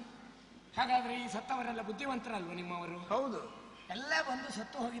 ಹಾಗಾದ್ರೆ ಈ ಸತ್ತವರೆಲ್ಲ ಬುದ್ಧಿವಂತರಲ್ವ ನಿಮ್ಮವರು? ಹೌದು. ಎಲ್ಲ ಬಂದು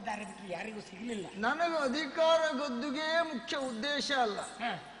ಸತ್ತು ಹೋಗಿದ್ದಾರೆ ಬಿಟ್ಟು ಯಾರಿಗೂ ಸಿಗಲಿಲ್ಲ. ನನಗೆ ಅಧಿಕಾರ ಗದ್ದುಗೆ ಮುಖ್ಯ ಉದ್ದೇಶ ಅಲ್ಲ.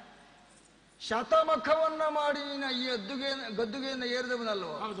 ಶತಮಖವನ್ನ ಮಾಡಿ ಈ ಗದ್ದುಗೆಯನ್ನು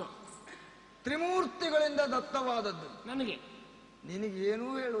ಏರಿದವನಲ್ವ? ಹೌದು. ತ್ರಿಮೂರ್ತಿಗಳಿಂದ ದತ್ತವಾದದ್ದು ನನಗೆ. ನಿನಗೇನೂ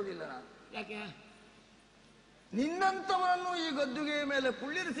ಹೇಳುವುದಿಲ್ಲ ನಾನು. ಯಾಕೆ? ನಿನ್ನಂತವರನ್ನು ಈ ಗದ್ದುಗೆಯ ಮೇಲೆ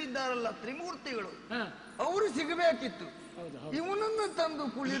ಕುಳ್ಳಿರಿಸಿದ್ದಾರಲ್ಲ ತ್ರಿಮೂರ್ತಿಗಳು, ಅವರು ಸಿಗಬೇಕಿತ್ತು. ಇವನನ್ನು ತಂದು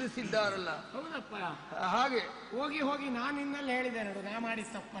ಕುಳ್ಳಿರಿಸಿದ್ದಾರಲ್ಲ. ಹೌದಪ್ಪ. ಹಾಗೆ ಹೋಗಿ ಹೋಗಿ ನಾನು ಇನ್ನಲ್ಲಿ ಹೇಳಿದೆ ನೋಡು, ನಾ ಮಾಡಿ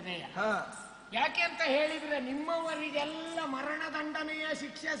ತಪ್ಪದೆಯ. ಯಾಕೆ ಅಂತ ಹೇಳಿದ್ರೆ ನಿಮ್ಮವರಿಗೆಲ್ಲ ಮರಣದಂಡನೆಯ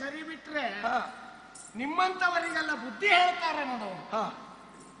ಶಿಕ್ಷೆ ಸರಿ ಬಿಟ್ರೆ ನಿಮ್ಮಂತವರಿಗೆಲ್ಲ ಬುದ್ಧಿ ಹೇಳ್ತಾರೆ ನೋಡು.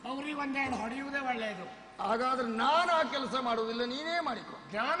 ಅವ್ರಿಗೆ ಒಂದೆರಡು ಹೊಡೆಯುವುದೇ ಒಳ್ಳೆಯದು. ಹಾಗಾದ್ರೆ ನಾನು ಆ ಕೆಲಸ ಮಾಡುವುದಿಲ್ಲ, ನೀನೇ ಮಾಡಿಕೊ.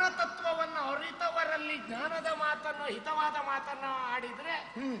 ಜ್ಞಾನ ತತ್ವವನ್ನು ಅರಿತವರಲ್ಲಿ ಜ್ಞಾನದ ಮಾತನ್ನು, ಹಿತವಾದ ಮಾತನ್ನು ಆಡಿದ್ರೆ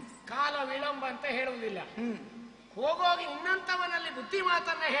ಕಾಲ ವಿಳಂಬ ಅಂತ ಹೇಳುವುದಿಲ್ಲ. ಹೋಗೋಗಿ ಇನ್ನಂತವನಲ್ಲಿ ಬುದ್ಧಿ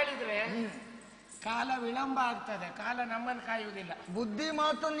ಮಾತನ್ನ ಹೇಳಿದ್ರೆ ಕಾಲ ವಿಳಂಬ ಆಗ್ತದೆ. ಕಾಲ ನಮ್ಮನ್ನು ಕಾಯುವುದಿಲ್ಲ. ಬುದ್ಧಿ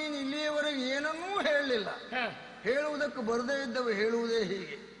ಮಾತನ್ನು ನೀನು ಇಲ್ಲಿಯವರೆಗೆ ಏನನ್ನೂ ಹೇಳಲಿಲ್ಲ. ಹೇಳುವುದಕ್ಕೆ ಬರದೇ ಇದ್ದವ ಹೇಳುವುದೇ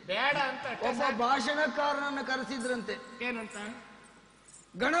ಹೀಗೆ. ಬೇಡ ಅಂತ ಒಬ್ಬ ಭಾಷಣಕಾರನನ್ನು ಕರೆಸಿದ್ರಂತೆ. ಏನಂತ?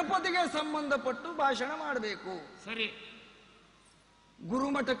 ಗಣಪತಿಗೆ ಸಂಬಂಧಪಟ್ಟು ಭಾಷಣ ಮಾಡಬೇಕು. ಸರಿ.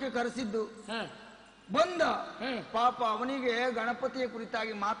 ಗುರುಮಠಕ್ಕೆ ಕರೆಸಿದ್ದು. ಬಂದ ಪಾಪ ಅವನಿಗೆ ಗಣಪತಿಯ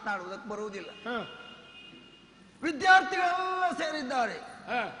ಕುರಿತಾಗಿ ಮಾತನಾಡುವುದಕ್ಕೆ ಬರುವುದಿಲ್ಲ. ವಿದ್ಯಾರ್ಥಿಗಳೆಲ್ಲ ಸೇರಿದ್ದಾರೆ.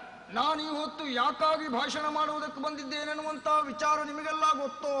 ನಾನು ಈ ಹೊತ್ತು ಯಾಕಾಗಿ ಭಾಷಣ ಮಾಡುವುದಕ್ಕೆ ಬಂದಿದ್ದೇನೆನ್ನುವಂತ ವಿಚಾರ ನಿಮಗೆಲ್ಲ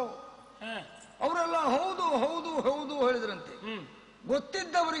ಗೊತ್ತೋ? ಅವರೆಲ್ಲ ಹೌದು ಹೌದು ಹೌದು ಹೇಳಿದ್ರಂತೆ.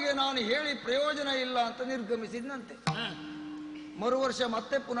 ಗೊತ್ತಿದ್ದವರಿಗೆ ನಾನು ಹೇಳಿ ಪ್ರಯೋಜನ ಇಲ್ಲ ಅಂತ ನಿರ್ಗಮಿಸಿದ್ನಂತೆ. ಮರು ವರ್ಷ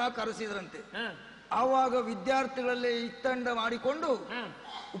ಮತ್ತೆ ಪುನಃ ಕರೆಸಿದ್ರಂತೆ. ಆವಾಗ ವಿದ್ಯಾರ್ಥಿಗಳಲ್ಲೇ ಇತ್ತಂಡ ಮಾಡಿಕೊಂಡು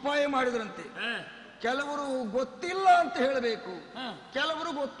ಉಪಾಯ ಮಾಡಿದ್ರಂತೆ. ಕೆಲವರು ಗೊತ್ತಿಲ್ಲ ಅಂತ ಹೇಳಬೇಕು,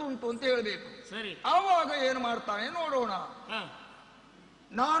 ಕೆಲವರು ಗೊತ್ತುಂಟು ಅಂತ ಹೇಳಬೇಕು. ಆವಾಗ ಏನು ಮಾಡ್ತಾನೆ ನೋಡೋಣ.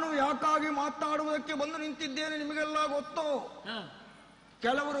 ನಾನು ಯಾಕಾಗಿ ಮಾತನಾಡುವುದಕ್ಕೆ ಬಂದು ನಿಂತಿದ್ದೇನೆ ನಿಮಗೆಲ್ಲ ಗೊತ್ತೋ?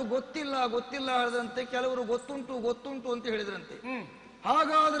 ಕೆಲವರು ಗೊತ್ತಿಲ್ಲ ಗೊತ್ತಿಲ್ಲ ಹೇಳಿದ್ರಂತೆ, ಕೆಲವರು ಗೊತ್ತುಂಟು ಗೊತ್ತುಂಟು ಅಂತ ಹೇಳಿದ್ರಂತೆ.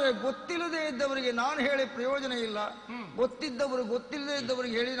 ಹಾಗಾದ್ರೆ ಗೊತ್ತಿಲ್ಲದೆ ಇದ್ದವರಿಗೆ ನಾನು ಹೇಳಿ ಪ್ರಯೋಜನ ಇಲ್ಲ, ಗೊತ್ತಿದ್ದವರು ಗೊತ್ತಿಲ್ಲದೆ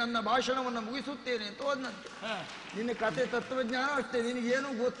ಇದ್ದವರಿಗೆ ಹೇಳಿ ನನ್ನ ಭಾಷಣವನ್ನು ಮುಗಿಸುತ್ತೇನೆ ಅಂತ ಹೋದ್ನಂತೆ. ನಿನ್ನ ಕತೆ ತತ್ವಜ್ಞಾನ ಅಷ್ಟೇ, ನಿನಗೇನು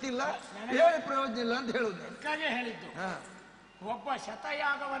ಗೊತ್ತಿಲ್ಲ, ಹೇಳಿ ಪ್ರಯೋಜನ ಇಲ್ಲ ಅಂತ ಹೇಳುದು. ಹೇಳಿದ್ದು ಒಬ್ಬ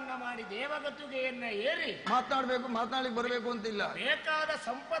ಶತಯಾಗವನ್ನ ಮಾಡಿ ದೇವಗದ್ದುಗೆಯನ್ನ ಏರಿ ಮಾತನಾಡ್ಬೇಕು, ಮಾತನಾಡ್ಲಿಕ್ಕೆ ಬರಬೇಕು ಅಂತಿಲ್ಲ. ಬೇಕಾದ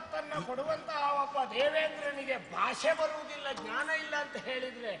ಸಂಪತ್ತನ್ನ ಕೊಡುವಂತಹ ಒಬ್ಬ ದೇವೇಂದ್ರನಿಗೆ ಭಾಷೆ ಬರುವುದಿಲ್ಲ, ಜ್ಞಾನ ಇಲ್ಲ ಅಂತ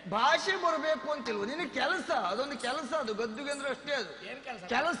ಹೇಳಿದ್ರೆ ಭಾಷೆ ಬರಬೇಕು ಅಂತಿಲ್ವ? ನಿನ್ನ ಕೆಲಸ ಅದೊಂದು ಕೆಲಸ, ಅದು ಗದ್ದುಗೆ ಅಂದ್ರೆ ಅಷ್ಟೇ. ಅದು ಏನ್ ಕೆಲಸ?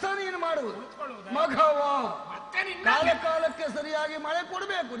 ಕೆಲಸ ನೀನು ಮಾಡುವುದು ಮಘವ. ಮತ್ತೆ ಕಾಲ ಕಾಲಕ್ಕೆ ಸರಿಯಾಗಿ ಮಳೆ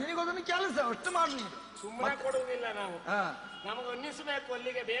ಕೊಡಬೇಕು, ನಿನಗೊಂದೊಂದು ಕೆಲಸ ಅಷ್ಟು ಮಾಡಿ. ನೀನು ಸುಮ್ಮನೆ ಕೊಡುವುದಿಲ್ಲ ನಾವು, ನಮಗೆ ಅನ್ನಿಸಬೇಕು,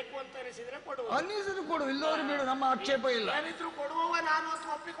 ಅಲ್ಲಿಗೆ ಬೇಕು ಅಂತ ಅನಿಸಿದ್ರೆ ಕೊಡುವ. ಅನ್ನಿಸಿದ್ರು ಕೊಡು, ಇಲ್ಲವರು ಬಿಡು, ನಮ್ಮ ಆಕ್ಷೇಪ ಇಲ್ಲ. ಏನಿದ್ರು ಕೊಡುವವ ನಾನು ಅಂತ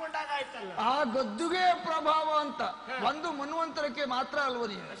ಒಪ್ಪಿಕೊಂಡಾಗ ಆಯ್ತಲ್ಲ. ಆ ಗದ್ದುಗೆ ಪ್ರಭಾವ ಅಂತ ಒಂದು ಮನ್ವಂತರಕ್ಕೆ ಮಾತ್ರ ಅಲ್ವ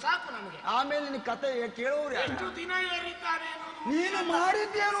ನೀನು? ಸಾಕು ನಮಗೆ. ಆಮೇಲೆ ನಿನ್ನ ಕತೆ ಕೇಳೋರು ಎಷ್ಟು ದಿನ ಏರಿದ್ದಾರೆ ನೀನು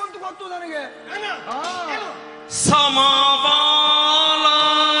ಮಾಡಿದ್ದೇನು ಅಂತ ಗೊತ್ತು ನನಗೆ. ಸಮಬಾಲ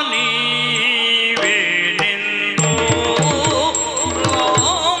ನೀವೇನೆಂದು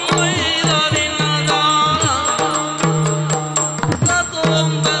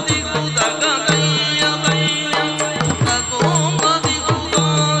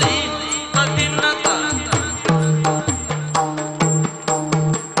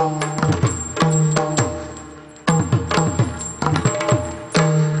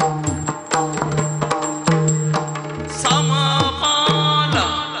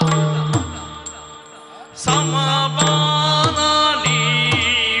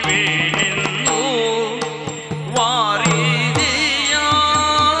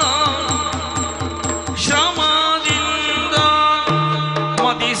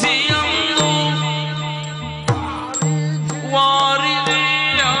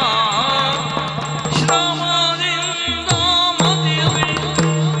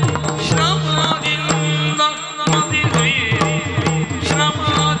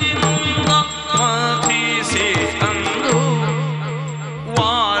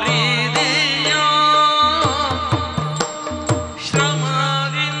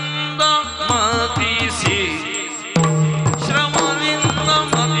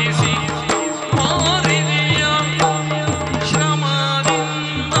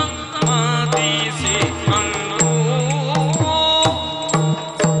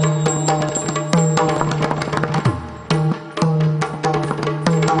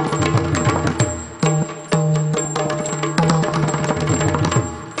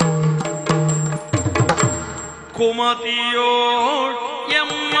ಕುಮತಿಯೋ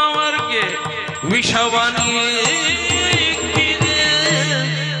ಎಮ್ಮವರ್ಗೆ ವಿಷವನೀಕ್ಕಿದೆ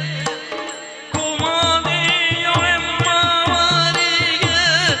ಕುಮತಿಯೋ ಎಮ್ಮವರಿಗೆ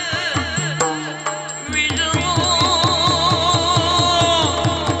ವಿಷವೋ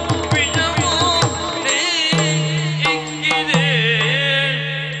ಇಕ್ಕಿದೆ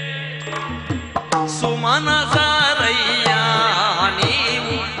ಸುಮನಸರಯ್ಯ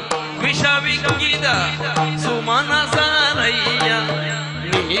ನೀವು ವಿಷವಿಕ್ಕಿದ ಸುಮನಸರಯ್ಯ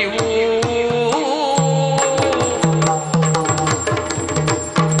ನೀವು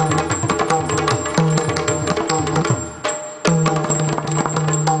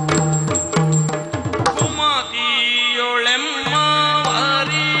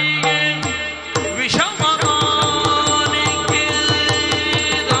ಕುಮತಿಯೊಳೆಮ್ಮವರಿಗೆ ವಿಷಮಗಾನಿಕ್ಕಿದ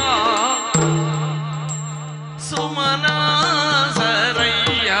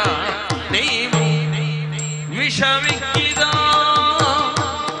ಸುಮನಸರಯ್ಯ ನೀವು ವಿಷವಿಕ್ಕಿದ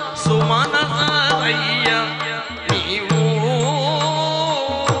ಸುಮನಸರಯ್ಯ ನೀವು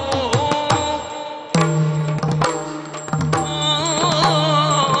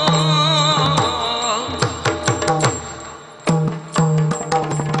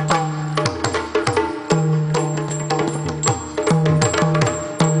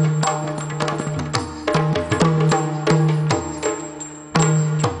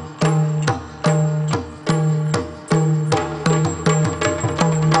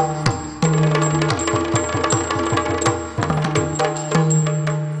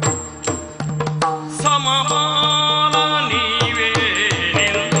ಸಮಬಾಲ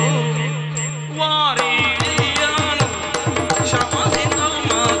ನೀವೇನೆಂದು ವಾರಿಯನು ಶಮದಿಂದ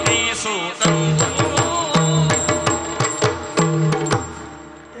ಮತಿಸುತ್ತಂದು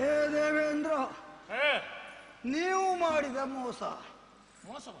ಏ ದೇವೇಂದ್ರ, ನೀವು ಮಾಡಿದ ಮೋಸ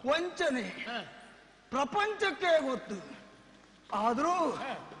ವಂಚನೆ ಪ್ರಪಂಚಕ್ಕೆ ಗೊತ್ತು. ಆದರೂ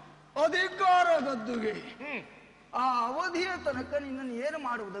ಅಧಿಕಾರ ಗದ್ದುಗೆ ಆ ಅವಧಿಯ ತನಕ ನಿನ್ನನ್ನು ಏನು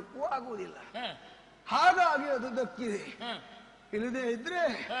ಮಾಡುವುದಕ್ಕೂ ಆಗುವುದಿಲ್ಲ. ಹಾಗಾಗಿ ಅದು ದಕ್ಕಿದೆ. ಇಲ್ಲದೆ ಇದ್ರೆ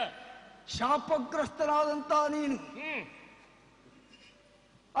ಶಾಪಗ್ರಸ್ತನಾದಂತ ನೀನು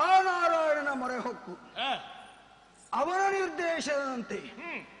ಆ ನಾರಾಯಣನ ಮೊರೆ ಹೊಕ್ಕು ಅವನ ನಿರ್ದೇಶನದಂತೆ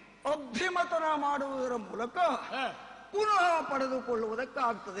ಅಭಿಮತನ ಮಾಡುವುದರ ಮೂಲಕ ಪುನಃ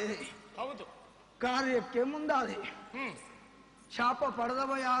ಪಡೆದುಕೊಳ್ಳುವುದಕ್ಕಾಗ್ತದೆ. ಹೌದು. ಕಾರ್ಯಕ್ಕೆ ಮುಂದಾದೆ. ಶಾಪ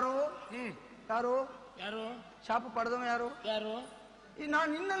ಪಡೆದವ ಯಾರೋ? ಯಾರೋ ಯಾರು ಶಾಪ ಪಡೆದವ ಯಾರು? ಯಾರು? ನಾನು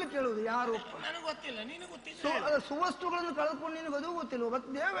ನಿನ್ನಲ್ಲಿ ಕೇಳುವುದು ಯಾರು? ನನಗೆ ಗೊತ್ತಿಲ್ಲ, ನೀನು ಗೊತ್ತಿಲ್ಲ. ಸುವಸ್ತುಗಳನ್ನು ಕಳೆದುಕೊಂಡು ನಿನಗೆ ಅದು ಗೊತ್ತಿಲ್ವ? ಮತ್ತೆ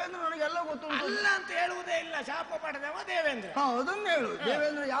ದೇವೇಂದ್ರ ನನಗೆಲ್ಲ ಗೊತ್ತುಂಟು. ಅಲ್ಲ ಅಂತ ಹೇಳುವುದೇ ಇಲ್ಲ. ಶಾಪ ಪಡೆದವ ದೇವೇಂದ್ರ. ಹಾ, ಅದನ್ನ ಹೇಳು.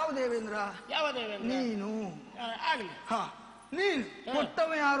 ದೇವೇಂದ್ರ ಯಾವ ದೇವೇಂದ್ರ? ಯಾವ ದೇವೇಂದ್ರ? ನೀನು. ಆಗ್ಲಿ. ಹಾ, ನೀನು.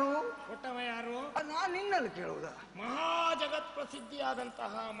 ಕೊಟ್ಟವ ಯಾರು? ಕೊಟ್ಟವ ಯಾರು? ನಾನು ನಿನ್ನಲ್ಲಿ ಕೇಳುವುದ? ಮಹಾ ಜಗತ್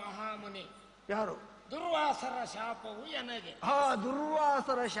ಪ್ರಸಿದ್ಧಿಯಾದಂತಹ ಮಹಾಮುನಿ ಯಾರು? ದುರ್ವಾಸರ ಶಾಪವು ನನಗೆ. ಆ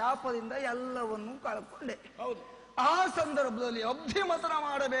ದುರ್ವಾಸರ ಶಾಪದಿಂದ ಎಲ್ಲವನ್ನೂ ಕಳ್ಕೊಂಡೆ. ಹೌದು. ಆ ಸಂದರ್ಭದಲ್ಲಿ ಅಭಿಮತನ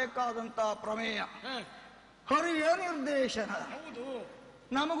ಮಾಡಬೇಕಾದಂತ ಪ್ರಮೇಯ ಹರಿಯ ನಿರ್ದೇಶನ. ಹೌದು.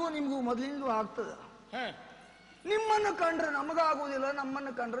 ನಮಗೂ ನಿಮಗೂ ಮೊದಲಿಂದಲೂ ಆಗ್ತದ. ಹ. ನಿಮ್ಮನ್ನು ಕಂಡ್ರೆ ನಮಗಾಗುವುದಿಲ್ಲ,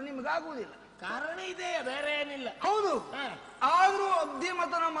 ನಮ್ಮನ್ನು ಕಂಡ್ರೆ ನಿಮಗಾಗುವುದಿಲ್ಲ. ಕಾರಣ ಇದೆ, ಬೇರೆ ಏನಿಲ್ಲ. ಹೌದು. ಹ. ಆದ್ರೂ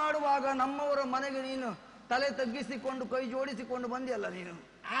ಅಭಿಮತನ ಮಾಡುವಾಗ ನಮ್ಮವರ ಮನೆಗೆ ನೀನು ತಲೆ ತಗ್ಗಿಸಿಕೊಂಡು ಕೈ ಜೋಡಿಸಿಕೊಂಡು ಬಂದಿಯಲ್ಲ ನೀನು.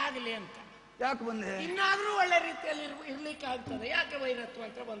 ಆಗ್ಲಿ ಅಂತ. ಯಾಕೆ ಬಂದೆ? ಇನ್ನಾದ್ರೂ ಒಳ್ಳೆ ರೀತಿಯಲ್ಲಿ ಇರ್ಲಿಕ್ಕೆ ಆಗ್ತದೆ. ಯಾಕೆ ವೈರತ್ವ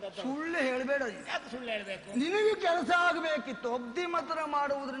ಅಂತ ಬಂದದ್ದು? ಸುಳ್ಳು ಹೇಳಬೇಡ ನೀನು. ಯಾಕೆ ಸುಳ್ಳು ಹೇಳ್ಬೇಕು? ನಿನಗೆ ಕೆಲಸ ಆಗಬೇಕಿತ್ತು. ಅಭಿಮತನ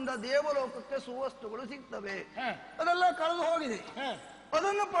ಮಾಡುವುದರಿಂದ ದೇವಲೋಕಕ್ಕೆ ಸುವಸ್ತುಗಳು ಸಿಗ್ತವೆ. ಹ. ಅದೆಲ್ಲ ಕಳೆದು ಹೋಗಿದೆ. ಹ.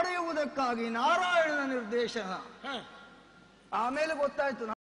 ಅದನ್ನು ಪಡೆಯುವುದಕ್ಕಾಗಿ ನಾರಾಯಣನ ನಿರ್ದೇಶನ. ಹ. ಆಮೇಲೆ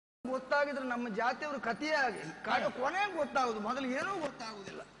ಗೊತ್ತಾಯ್ತು. ಗೊತ್ತಾಗಿದ್ರೆ ನಮ್ಮ ಜಾತಿಯವರು ಕಥೆಯೇ ಆಗಿ ಕೊನೆಗೆ ಗೊತ್ತಾಗುದು. ಮೊದಲು ಏನೂ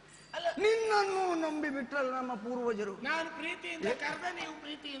ಗೊತ್ತಾಗುದಿಲ್ಲ. ಅಲ್ಲ, ನಿನ್ನನ್ನು ನಂಬಿ ಬಿಟ್ರಲ್ಲ ನಮ್ಮ ಪೂರ್ವಜರು. ನಾನು ಪ್ರೀತಿಯಿಂದ ಕರೆದ, ನೀವು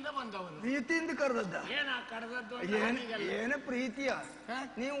ಪ್ರೀತಿಯಿಂದ ಬಂದವನು. ಪ್ರೀತಿಯಿಂದ ಕರೆದದ್ದ? ಏನ ಕರೆದದ್ದು? ಏನ ಪ್ರೀತಿಯ?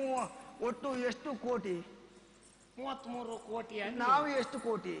 ನೀವು ಒಟ್ಟು ಎಷ್ಟು ಕೋಟಿ? 33 ಕೋಟಿ. ನಾವು ಎಷ್ಟು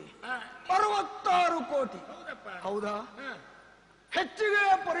ಕೋಟಿ? 66 ಕೋಟಿ. ಹೌದಪ್ಪ. ಹೌದಾ? ಹೆಚ್ಚಿಗೆ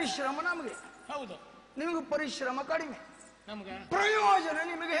ಪರಿಶ್ರಮ ನಮಗೆ. ಹೌದು. ನಿಮಗೆ ಪರಿಶ್ರಮ ಕಡಿಮೆ, ನಮ್ಗೆ ಪ್ರಯೋಜನ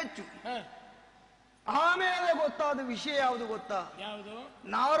ನಿಮಗೆ ಹೆಚ್ಚು. ಆಮೇಲೆ ಗೊತ್ತಾದ ವಿಷಯ ಯಾವುದು ಗೊತ್ತಾ? ಯಾವುದು?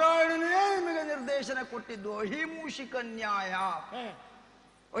 ನಾರಾಯಣನೇ ನಿಮಗೆ ನಿರ್ದೇಶನ ಕೊಟ್ಟಿದ್ದು ಅಹಿಮೂಷಿಕ ನ್ಯಾಯ.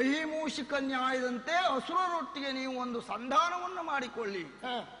 ಅಹಿಮೂಷಿಕ ನ್ಯಾಯದಂತೆ ಅಸುರರೊಟ್ಟಿಗೆ ನೀವು ಒಂದು ಸಂಧಾನವನ್ನು ಮಾಡಿಕೊಳ್ಳಿ.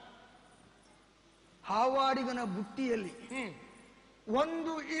 ಹಾವಾಡಿಗನ ಬುಟ್ಟಿಯಲ್ಲಿ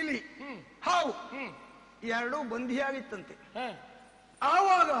ಒಂದು ಇಲಿ, ಹಾವು ಎರಡೂ ಬಂಧಿಯಾಗಿತ್ತಂತೆ.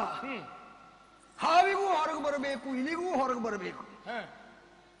 ಆವಾಗ ಹಾವಿಗೂ ಹೊರಗೆ ಬರಬೇಕು, ಇಲಿಗೂ ಹೊರಗೆ ಬರಬೇಕು.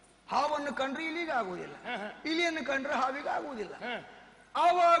 ಹಾವನ್ನು ಕಂಡ್ರೆ ಇಲಿಗೆ ಆಗುವುದಿಲ್ಲ, ಇಲಿಯನ್ನು ಕಂಡ್ರೆ ಹಾವಿಗೆ ಆಗುವುದಿಲ್ಲ.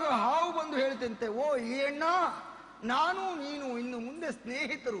 ಆವಾಗ ಹಾವು ಬಂದು ಹೇಳ್ತಂತೆ, ಓ ಈ ಅಣ್ಣ, ನಾನು ನೀನು ಇನ್ನು ಮುಂದೆ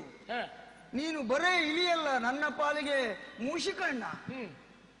ಸ್ನೇಹಿತರು. ನೀನು ಬರೇ ಇಲಿಯಲ್ಲ, ನನ್ನ ಪಾಲಿಗೆ ಮೂಷಿಕಣ್ಣ.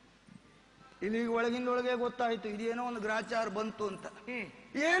 ಇಲ್ಲಿಗೆ ಒಳಗಿಂದೊಳಗೆ ಗೊತ್ತಾಯ್ತು ಇದೇನೋ ಒಂದು ಗ್ರಾಚಾರ ಬಂತು ಅಂತ.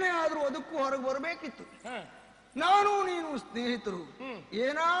 ಏನೇ ಆದ್ರೂ ಅದಕ್ಕೂ ಹೊರಗೆ ಬರಬೇಕಿತ್ತು. ನಾನು ನೀನು ಸ್ನೇಹಿತರು,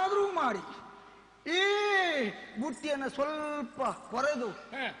 ಏನಾದ್ರೂ ಮಾಡಿ ಈ ಬುಟ್ಟಿಯನ್ನು ಸ್ವಲ್ಪ ಕೊರೆದು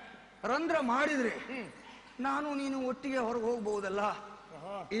ರಂಧ್ರ ಮಾಡಿದ್ರೆ ನಾನು ನೀನು ಒಟ್ಟಿಗೆ ಹೊರಗೆ ಹೋಗ್ಬಹುದಲ್ಲ.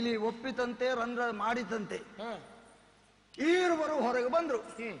 ಇಲ್ಲಿ ಒಪ್ಪಿತಂತೆ, ರಂಧ್ರ ಮಾಡಿತಂತೆ. ಈರುವರು ಹೊರಗೆ ಬಂದ್ರು.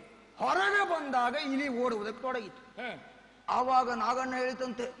 ಹೊರಗೆ ಬಂದಾಗ ಇಲಿ ಓಡುವುದಕ್ಕೆ ತೊಡಗಿತು. ಆವಾಗ ನಾಗಣ್ಣ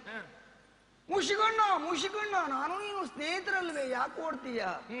ಹೇಳಿತಂತೆ, ಮುಷಿಕಣ್ಣ ಮುಷಿಕಣ್ಣ, ನಾನು ನೀನು ಸ್ನೇಹಿತರಲ್ವೇ, ಯಾಕೆ ಓಡ್ತೀಯ?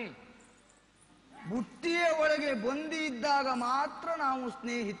 ಬುಟ್ಟಿಯ ಒಳಗೆ ಬಂದಿದ್ದಾಗ ಮಾತ್ರ ನಾವು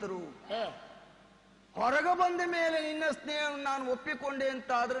ಸ್ನೇಹಿತರು. ಹೊರಗೆ ಬಂದ ಮೇಲೆ ನಿನ್ನ ಸ್ನೇಹ ನಾನು ಒಪ್ಪಿಕೊಂಡೆ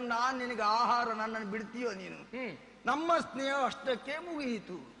ಅಂತ ಆದ್ರೆ ನಾನ್ ನಿನಗೆ ಆಹಾರ, ನನ್ನನ್ನು ಬಿಡ್ತೀಯೋ ನೀನು? ನಮ್ಮ ಸ್ನೇಹ ಅಷ್ಟಕ್ಕೆ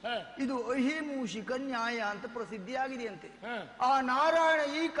ಮುಗಿಯಿತು. ಇದು ಅಹಿಮೂಷಿಕ ನ್ಯಾಯ ಅಂತ ಪ್ರಸಿದ್ಧಿಯಾಗಿದೆಯಂತೆ. ಆ ನಾರಾಯಣ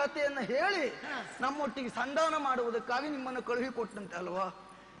ಈ ಕಥೆಯನ್ನ ಹೇಳಿ ನಮ್ಮೊಟ್ಟಿಗೆ ಸಂಧಾನ ಮಾಡುವುದಕ್ಕಾಗಿ ನಿಮ್ಮನ್ನು ಕಳುಹಿಕೊಟ್ಟಂತೆ ಅಲ್ವಾ?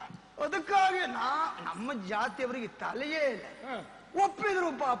 ಅದಕ್ಕಾಗಿ ನಮ್ಮ ಜಾತಿಯವರಿಗೆ ತಲೆಯೇ ಇಲ್ಲ. ಒಪ್ಪಿದ್ರು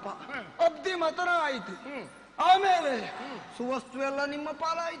ಪಾಪ, ಅಬ್ದಿ ಮತನ ಆಯಿತು. ಆಮೇಲೆ ಸುವಸ್ತು ಎಲ್ಲ ನಿಮ್ಮ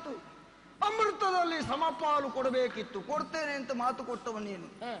ಪಾಲಾಯಿತು. ಅಮೃತದಲ್ಲಿ ಸಮಪಾಲು ಕೊಡಬೇಕಿತ್ತು, ಕೊಡ್ತೇನೆ ಅಂತ ಮಾತು ಕೊಟ್ಟವ ನೀನು.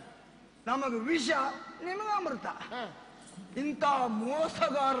 ನಮಗೆ ವಿಷ, ನಿಮಗೆ ಅಮೃತ. ಇಂಥ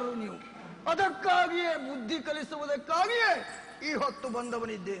ಮೋಸಗಾರರು ನೀವು. ಅದಕ್ಕಾಗಿಯೇ ಬುದ್ಧಿ ಕಲಿಸುವುದಕ್ಕಾಗಿಯೇ ಈ ಹೊತ್ತು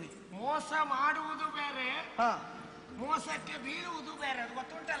ಬಂದವನಿದ್ದೇನೆ. ಮೋಸ ಮಾಡುವುದು ಬೇರೆ, ಮೋಸಕ್ಕೆ ಬೀಳುವುದು ಬೇರೆ, ಅದು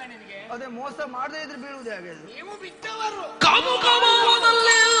ಗೊತ್ತುಂಟಲ್ಲ ನಿನಗೆ? ಅದೇ ಮೋಸ ಮಾಡದೇ ಇದ್ರೆ ಬೀಳುವುದೇ ಹಾಗೆ. ನೀವು ಬಿದ್ದವರು ಕಾಮುಕ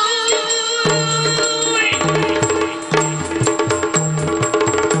ಭಾವದಲ್ಲಿ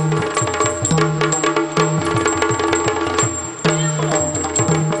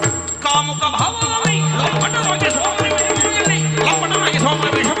ಲಂಪಟನಾಗಿ ಸ್ವಾಮಿ ವಿಷಮದಲ್ಲಿ, ಲಂಪಟನಾಗಿ ಸ್ವಾಮಿ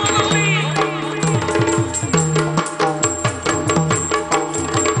ವಿಷಮದಲ್ಲಿ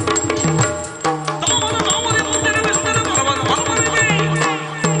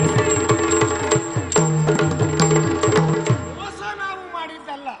ಮೋಸ ನಾವು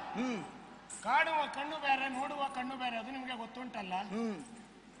ಮಾಡಿದ್ದಲ್ಲ. ಕಾಣುವ ಕಣ್ಣು ಬೇರೆ, ನೋಡುವ ಕಣ್ಣು ಬೇರೆ, ಅದು ನಿಮ್ಗೆ ಗೊತ್ತುಂಟಲ್ಲ?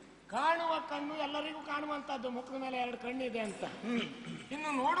 ಕಾಣುವ ಕಣ್ಣು ಎಲ್ಲರಿಗೂ ಕಾಣುವಂತದ್ದು, ಮುಖದ ಮೇಲೆ 2 ಕಣ್ಣಿದೆ ಅಂತ. ಇನ್ನು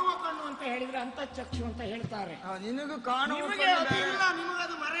ನೋಡುವ ಕಣ್ಣು ಅಂತ ಹೇಳಿದ್ರೆ ಅಂತಃಚಕ್ಷು ಅಂತ ಹೇಳ್ತಾರೆ. ನಿನಗೂ ಕಾಣುವ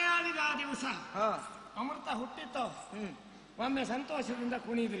ನಿಮಗದು ಮರೆಯಾಳಿದ ಆ ದಿವಸ ಅಮೃತ ಹುಟ್ಟಿತ್ತು. ಒಮ್ಮೆ ಸಂತೋಷದಿಂದ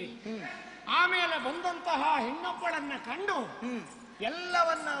ಕುಣಿದ್ರಿ. ಆಮೇಲೆ ಬಂದಂತಹ ಹೆಣ್ಣೊಬ್ಬಳನ್ನ ಕಂಡು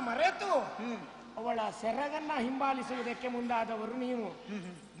ಎಲ್ಲವನ್ನ ಮರೆತು ಅವಳ ಸೆರಗನ್ನ ಹಿಂಬಾಲಿಸುವುದಕ್ಕೆ ಮುಂದಾದವರು ನೀವು.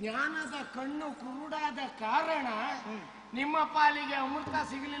 ಜ್ಞಾನದ ಕಣ್ಣು ಕುರುಡಾದ ಕಾರಣ ನಿಮ್ಮ ಪಾಲಿಗೆ ಅಮೃತ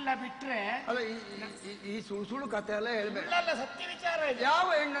ಸಿಗಲಿಲ್ಲ. ಬಿಟ್ರೆ ಅಲ್ಲ, ಈ ಸುಳ್ಳು ಕಥೆ ಎಲ್ಲ ಹೇಳ್ಬೇಡ. ಸತ್ಯ ವಿಚಾರ ಇದೆ. ಯಾವ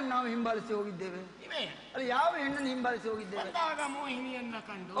ಹೆಣ್ಣನ್ನು ನಾವು ಹಿಂಬಾಲಿಸಿ ಹೋಗಿದ್ದೇವೆ? ಅಲ್ಲ, ಯಾವ ಹೆಣ್ಣನ್ನು ಹಿಂಬಾಲಿಸಿ ಹೋಗಿದ್ದೇವೆ? ಮೋಹಿನಿಯನ್ನ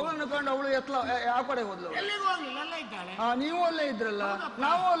ಕಂಡು ಅವಳನ್ನು ಕಂಡು ಅವಳು ಯಾವ ಕಡೆ ಹೋದ್ಲು? ಎಲ್ಲಿಗೂ ಹೋಗ್ಲಿಲ್ಲ, ಅಲ್ಲೇ ಇದ್ದಾಳೆ. ನೀವು ಅಲ್ಲೇ ಇದ್ರಲ್ಲ,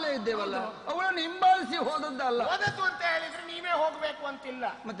 ನಾವು ಅಲ್ಲೇ ಇದ್ದೇವಲ್ಲ. ಅವಳನ್ನು ಹಿಂಬಾಲಿಸಿ ಹೋದದ್ದಲ್ಲ. ಹೋದದ್ದು ಅಂತ ಹೇಳಿದ್ರೆ ನೀವೇ ಹೋಗ್ಬೇಕು ಅಂತಿಲ್ಲ.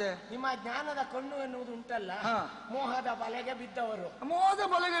 ಮತ್ತೆ ನಿಮ್ಮ ಜ್ಞಾನದ ಕಣ್ಣು ಎನ್ನುವುದು ಉಂಟಲ್ಲ, ಮೋಹದ ಬಲೆಗೆ ಬಿದ್ದವರು. ಮೋಹದ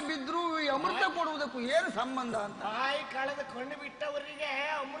ಬಲೆಗೆ ಬಿದ್ರು ಈ ಅಮೃತ ಕೊಡುವುದಕ್ಕೂ ಏನು ಸಂಬಂಧ ಅಂತ? ಬಾಯಿ ಕಳೆದ ಕಣ್ಣು ಬಿಟ್ಟವರಿಗೆ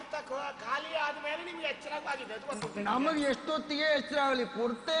ಅಮೃತ ಖಾಲಿ ಆದ್ಮೇಲೆ ನಿಮ್ಗೆ ಎಚ್ಚರವಾಗಿದೆ. ನಮಗೆ ಎಷ್ಟೊತ್ತಿಗೆ ಎಚ್ಚರ ಆಗಲಿ,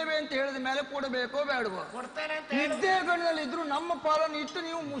 ಕೊಡ್ತೇವೆ ಅಂತ ಹೇಳಿದ ಮೇಲೆ ಕೊಡಬೇಕೋ ಬೇಡವೋ? ಕೊಡ್ತೇನೆ ಅಂತ ನಿದ್ದೆ ಗಣ್ಣಲ್ಲಿ ಇದ್ರು ನಮ್ಮ ಪಾಲನ್ನು ಇಟ್ಟು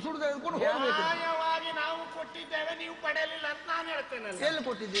ನೀವು ಮುಸುಡು ತೆಗೆದುಕೊಂಡು ಹೋಗ್ಬೇಕು. ನ್ಯಾಯವಾಗಿ ನಾವು ಕೊಟ್ಟಿದ್ದೇವೆ, ನೀವು ಪಡೆಯಲಿಲ್ಲ ಅಂತ ನಾನು ಹೇಳ್ತೇನೆ. ಎಲ್ಲಿ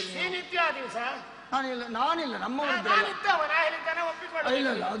ಕೊಟ್ಟಿದ್ದೀರಿ? ನೀನಿತ್ಯ ಆ ದಿವಸ ನಾನಿಲ್ಲ, ನಮ್ಮವರು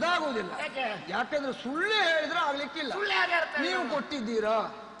ಇಲ್ಲ, ಅದಾಗುವುದಿಲ್ಲ. ಯಾಕಂದ್ರೆ ಸುಳ್ಳು ಹೇಳಿದ್ರೆ ಆಗ್ಲಿಕ್ಕಿಲ್ಲ. ನೀವು ಕೊಟ್ಟಿದ್ದೀರಾ?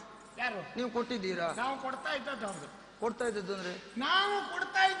 ಯಾರು? ನೀವು ಕೊಟ್ಟಿದ್ದೀರಾ? ನಾವು ಕೊಡ್ತಾ ಇದ್ದದ್ದು ಹೌದು. ಕೊಡ್ತಾ ಇದ್ದದ್ದು ಅಂದ್ರೆ ನಾವು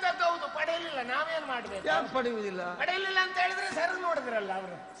ಕೊಡ್ತಾ ಇದ್ದದ್ದು ಹೌದು, ಪಡೆಯಲಿಲ್ಲ. ನಾವೇನ್ ಮಾಡ್ಬೇಕು? ಯಾಕೆ ಪಡೆಯುವುದಿಲ್ಲ? ಪಡೆಯಲಿಲ್ಲ ಅಂತ ಹೇಳಿದ್ರೆ ಸೆರಗು ನೋಡಿದ್ರಲ್ಲ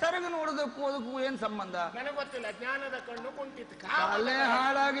ಅವರು. ಸೆರಗು ನೋಡೋದಕ್ಕೂ ಅದಕ್ಕೂ ಏನ್ ಸಂಬಂಧ? ನನಗೆ ಗೊತ್ತಿಲ್ಲ. ಜ್ಞಾನದ ಕಣ್ಣು ಕುಂಟಿತ್ತು, ಅಲ್ಲೇ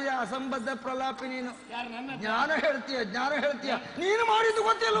ಹಾಳಾಗಿದೆ. ಅಸಂಬದ್ಧ ಪ್ರಲಾಪಿ ನೀನು. ಯಾರು? ನನ್ನ ಜ್ಞಾನ ಹೇಳ್ತೀಯ. ನೀನು ಮಾಡಿದ್ದು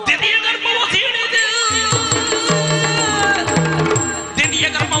ಗೊತ್ತಿಲ್ಲ.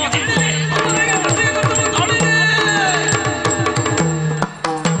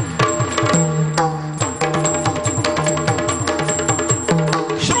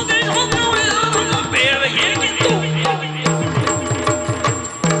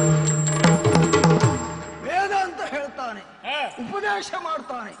 ಉಪದೇಶ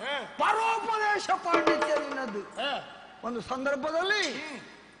ಮಾಡ್ತಾನೆ, ಪರೋಪದೇಶ ಪಾಂಡಿತ್ಯ ನಿನ್ನದ್ದು. ಒಂದು ಸಂದರ್ಭದಲ್ಲಿ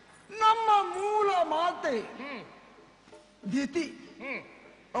ನಮ್ಮ ಮೂಲ ಮಾತೆ ದಿತಿ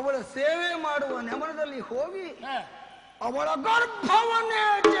ಅವಳ ಸೇವೆ ಮಾಡುವ ನೆಮನದಲ್ಲಿ ಹೋಗಿ ಅವಳ ಗರ್ಭವನ್ನೇ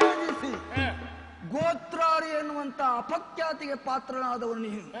ಛೇದಿಸಿ ಗೋತ್ರಾರಿ ಎನ್ನುವಂತ ಅಪಖ್ಯಾತಿಗೆ ಪಾತ್ರನಾದವನು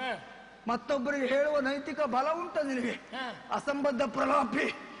ನೀನು. ಮತ್ತೊಬ್ಬರಿಗೆ ಹೇಳುವ ನೈತಿಕ ಬಲ ಉಂಟ ನಿನಗೆ? ಅಸಂಬದ್ಧ ಪ್ರಲಾಪಿ,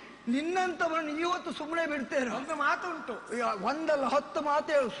 ನಿನ್ನಂತವರನ್ನು ಇವತ್ತು ಸುಮ್ಮನೆ ಬಿಡ್ತೇನೆ. ಒಂದು ಮಾತುಂಟು, ಒಂದಲ್ಲ 10 ಮಾತು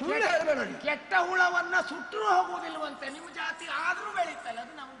ಹೇಳು, ಸುಮ್ಮನೆ ಹೇಳಬೇಡ. ಕೆಟ್ಟ ಹುಳವನ್ನ ಸುಟ್ಟರೂ ಹೋಗುವುದಿಲ್ವಂತೆ. ನಿಮ್ಮ ಜಾತಿ ಆದ್ರೂ ಬೆಳೀತಲ್ಲ,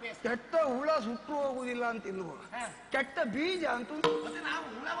 ಅದು ನಮ್ಗೆ ಬೇಸ. ಕೆಟ್ಟ ಹುಳ ಸುಟ್ಟು ಹೋಗುದಿಲ್ಲ ಅಂತಿಲ್ವೋ? ಕೆಟ್ಟ ಬೀಜ ಅಂತ ಮತ್ತೆ ನಾವು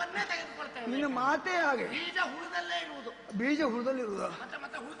ಹುಳವನ್ನೇ ತೆಗೆದುಕೊಳ್ತೇವೆ. ನಿನ್ನ ಮಾತೇ ಹಾಗೆ. ಬೀಜ ಹುಳದಲ್ಲೇ ಇರುವುದು. ಬೀಜ ಹುಳದಲ್ಲಿರುವುದ? ಮತ್ತೆ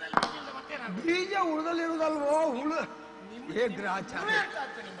ಮತ್ತೆ ಹುಳದಲ್ಲಿ ಬೀಜದಿಂದ ಮತ್ತೆ ಏನಾಗ್ತದೆ? ಬೀಜ ಹುಳದಲ್ಲಿರುವುದಲ್ವೋ? ಹುಳ ಹೇ ಗ್ರಾಚಾರ.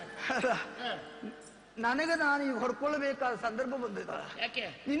 ಅಲ್ಲ, ನನಗೆ ನಾನು ಈಗ ಹೊಡ್ಕೊಳ್ಬೇಕಾದ ಸಂದರ್ಭ ಬಂದಿದ್ದ. ಯಾಕೆ?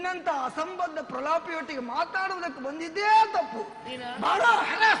 ನಿನ್ನಂತ ಅಸಂಬದ್ಧ ಪ್ರಲಾಪಿಯೊಟ್ಟಿಗೆ ಮಾತಾಡುವುದಕ್ಕೆ ಬಂದಿದ್ದೇ ತಪ್ಪು. ಬಾಳ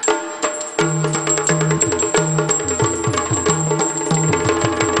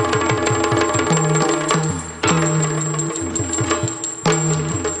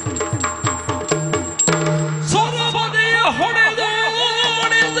ಸೊರಬದೆಯ ಹೊಡೆದು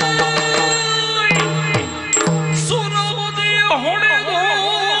ಹೊಡೆದು ಸೊರಬದೆಯ ಹೊಡೆದು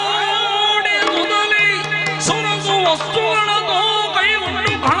ಹೊಡೆದುದಲ್ಲಿ ಸೊರಸು ವಸ್ತುಗಳನ್ನು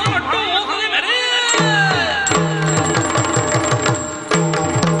ಕೈಗೊಂಡು ಹಣಮಟ್ಟು ಹೋಗಲಿ ಮೇರೆ.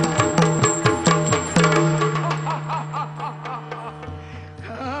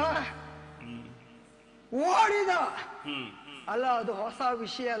 ಓಡಿದ ಅಲ್ಲ, ಅದು ಹೊಸ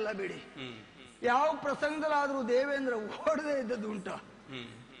ವಿಷಯ ಅಲ್ಲ ಬಿಡಿ. ಯಾವ ಪ್ರಸಂಗದಲ್ಲಾದ್ರೂ ದೇವೇಂದ್ರ ಓಡದೆ ಇದ್ದದ್ದು ಉಂಟ?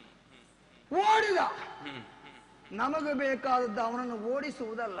 ಓಡಿದ. ನಮಗೆ ಬೇಕಾದದ್ದು ಅವನನ್ನು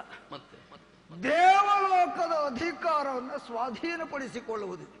ಓಡಿಸುವುದಲ್ಲ, ದೇವಲೋಕದ ಅಧಿಕಾರವನ್ನು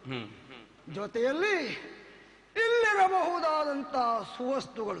ಸ್ವಾಧೀನಪಡಿಸಿಕೊಳ್ಳುವುದು. ಜೊತೆಯಲ್ಲಿ ಇಲ್ಲಿರಬಹುದಾದಂತಹ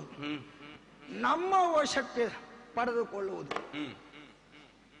ಸುವಸ್ತುಗಳು ನಮ್ಮ ವಶಕ್ಕೆ ಪಡೆದುಕೊಳ್ಳುವುದು.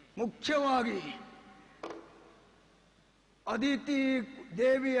 ಮುಖ್ಯವಾಗಿ ಅದಿತಿ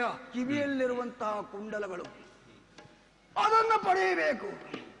ದೇವಿಯ ಕಿವಿಯಲ್ಲಿರುವಂತಹ ಕುಂಡಲಗಳು, ಅದನ್ನು ಪಡೆಯಬೇಕು.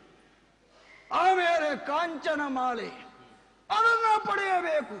 ಆಮೇಲೆ ಕಾಂಚನ ಮಾಲೆ, ಅದನ್ನ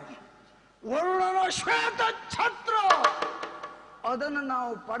ಪಡೆಯಬೇಕು. ವರುಣನ ಶ್ವೇತ ಛತ್ರ, ಅದನ್ನು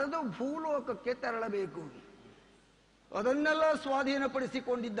ನಾವು ಪಡೆದು ಭೂಲೋಕಕ್ಕೆ ತೆರಳಬೇಕು. ಅದನ್ನೆಲ್ಲ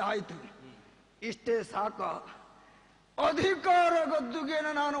ಸ್ವಾಧೀನಪಡಿಸಿಕೊಂಡಿದ್ದಾಯಿತು. ಇಷ್ಟೇ ಸಾಕ? ಅಧಿಕಾರ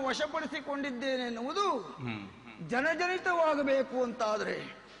ಗದ್ದುಗೆಯನ್ನು ನಾನು ವಶಪಡಿಸಿಕೊಂಡಿದ್ದೇನೆ ಎನ್ನುವುದು ಜನಜನಿತವಾಗಬೇಕು ಅಂತಾದ್ರೆ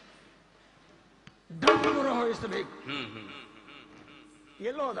ಡಂಗುರ ಹೊಯಿಸಬೇಕು.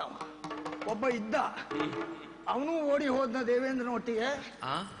 ಎಲ್ಲೋದ? ಒಬ್ಬ ಇದ್ದ, ಅವನು ಓಡಿ ಹೋದ್ನ ದೇವೇಂದ್ರನೊಟ್ಟಿಗೆ.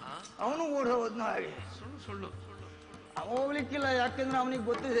 ಅವನು ಓಡಿ ಹೋದ್ನ ಹಾಗೆ. ಹೋಗ್ಲಿಕ್ಕಿಲ್ಲ, ಯಾಕೆಂದ್ರೆ ಅವನಿಗೆ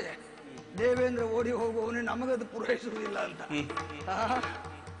ಗೊತ್ತಿದೆ ದೇವೇಂದ್ರ ಓಡಿ ಹೋಗುವವನೇ ನಮಗದು ಪೂರೈಸುವುದಿಲ್ಲ ಅಂತ.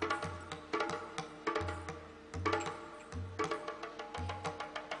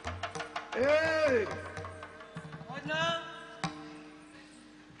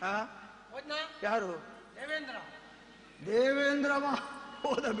 ಯಾರು? ದೇವೇಂದ್ರ. ದೇವೇಂದ್ರವ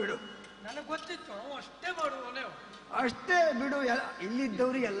ಹೋದ ಬಿಡು. ನನಗೆ ಗೊತ್ತಿತ್ತು ಅವ ಅಷ್ಟೇ ಮಾಡುವವನೇ. ಅಷ್ಟೇ ಬಿಡು,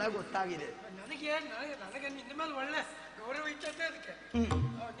 ಇಲ್ಲಿದ್ದವ್ರಿಗೆ ಎಲ್ಲ ಗೊತ್ತಾಗಿದೆ. ನನಗೆ ನನಗೆ ನಿನ್ನ ಮೇಲೆ ಒಳ್ಳೆ ಗೌರವ ಇಟ್ಟದ್ದೇ ಅದಕ್ಕೆ.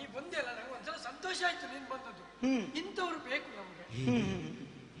 ನೀ ಬಂದಿಲ್ಲ, ನನಗೆ ಒಂದ್ಸಲ ಸಂತೋಷ ಆಯ್ತು ನೀನ್ ಬಂದದ್ದು. ಇಂಥವ್ರು ಬೇಕು ನಮ್ಗೆ.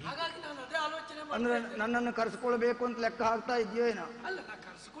 ಹಾಗಾಗಿ ನಾನು ಅದೇ ಆಲೋಚನೆ ಅಂದ್ರೆ ನನ್ನನ್ನು ಕರೆಸ್ಕೊಳ್ಬೇಕು ಅಂತ ಲೆಕ್ಕ ಹಾಕ್ತಾ ಇದೆಯೋ ಏನೋ? ಅಲ್ಲ, ನಾ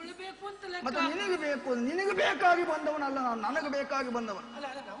ಕರೆಸ್ಕೊಳ್ಬೇಕು ಅಂತ ಲೆಕ್ಕ. ಮತ್ತೆ ನಿನಗೆ ಬೇಕು, ನಿನಗೆ ಬೇಕಾಗಿ ಬಂದವನಲ್ಲ ನಾನು, ನನಗೆ ಬೇಕಾಗಿ ಬಂದವನು. ಅಲ್ಲ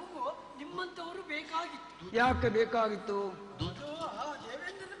ಅಲ್ಲ, ನಮಗೂ ನಿಮ್ಮಂತವರು ಬೇಕಾಗಿತ್ತು. ಯಾಕೆ ಬೇಕಾಗಿತ್ತು?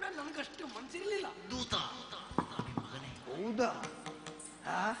 ದೇವೇಂದ್ರನ ಮೇಲೆ ನನಗಷ್ಟು ಮನ್ಸಿರ್ಲಿಲ್ಲ. ದೂತ. ಹೌದಾ?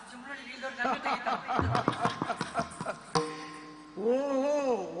 ಓಹೋ,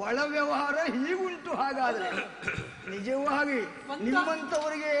 ಒಳ ವ್ಯವಹಾರ ಹೀಗುಂಟು. ಹಾಗಾದ್ರೆ ನಿಜವಾಗಿ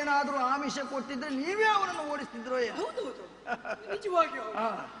ನಿಮ್ಮಂತವರಿಗೆ ಏನಾದ್ರೂ ಆಮಿಷ ಕೊಟ್ಟಿದ್ರೆ ನೀವೇ ಅವರನ್ನು ಓಡಿಸ್ತಿದ್ರೋ ಏನೋ? ಹೌದು, ನಿಜವಾಗಿ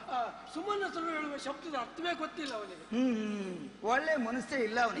ಸುಮ್ಮನೆ ಸುಳ್ಳು ಹೇಳುವ ಶಬ್ದದ ಅರ್ಥವೇ ಗೊತ್ತಿಲ್ಲ ಅವನಿಗೆ. ಒಳ್ಳೆ ಮನಸ್ಸೇ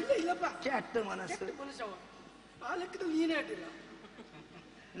ಇಲ್ಲ ಅವನಿಗೆ. ಇಲ್ಲಪ್ಪ, ಕೆಟ್ಟ ಮನಸ್ಸು. ಮನುಷ್ಯವ ಆ ಲೆಕ್ಕದಲ್ಲಿ ನೀನೇ ಅಡ್ಡಿಲ್ಲ.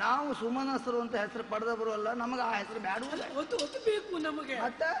 ನಾವು ಸುಮನಸರು ಅಂತ ಹೆಸರು ಪಡೆದವರು ಅಲ್ಲ, ನಮಗೆ ಆ ಹೆಸರು ಬೇಡುವುದಿಲ್ಲ. ಒತ್ತು ಬೇಕು ನಮಗೆ.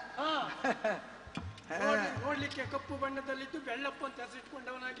 ಮತ್ತೆ ನೋಡ್ಲಿಕ್ಕೆ ಕಪ್ಪು ಬಣ್ಣದಲ್ಲಿದ್ದು ಬೆಳ್ಳಪ್ಪ ಅಂತ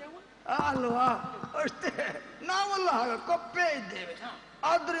ಹೆಸರಿಟ್ಕೊಂಡವನಾಗಿ ಅವ ಅಲ್ವಾ? ಅಷ್ಟೇ. ನಾವಲ್ಲ, ಹಾಗ ಕಪ್ಪೇ ಇದ್ದೇವೆ.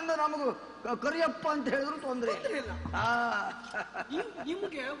 ಆದ್ರಿಂದ ನಮಗೂ ಕರಿಯಪ್ಪ ಅಂತ ಹೇಳಿದ್ರು ತೊಂದರೆ ಇಲ್ಲ.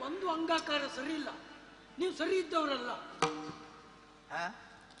 ನಿಮ್ಗೆ ಒಂದು ಅಂಗಾಕಾರ ಸರಿ ಇಲ್ಲ, ನೀವು ಸರಿ ಇದ್ದವರಲ್ಲ.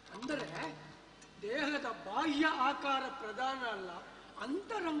 ಅಂದರೆ ದೇಹದ ಬಾಹ್ಯ ಆಕಾರ ಪ್ರಧಾನ ಅಲ್ಲ,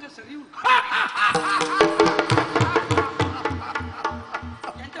 ಅಂತರಂಗ ಸರಿ ಉಂಟು.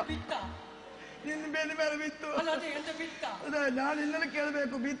 ಎಂತ ಬಿತ್ತ? ನಿನ್ನ ಬೆನ್ನ ಮೇಲೆ ಬಿತ್ತು. ಅದೇ ಎಂತ ಬಿತ್ತ? ನಾನು ಇನ್ನೂ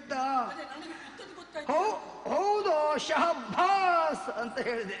ಕೇಳಬೇಕು, ಬಿತ್ತ? ನನಗೆ ಬಿತ್ತದ್ದು ಗೊತ್ತಾಯ್ತು. ಹೌದು, ಶಹಬ್ಬಾಸ್ ಅಂತ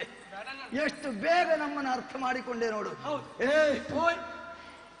ಹೇಳಿದೆ. ಎಷ್ಟು ಬೇಗ ನಮ್ಮನ್ನು ಅರ್ಥ ಮಾಡಿಕೊಂಡೆ ನೋಡು.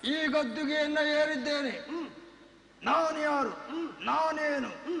 ಈ ಗದ್ದುಗೆಯನ್ನ ಏರಿದ್ದೇನೆ. ನಾನು ಯಾರು,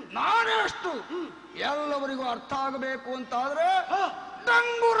 ನಾನೇನು, ನಾನೆಷ್ಟು ಎಲ್ಲವರಿಗೂ ಅರ್ಥ ಆಗಬೇಕು ಅಂತಾದ್ರೆ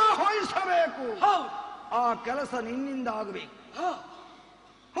ಡಂಗುರ ಹೊಯಿಸಬೇಕು. ಆ ಕೆಲಸ ನಿನ್ನಿಂದ ಆಗಬೇಕು.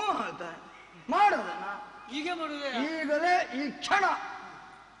 ಮಾಡೋದನ್ನ ಈಗಲೇ, ಈ ಕ್ಷಣ.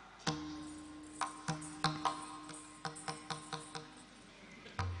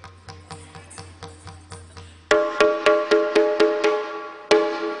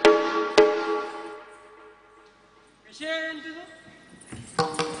 ಹೇಳುವುದಿಲ್ಲ?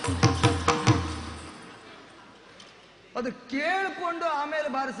 ಅದು ಕೇಳಿಕೊಂಡು ಆಮೇಲೆ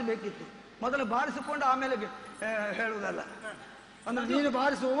ಬಾರಿಸಬೇಕಿತ್ತು. ಮೊದಲು ಬಾರಿಸಿಕೊಂಡು ಆಮೇಲೆ ಹೇಳುವುದಲ್ಲ. ಅಂದ್ರೆ ನೀನು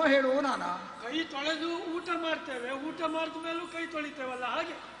ಬಾರಿಸುವ ಹೇಳುವ ನಾನ ಕೈ ತೊಳೆದು ಊಟ ಮಾಡ್ತೇವೆ, ಊಟ ಮಾಡಿದ ಮೇಲೂ ಕೈ ತೊಳಿತೇವಲ್ಲ,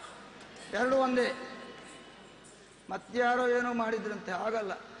 ಹಾಗೆ ಎರಡು ಒಂದೇ. ಮತ್ಯಾರೋ ಏನೋ ಮಾಡಿದ್ರಂತೆ,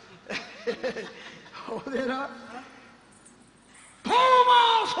 ಆಗಲ್ಲ. ಹೌದೇನೋ?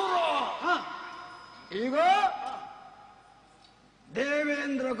 ಈಗ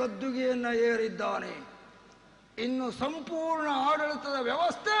ದೇವೇಂದ್ರ ಗದ್ದುಗೆಯನ್ನ ಏರಿದ್ದಾನೆ. ಇನ್ನು ಸಂಪೂರ್ಣ ಆಡಳಿತದ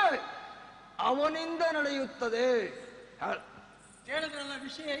ವ್ಯವಸ್ಥೆ ಅವನಿಂದ ನಡೆಯುತ್ತದೆ. ಹೇಳಿದ್ರಲ್ಲ,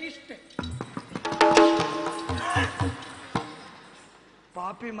 ವಿಷಯ ಇಷ್ಟೇ.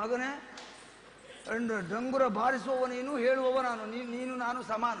 ಪಾಪಿ ಮಗನೇ, ಡಂಗುರ ಬಾರಿಸುವವ ನೀನು, ಹೇಳುವವ ನಾನು. ನೀನು ನಾನು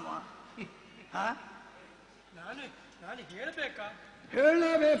ಸಮಾನವಾ? ನಾನು ಹೇಳ್ಬೇಕಾ?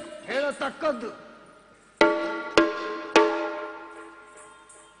 ಹೇಳಲೇಬೇಕು, ಹೇಳತಕ್ಕದ್ದು.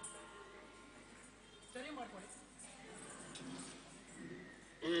 ಸರಿ ಮಾಡ್ಕೊಳ್ಳಿ.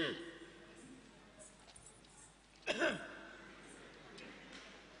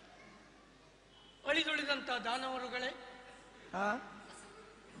 ಅಳಿದುಳಿದಂತ ದಾನವರುಗಳೇ,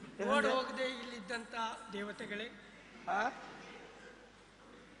 ಓಡಿ ಹೋಗದೆ ಇಲ್ಲಿದ್ದಂತ ದೇವತೆಗಳೇ,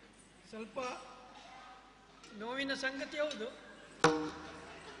 ಸ್ವಲ್ಪ ನೋವಿನ ಸಂಗತಿ ಹೌದು,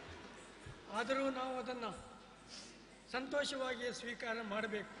 ಆದರೂ ನಾವು ಅದನ್ನ ಸಂತೋಷವಾಗಿ ಸ್ವೀಕಾರ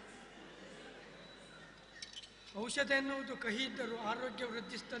ಮಾಡಬೇಕು. ಔಷಧ ಎನ್ನುವುದು ಕಹಿ ಇದ್ದರೂ ಆರೋಗ್ಯ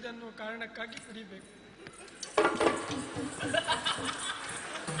ವೃದ್ಧಿಸುತ್ತದೆ ಅನ್ನುವ ಕಾರಣಕ್ಕಾಗಿ ಕುಡಿಬೇಕು.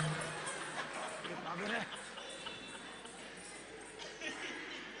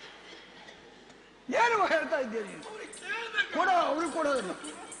 ಏನು ಹೇಳ್ತಾ ಇದ್ದೀಯ ನೀನು? ಕೊಡ, ಅವ್ರಿಗೆ ಕೊಡೋದನ್ನು.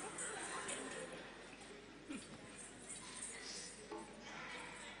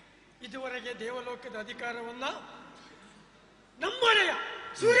 ಇದುವರೆಗೆ ದೇವಲೋಕದ ಅಧಿಕಾರವನ್ನ ನಮ್ಮನೆಯ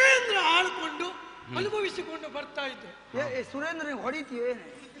ಸುರೇಂದ್ರ ಆಳ್ಕೊಂಡು ಅನುಭವಿಸಿಕೊಂಡು ಬರ್ತಾ ಇದ್ದೆ. ಸುರೇಂದ್ರ ಹೊಡಿತೀಯ?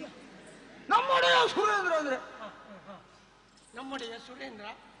 ನಮ್ಮೊಡೆಯ ಸುರೇಂದ್ರ ಅಂದ್ರೆ ನಮ್ಮೊಡೆಯ ಸುರೇಂದ್ರ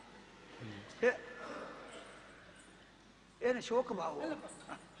ಏನು ಶೋಕಭಾವ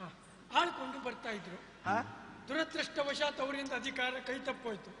ಆಳ್ಕೊಂಡು ಬರ್ತಾ ಇದ್ರು. ದುರದೃಷ್ಟವಶಾತ್ ಅವರಿಂದ ಅಧಿಕಾರ ಕೈ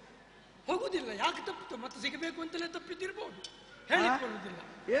ತಪ್ಪೋಯ್ತು. ಹೋಗುದಿಲ್ಲ, ಯಾಕೆ ತಪ್ಪಿತು? ಮತ್ತೆ ಸಿಗಬೇಕು ಅಂತಲೇ ತಪ್ಪಿದ್ದಿರ್ಬೋದು, ಹೇಳಿ ಬರುವುದಿಲ್ಲ.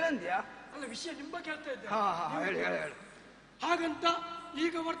 ಏನಂದ್ಯಾ? ಅಲ್ಲ, ವಿಷಯ ನಿಮ್ಮ ಕೇಳ್ತಾ ಇದ್ದೆ. ಹೇಳಿ. ಹಾಗಂತ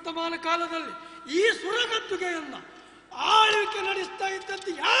ಈಗ ವರ್ತಮಾನ ಕಾಲದಲ್ಲಿ ಈ ಸುರಗದ್ದುಗೆಯನ್ನ ಆಳ್ವಿಕೆ ನಡೆಸ್ತಾ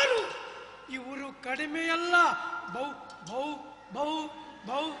ಇದ್ದದ್ದು ಯಾರು? ಇವರು ಕಡಿಮೆಯಲ್ಲ. ಬೌ ಬೌ ಬೌ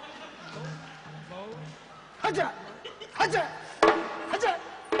ಬೌ ಬೌ ಹಜ ಹಜ ಹಜ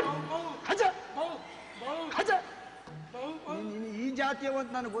ಹಜ ಹಜ. ಈ ಜಾತಿಯವಂತ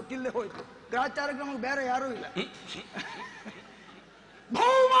ನನಗೆ ಗೊತ್ತಿಲ್ಲದೆ ಹೋಯ್ತು. ಗ್ರಾಚಾರಕ್ಕೆ ನಮಗೆ ಬೇರೆ ಯಾರೂ ಇಲ್ಲ.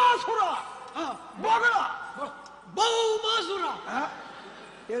 ಭೌಮಾಸುರ, ಬೊಗಳ ಭೌಮಾಸುರ.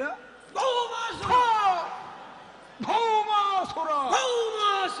 ಏನು? ಭೌಮಾಸುರ. ಭೌಮಾಸುರ.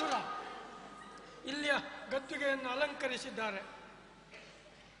 ಭೌಮಾಸುರ ಇಲ್ಲಿಯ ಗದ್ದುಗೆಯನ್ನು ಅಲಂಕರಿಸಿದ್ದಾರೆ.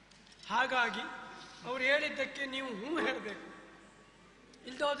 ಹಾಗಾಗಿ ಅವ್ರು ಹೇಳಿದ್ದಕ್ಕೆ ನೀವು ಹೇಳಬೇಕು.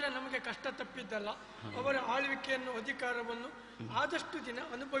 ಇಲ್ಲದೋದ್ರೆ ನಮಗೆ ಕಷ್ಟ ತಪ್ಪಿದ್ದಲ್ಲ. ಅವರ ಆಳ್ವಿಕೆಯನ್ನು, ಅಧಿಕಾರವನ್ನು ಆದಷ್ಟು ದಿನ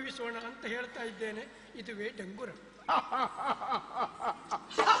ಅನುಭವಿಸೋಣ ಅಂತ ಹೇಳ್ತಾ ಇದ್ದೇನೆ. ಇದುವೇ ಡಂಗುರ.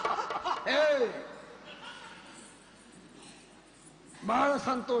 ಬಹಳ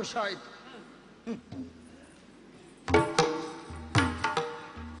ಸಂತೋಷ ಆಯ್ತು.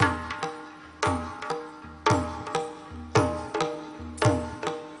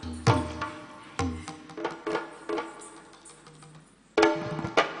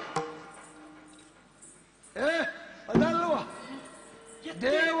 ಅದಲ್ವಾ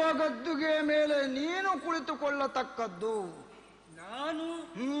ದೇವಗದ್ದುಗೆ ಮೇಲೆ ನೀನು ಕುಳಿತುಕೊಳ್ಳತಕ್ಕದ್ದು. ನಾನು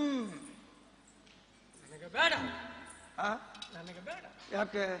ನನಗೆ ಬೇಡ, ನನಗೆ ಬೇಡ.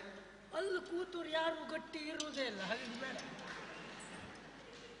 ಯಾಕೆ? ಅಲ್ಲಿ ಕೂತರು ಯಾರು ಗಟ್ಟಿ ಇರುವುದೇ ಇಲ್ಲ, ಹಾಗೆ ಬೇಡ.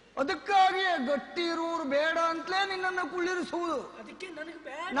 ಅದಕ್ಕಾಗಿಯೇ ಗಟ್ಟಿ ಇರುವರು ಬೇಡ ಅಂತಲೇ ನಿನ್ನನ್ನು ಕುಳ್ಳಿರಿಸುವುದು. ಅದಕ್ಕೆ ನನಗೆ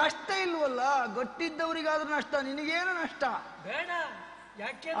ಬೇಡ. ನಷ್ಟ ಇಲ್ವಲ್ಲ, ಗಟ್ಟಿದ್ದವರಿಗಾದ್ರೂ ನಷ್ಟ, ನಿನಗೇನು ನಷ್ಟ? ಬೇಡ.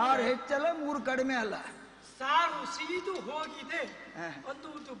 ಯಾಕೆ? 6 ಹೆಚ್ಚಲ್ಲ, 3 ಕಡಿಮೆ ಅಲ್ಲ. ಸಾರು ಸೀದು ಹೋಗಿದೆ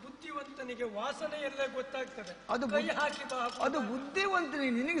ಅನ್ನುವುದು ಬುದ್ಧಿವಂತನಿಗೆ ವಾಸನೆಯಲ್ಲೇ ಗೊತ್ತಾಗ್ತದೆ. ಅದು ಕೈ ಹಾಕಿ ಅದು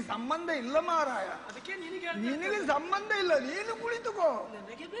ಬುದ್ಧಿವಂತನಿಗೆ, ನಿನಗೆ ಸಂಬಂಧ ಇಲ್ಲ ಮಾರಾಯ. ಅದಕ್ಕೆ ನಿನಗೆ ಸಂಬಂಧ ಇಲ್ಲ, ನೀನು ಕುಳಿತುಕೋ.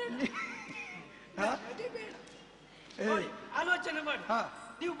 ನನಗೆ ಬೇಡ, ನನಗೆ ಬೇಡ. ಆಲೋಚನೆ ಮಾಡಿ.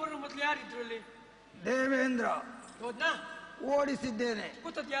 ನೀವು ಬರೋ ಮೊದಲು ಯಾರಿದ್ರು ಅಲ್ಲಿ? ದೇವೇಂದ್ರ. ಹೌದಾ? ಓಡಿಸಿದ್ದೇನೆ.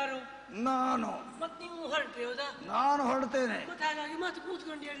 ಕೂತದ್ ಯಾರು? ನಾನು. ಮತ್ ನೀವು ಹೊರಟ್ರಿ? ಹೌದಾ? ನಾನು ಹೊರಡ್ತೇನೆ. ಮತ್ತೆ ಹಾಗಾಗಿ ಮತ್ತೆ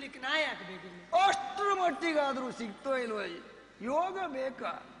ಕೂತ್ಕೊಂಡು ಹೇಳಲಿಕ್ಕೆ ನಾ ಯಾಕಬೇಕು? ಅಷ್ಟರ ಮಟ್ಟಿಗಾದ್ರೂ ಸಿಗ್ತೋ ಇಲ್ವ? ಯೋಗ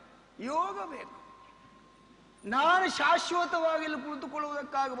ಬೇಕಾ? ಯೋಗ ಬೇಕು. ನಾನು ಶಾಶ್ವತವಾಗಿ ಇಲ್ಲಿ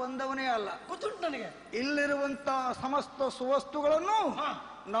ಕುಳಿತುಕೊಳ್ಳುವುದಕ್ಕಾಗಿ ಬಂದವನೇ ಅಲ್ಲ. ಗೊತ್ತುಂಟು ನನಗೆ. ಇಲ್ಲಿರುವಂತಹ ಸಮಸ್ತ ಸುವಸ್ತುಗಳನ್ನು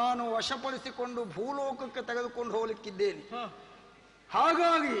ನಾನು ವಶಪಡಿಸಿಕೊಂಡು ಭೂಲೋಕಕ್ಕೆ ತೆಗೆದುಕೊಂಡು ಹೋಗ್ಲಿಕ್ಕಿದ್ದೇನೆ.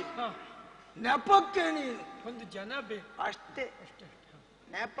 ಹಾಗಾಗಿ ನೆಪಕ್ಕೆ ನೀನು ಒಂದು ಜನ ಬೇಕು ಅಷ್ಟೇ.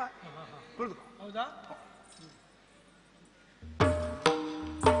 ನೆಪ ಕುಳಿತು. ಹೌದಾ?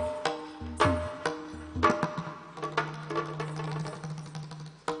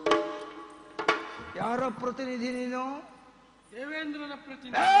 ಯಾರ ಪ್ರತಿನಿಧಿ ನೀನು? ದೇವೇಂದ್ರನ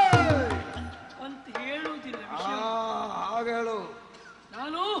ಪ್ರತಿನಿಧಿ ಅಂತ ಹೇಳುವುದಿಲ್ಲ. ಹಾಗೆ ಹೇಳು.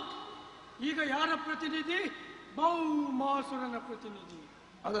 ನಾನು ಈಗ ಯಾರ ಪ್ರತಿನಿಧಿ? ಭೌಮಾಸುರನ ಪ್ರತಿನಿಧಿ.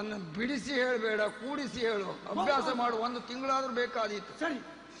 ಅದನ್ನು ಬಿಡಿಸಿ ಹೇಳಬೇಡ, ಕೂಡಿಸಿ ಹೇಳು. ಅಭ್ಯಾಸ ಮಾಡು, 1 ತಿಂಗಳಾದ್ರೂ ಬೇಕಾದೀತು. ಸರಿ.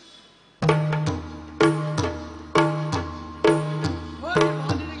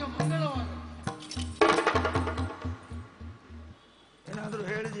 ನಿನಗೆ ಮಂಗಳವಾರ. ಏನಾದ್ರೂ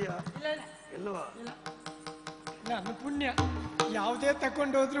ಹೇಳಿದೀಯಾ? ಇಲ್ವಾ? ನನ್ನ ಪುಣ್ಯ ಯಾವುದೇ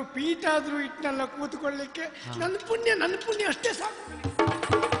ತಕೊಂಡೋದ್ರು ಪೀಠ ಆದ್ರೂ ಇಟ್ನೆಲ್ಲ ಕೂತ್ಕೊಳ್ಳಿಕ್ಕೆ ನನ್ನ ಪುಣ್ಯ ಅಷ್ಟೇ ಸಾಕು.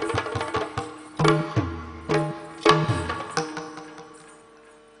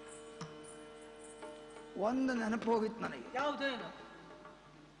 ಒಂದು ನೆನಪು ಹೋಗಿತ್ತು ನನಗೆ. ಯಾವುದೇನು?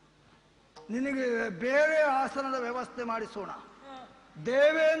 ನಿನಗೆ ಬೇರೆ ಆಸನದ ವ್ಯವಸ್ಥೆ ಮಾಡಿಸೋಣ.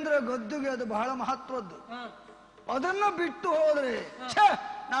 ದೇವೇಂದ್ರ ಗದ್ದುಗೆ ಅದು ಬಹಳ ಮಹತ್ವದ್ದು. ಅದನ್ನು ಬಿಟ್ಟು ಹೋದ್ರೆ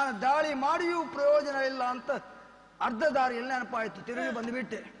ನಾನು ದಾಳಿ ಮಾಡಿಯೂ ಪ್ರಯೋಜನ ಇಲ್ಲ ಅಂತ ಅರ್ಧ ದಾರಿಯಲ್ಲಿ ನೆನಪಾಯ್ತು. ತಿರುಗಿ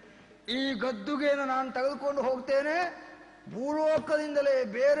ಬಂದುಬಿಟ್ಟೆ. ಈ ಗದ್ದುಗೆಯನ್ನು ನಾನು ತೆಗೆದುಕೊಂಡು ಹೋಗ್ತೇನೆ. ಭೂಲೋಕದಿಂದಲೇ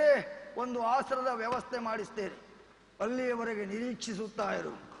ಬೇರೆ ಒಂದು ಆಸನದ ವ್ಯವಸ್ಥೆ ಮಾಡಿಸ್ತೇನೆ. ಅಲ್ಲಿಯವರೆಗೆ ನಿರೀಕ್ಷಿಸುತ್ತಾ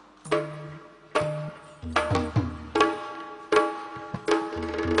ಇರು.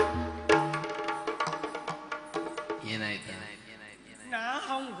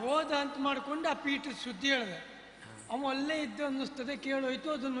 ಅವ್ನು ಹೋದ ಅಂತ ಮಾಡ್ಕೊಂಡು ಆ ಪೀಠದ ಸುದ್ದಿ ಹೇಳ್ದೆ. ಅವ ಅಲ್ಲೇ ಇದ್ದ ಅನ್ನಿಸ್ತದೆ. ಕೇಳೋಯ್ತು,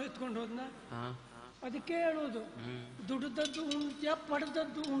 ಅದನ್ನು ಎತ್ಕೊಂಡು ಹೋದ್ನ. ಅದಕ್ಕೆ ಹೇಳೋದು, ದುಡ್ದದ್ದು ಉಣ್ತೀಯ,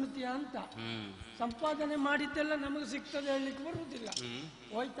 ಪಡೆದದ್ದು ಉಣ್ತೀಯ ಅಂತ. ಸಂಪಾದನೆ ಮಾಡಿದ್ದೆಲ್ಲ ನಮಗೆ ಸಿಗ್ತದೆ ಹೇಳಲಿಕ್ಕೆ ಬರುವುದಿಲ್ಲ.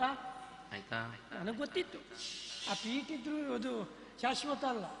 ಹೋಯ್ತಾ? ನನಗೆ ಗೊತ್ತಿತ್ತು ಆ ಪೀಠ ಇದ್ರು ಅದು ಶಾಶ್ವತ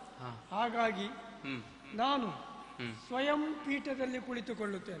ಅಲ್ಲ. ಹಾಗಾಗಿ ನಾನು ಸ್ವಯಂ ಪೀಠದಲ್ಲಿ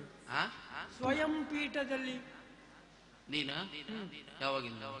ಕುಳಿತುಕೊಳ್ಳುತ್ತೇನೆ. ಸ್ವಯಂ ಪೀಠದಲ್ಲಿ.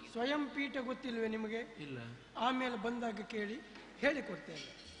 ಸ್ವಯಂ ಪೀಠ ಗೊತ್ತಿಲ್ವೇ ನಿಮಗೆ? ಇಲ್ಲ. ಆಮೇಲೆ ಬಂದಾಗ ಕೇಳಿ ಹೇಳಿಕೊಡ್ತೇನೆ.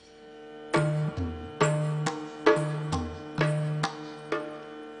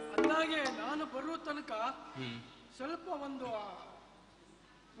 ಅಂದಾಗೆ ನಾನು ಬರುವ ತನಕ ಸ್ವಲ್ಪ ಒಂದು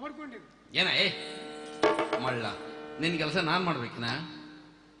ನೋಡ್ಕೊಂಡಿವಿ. ಏನ ಮಳ್ಳ ನಿನ್ ಕೆಲಸ ನಾನ್ ಮಾಡ್ಬೇಕಿನ?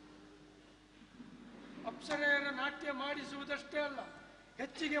 ಅಪ್ಸರೆಯರ ನಾಟ್ಯ ಮಾಡಿಸುವುದಷ್ಟೇ ಅಲ್ಲ,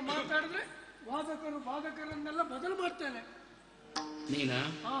 ಹೆಚ್ಚಿಗೆ ಮಾತಾಡಿದ್ರೆ ಬಾಧಕರನ್ನೆಲ್ಲ ಬದಲು ಮಾಡ್ತೇನೆ. ನೀನ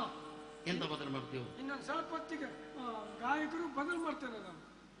ಎಂತ ಬದಲು ಮಾಡ್ತೀವಿ? ಇನ್ನೊಂದು ಸ್ವಲ್ಪ ಹೊತ್ತಿಗೆ ಗಾಯಕರು ಬದಲು ಮಾಡ್ತೇನೆ ನಾನು.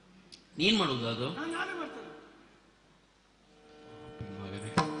 ನೀನ್ ಮಾಡುದು ಅದು? ನಾನೇ ಮಾಡ್ತೇನೆ.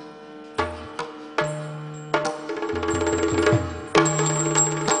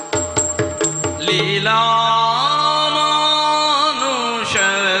 ಲೀಲಾ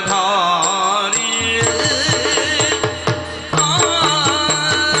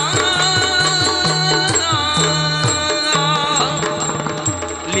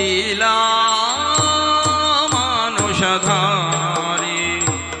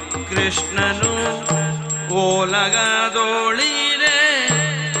ಕೃಷ್ಣನು ಓಲಗದೋಳಿರೆ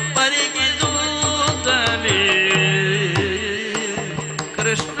ಪರಿಗಿದೂತಲಿ.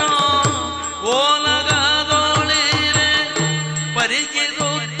 ಕೃಷ್ಣ ಓಲಗದೋಳಿರೆ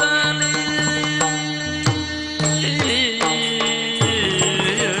ಪರಿಗಿದೂತಲಿ.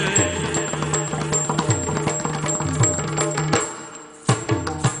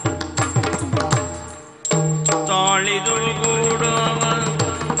 ತಾಳಿದು ಗೂಡವ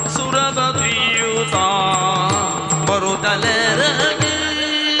ಸುರದ ದ್ವಿಯೂತ ಬರುತ್ತಲೆರಗೆ.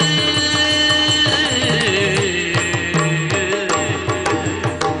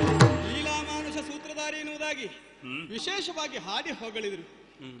 ಲೀಲಾಮಾನುಷ ಸೂತ್ರಧಾರಿ ಎನ್ನುವುದಾಗಿ ವಿಶೇಷವಾಗಿ ಹಾಡಿ ಹೊಗಳಿದರು.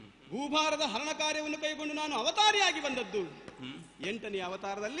 ಭೂಭಾರದ ಹರಣ ಕಾರ್ಯವನ್ನು ಕೈಗೊಂಡು ನಾನು ಅವತಾರಿಯಾಗಿ ಬಂದದ್ದು. 8ನೇ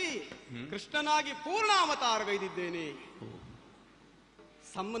ಅವತಾರದಲ್ಲಿ ಕೃಷ್ಣನಾಗಿ ಪೂರ್ಣ ಅವತಾರಗೈದಿದ್ದೇನೆ.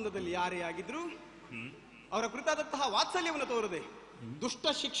 ಸಂಬಂಧದಲ್ಲಿ ಯಾರೇ ಆಗಿದ್ರು ಅವರ ಕುರಿತಾದಂತಹ ವಾತ್ಸಲ್ಯವನ್ನು ತೋರದೆ ದುಷ್ಟ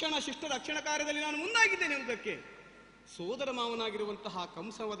ಶಿಕ್ಷಣ ಶಿಷ್ಟ ರಕ್ಷಣ ಕಾರ್ಯದಲ್ಲಿ ನಾನು ಮುಂದಾಗಿದ್ದೇನೆ ಎಂಬುದಕ್ಕೆ ಸೋದರ ಮಾವನಾಗಿರುವಂತಹ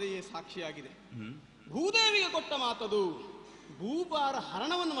ಕಂಸವದೆಯೇ ಸಾಕ್ಷಿಯಾಗಿದೆ. ಭೂದೇವಿಗೆ ಕೊಟ್ಟ ಮಾತದು. ಭೂಭಾರ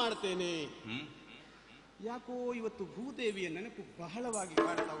ಹರಣವನ್ನು ಮಾಡುತ್ತೇನೆ. ಯಾಕೋ ಇವತ್ತು ಭೂದೇವಿಯ ನೆನಪು ಬಹಳವಾಗಿ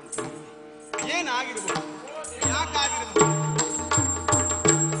ಕಾಡ್ತಾ ಉಂಟು. ಏನಾಗಿರಬಹುದು? ಯಾಕಾಗಿರಬಹುದು?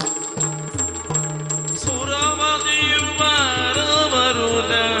 ಸುರವದಿಯು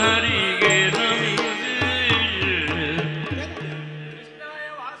ಬರುವುದ ಹರಿಗೆ ಕೃಷ್ಣಾಯ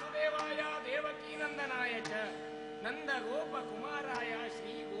ವಾಸುದೇವಾಯ ದೇವಕೀ ನಂದನಾಯ ಚ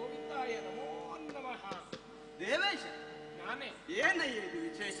ಏನಯ್ಯ ಇದು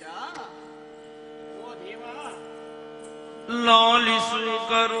ವಿಶೇಷ? ಓ ದೇವಾ, ಲಾಲಿಸು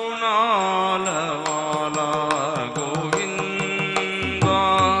ಕರುಣಾಲವಾಲ ಗೋವಿಂದ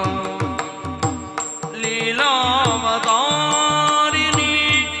ಲೀಲಾವತಾರಿಣಿ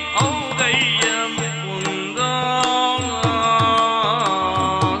ಔದಯ್ಯ ಮುಕುಂದ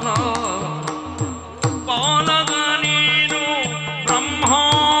ಪಾಲಕ ನೀನು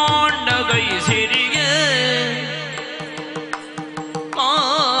ಬ್ರಹ್ಮಾಂಡದೈ ಸಿರಿಗೆ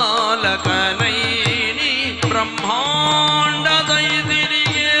ಪಾಲಕನೈನಿ ಬ್ರಹ್ಮಾಂಡದೈ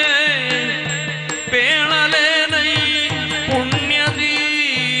ತಿರಿಗೆ ಪೇಳಲೇನೈ ಪುಣ್ಯ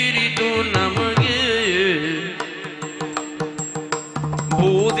ತೀರಿತು ನಮಗೆ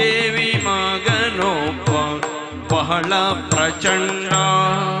ಭೂದೇವಿ ಮಗನೊಬ್ಬ ಬಹಳ ಪ್ರಚಂಡ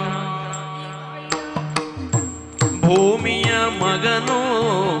ಭೂಮಿಯ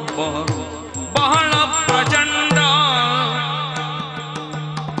ಮಗನೊಬ್ಬ ಬಹಳ ಪ್ರಚಂಡ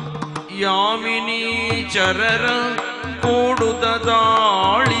ಯಾಮಿನಿ ಚರರ ಕೂಡುತ್ತ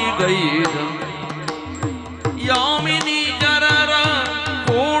ದಾಳಿಗೈದ ಯಾಮಿನಿ ಚರರ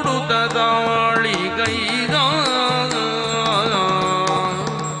ಕೂಡುತ್ತ ದಾಳಿಗೈದ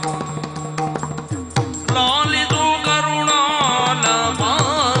ಲಾಲಿದು ಕರುಣಾಲ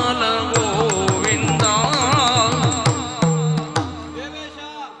ಬಾಲ ಗೋವಿಂದ. ದೇವೇಶ,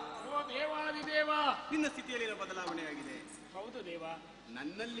 ಓ ದೇವಾದಿದೇವ. ನಿನ್ನ ಸ್ಥಿತಿಯಲ್ಲಿನ ಬದಲಾವಣೆಯಾಗಿದೆ. ಹೌದು ದೇವ,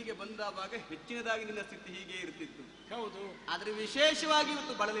 ನನ್ನಲ್ಲಿಗೆ ಬಂದಾವಾಗ ಹೆಚ್ಚಿನದಾಗಿ ನಿನ್ನ ಸ್ಥಿತಿ ಹೀಗೆ ಇರ್ತಿತ್ತು. ಹೌದು, ಆದ್ರೆ ವಿಶೇಷವಾಗಿ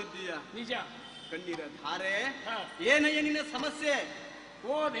ಇವತ್ತು ಬಳಲಿದ್ದೀಯ. ನಿಜ. ಕಣ್ಣೀರ ಧಾರೆ. ಹ. ಏನಯ್ಯ ನಿನ್ನ ಸಮಸ್ಯೆ?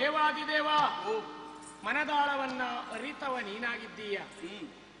 ಓ ದೇವಾದಿದೇವ, ಓ, ಮನದಾಳವನ್ನ ಅರಿತವ ನೀನಾಗಿದ್ದೀಯ.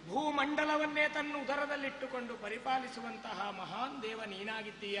 ಭೂಮಂಡಲವನ್ನೇ ತನ್ನ ಉದರದಲ್ಲಿಟ್ಟುಕೊಂಡು ಪರಿಪಾಲಿಸುವಂತಹ ಮಹಾನ್ ದೇವ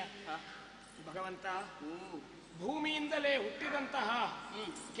ನೀನಾಗಿದ್ದೀಯ. ಭಗವಂತ, ಭೂಮಿಯಿಂದಲೇ ಹುಟ್ಟಿದಂತಹ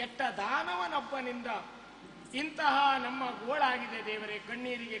ಕೆಟ್ಟ ದಾನವನೊಬ್ಬನಿಂದ ಇಂತಹ ನಮ್ಮ ಗೋಳಾಗಿದೆ ದೇವರೇ.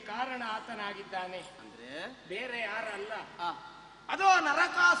 ಕಣ್ಣೀರಿಗೆ ಕಾರಣ ಆತನಾಗಿದ್ದಾನೆ, ಅಂದ್ರೆ ಬೇರೆ ಯಾರಲ್ಲ. ಆ, ಅದೋ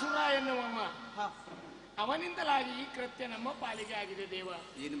ನರಕಾಸುರ ಎನ್ನುವವ. ಅವನಿಂದಲಾಗಿ ಈ ಕೃತ್ಯ ನಮ್ಮ ಪಾಲಿಗೆ ಆಗಿದೆ ದೇವ.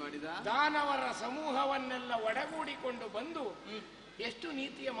 ಏನು ಮಾಡಿದ? ದಾನವರ ಸಮೂಹವನ್ನೆಲ್ಲ ಒಡಗೂಡಿಕೊಂಡು ಬಂದು ಎಷ್ಟು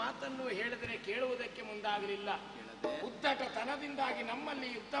ನೀತಿಯ ಮಾತನ್ನು ಹೇಳಿದರೆ ಕೇಳುವುದಕ್ಕೆ ಮುಂದಾಗಲಿಲ್ಲ. ಉದ್ದಟತನದಿಂದಾಗಿ ನಮ್ಮಲ್ಲಿ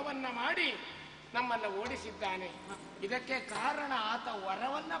ಯುದ್ಧವನ್ನ ಮಾಡಿ ನಮ್ಮನ್ನ ಓಡಿಸಿದ್ದಾನೆ. ಇದಕ್ಕೆ ಕಾರಣ ಆತ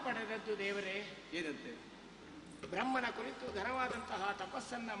ವರವನ್ನ ಪಡೆದದ್ದು ದೇವರೇ. ಏನಂತೆ? ಬ್ರಹ್ಮನ ಕುರಿತು ಘನವಾದಂತಹ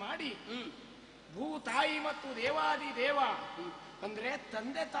ತಪಸ್ಸನ್ನ ಮಾಡಿ ಭೂ ತಾಯಿ ಮತ್ತು ದೇವಾದಿ ದೇವ ಅಂದ್ರೆ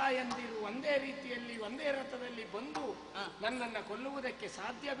ತಂದೆ ತಾಯಂದಿರು ಒಂದೇ ರೀತಿಯಲ್ಲಿ ಒಂದೇ ರಥದಲ್ಲಿ ಬಂದು ನನ್ನನ್ನ ಕೊಲ್ಲುವುದಕ್ಕೆ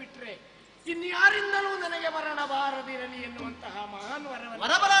ಸಾಧ್ಯ ಬಿಟ್ರೆ ಇನ್ಯಾರಿಂದಲೂ ನನಗೆ ಮರಣ ಬಾರದಿರಲಿ ಎನ್ನುವಂತಹ ಮಹಾನ್ ವರವನ್ನು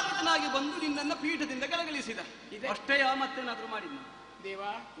ವರಬರಾಗತನಾಗಿ ಬಂದು ನಿನ್ನನ್ನ ಪೀಠದಿಂದ ಕೆಳಗಿಳಿಸಿದ. ಅಷ್ಟೇಯ ಮತ್ತೇನಾದ್ರೂ ಮಾಡಿದ? ದೇವ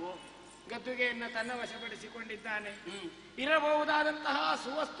ಗದ್ದುಗೆಯನ್ನ ತನ್ನ ವಶಪಡಿಸಿಕೊಂಡಿದ್ದಾನೆ. ಇರಬಹುದಾದಂತಹ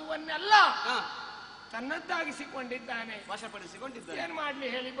ಸುವಸ್ತುವನ್ನೆಲ್ಲ ತನ್ನದ್ದಾಗಿಸಿಕೊಂಡಿದ್ದಾನೆ, ವಶಪಡಿಸಿಕೊಂಡಿದ್ದಾನೆ. ಏನ್ ಮಾಡ್ಲಿ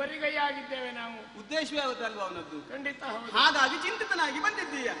ಹೇಳಿ, ಬರಿಗೈಯಾಗಿದ್ದೇವೆ ನಾವು. ಉದ್ದೇಶವೇ ಆಗುತ್ತಲ್ವಾ ಅವನದ್ದು? ಖಂಡಿತ ಹೌದು. ಹಾಗಾಗಿ ಚಿಂತಿತನಾಗಿ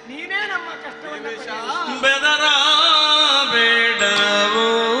ಬಂದಿದ್ದೀಯ. ನೀನೇ ನಮ್ಮ ಕಷ್ಟವನ್ನು ಬೆದರ ಬೇಡವೋ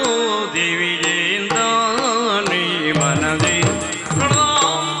ದಿವಿಜೇಂದ್ರ ನೀ ಮನದಿ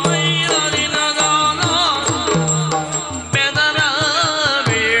ಬೆದರ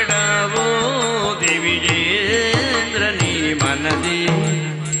ಬೇಡವೋ ದಿವಿಜೇಂದ್ರ ನೀ ಮನದಿ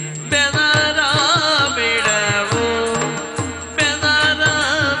ಬೆದರ ಬೇಡವೋ ಬೆದರ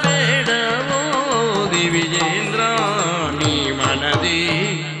ಬೇಡವೋ ದಿವಿಜೇಂದ್ರ ನೀ ಮನದಿ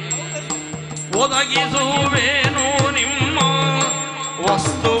ಒದಗಿಸುವೇನು ನಿಮ್ಮ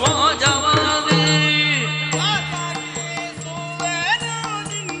ವಸ್ತುವ ಜವದಿ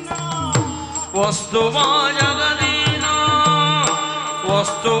ವಸ್ತುವ ಜಗದೀನ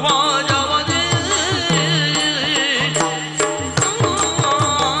ವಸ್ತುವ ಜವದಿ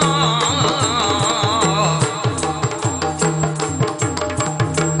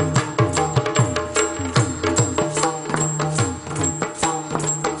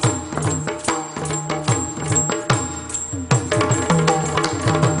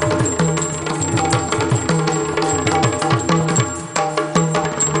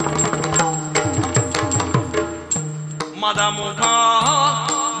ಮದಮುಖ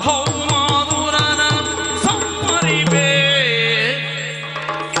ಭೌಮಾದುರನ ಸಂವರಿಬೆ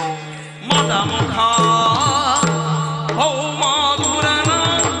ಮದಮುಖ ಭೌಮಾದುರನ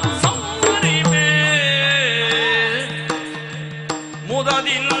ಸಂವರಿಬೆ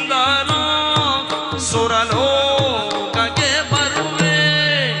ಮುದದಿಂದಲ ಸುರಲೋಕಕ್ಕೆ ಬರುವೆ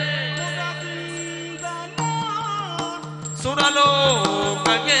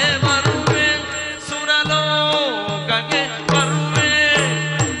ಸುರಲೋಕಕ್ಕೆ ಬರುವೆ ಸುರಲೋಕಕ್ಕೆ ಬರುವೆ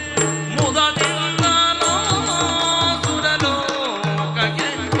ಮುದದಿಂದ ಸುರಲೋಕಕ್ಕೆ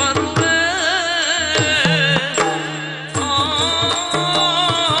ಬರುವೆ ಆ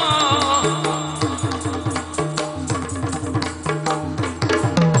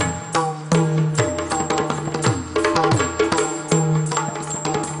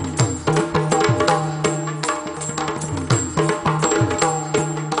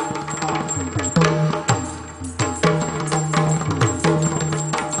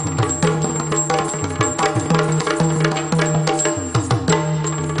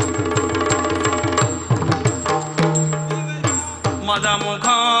ಮದಮುಖ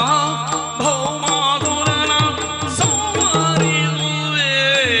ಭೌಮಾಧುರನ ಸಂವರಿದುವೆ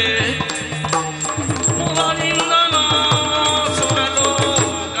ಮೊದಲಿಂದ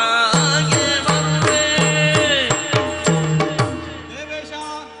ಸುರಲೋಕಗೆ ಬರುವೆ. ದೇವೇಶ,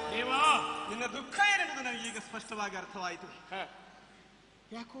 ದೇವಾ, ನಿನ್ನ ದುಃಖ ಏನೆಂಬುದು ನನಗೆ ಈಗ ಸ್ಪಷ್ಟವಾಗಿ ಅರ್ಥವಾಯಿತು.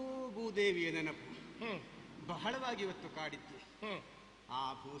 ಯಾಕೋ ಭೂದೇವಿಯ ನೆನಪು ಬಹಳವಾಗಿ ಇವತ್ತು ಕಾಡಿತ್ತು. ಆ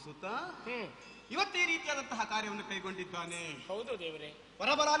ಭೂಸುತ ಇವತ್ತು ಈ ರೀತಿಯಾದಂತಹ ಕಾರ್ಯವನ್ನು ಕೈಗೊಂಡಿದ್ದಾನೆ. ಹೌದು ದೇವರೇ.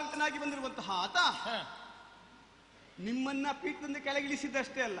 ಪರಬಲಾಲಿತನಾಗಿ ಬಂದಿರುವಂತಹ ಆತ ನಿಮ್ಮನ್ನ ಪೀಠದಿಂದ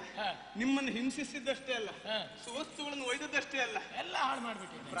ಕೆಳಗಿಳಿಸಿದ್ದಷ್ಟೇ ಅಲ್ಲ, ನಿಮ್ಮನ್ನು ಹಿಂಸಿಸಿದ್ದಷ್ಟೇ ಅಲ್ಲ, ಸುವಸ್ತುಗಳನ್ನು ಒಯ್ದದ್ದಷ್ಟೇ ಅಲ್ಲ, ಎಲ್ಲ ಹಾಳು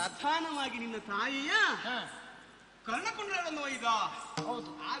ಮಾಡ್ಬಿಟ್ಟಿದೆ. ಪ್ರಧಾನವಾಗಿ ನಿನ್ನ ತಾಯಿಯ ಕರ್ಣಕುಂಡಲಗಳನ್ನು ಒಯ್ದ. ಹೌದು.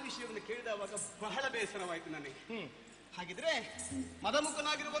 ಆ ವಿಷಯವನ್ನು ಕೇಳಿದವಾಗ ಬಹಳ ಬೇಸರವಾಯಿತು ನನಗೆ. ಹಾಗಿದ್ರೆ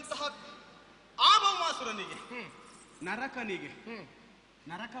ಮದಮುಖನಾಗಿರುವಂತಹ ಆ ಭೌಮಾಸುರನಿಗೆ, ನರಕನಿಗೆ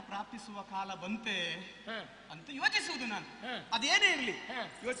ನರಕ ಪ್ರಾಪ್ತಿಸುವ ಕಾಲ ಬಂತೆ ಅಂತ ಯೋಚಿಸುವುದು ನಾನು. ಅದೇನೇ ಇರಲಿ,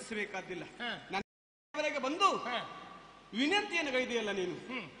 ಯೋಚಿಸಬೇಕಾದ್ದಿಲ್ಲ. ನನ್ನವರೆಗೆ ಬಂದು ವಿನಂತಿಯನ್ನು ಗೈದೆಯಲ್ಲ ನೀನು,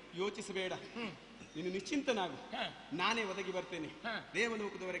 ಯೋಚಿಸಬೇಡ, ನೀನು ನಿಶ್ಚಿಂತನಾಗು, ನಾನೇ ಒದಗಿ ಬರ್ತೇನೆ.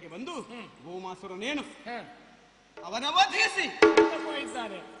 ದೇವಲೋಕದವರೆಗೆ ಬಂದು ಭೌಮಾಸುರನೇನು ಅವನ ವಧಿಸಿ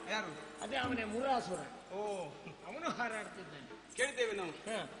ಇದ್ದಾನೆ. ಯಾರು? ಅದೇ ಅವನೇ ಮುರಾಸುರ. ಓ, ಅವನು ಹಾರಾಡ್ತಿದ್ದಾನೆ. ಕೇಳಿದ್ದೇವೆ ನಾವು.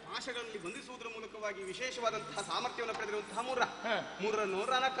 ಪಾಶಗಳಲ್ಲಿ ಬಂಧಿಸುವುದರ ಮೂಲಕವಾಗಿ ವಿಶೇಷವಾದಂತಹ ಸಾಮರ್ಥ್ಯವನ್ನು ಪಡೆದಿರುವಂತಹ ಮೂರನ್ನು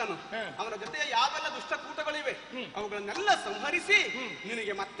ರಣಕನು, ಅವನ ಜೊತೆ ಯಾವೆಲ್ಲ ದುಷ್ಟಕೂಟಗಳಿವೆ ಅವುಗಳನ್ನೆಲ್ಲ ಸಂಹರಿಸಿ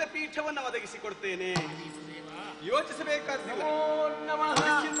ನಿನಗೆ ಮತ್ತೆ ಪೀಠವನ್ನು ಒದಗಿಸಿಕೊಡ್ತೇನೆ. ಯೋಚಿಸಬೇಕಾದಿಲ್ಲ.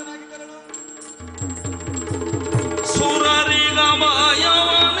 ಸುರರಿಗ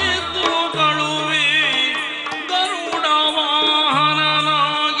ಭಯವನೆದ್ದು ಕಳುವಿ ಗರುಡ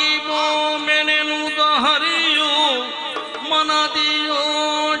ವಾಹನನಾಗಿ ಮೆನೆನುದ ಹರಿಯು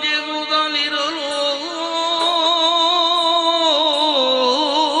ಮನದಿಯೋಜಿಸುವುದಲಿರಲು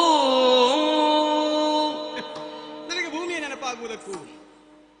ನನಗೆ ಭೂಮಿಯ ನೆನಪಾಗುವುದಕ್ಕೂ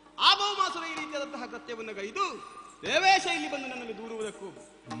ಆ ಭೌಮಾಸುರ ಈ ರೀತಿಯಾದಂತಹ ಕೃತ್ಯವನ್ನು ಗೈದು ದೇವೇಶ ಇಲ್ಲಿ ಬಂದು ನನ್ನನ್ನು ದೂರುವುದಕ್ಕೂ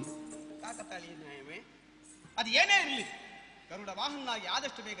ಕಾಕತಾಳೀಯ ನ್ಯಾಯವೇ? ಅದು ಏನೇ ಇರಲಿ, ಗರುಡ ವಾಹನನಾಗಿ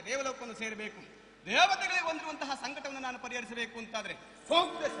ಆದಷ್ಟು ಬೇಗ ದೇವಲೋಕವನ್ನು ಸೇರಬೇಕು. ದೇವತೆಗಳಿಗೆ ಬಂದಿರುವಂತಹ ಸಂಕಟವನ್ನು ನಾನು ಪರಿಹರಿಸಬೇಕು ಅಂತಾದ್ರೆ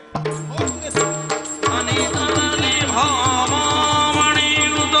ಹೋಗ್ತದೆ ಸರ್. ಅನಿತನಲ್ಲಿ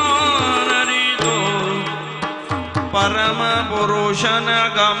ಭಾವಮಣಿಯುದಾನರಿದು ಪರಮ ಪುರುಷನ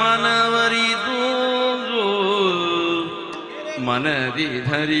ಗಮನವರಿದು ಮನದಿ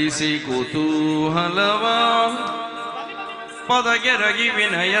ಧರಿಸಿ ಕುತೂಹಲವ ಪದಗೆರಗಿ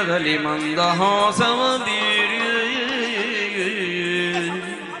ವಿನಯದಲ್ಲಿ ಮಂದಹಾಸವದೀರಿ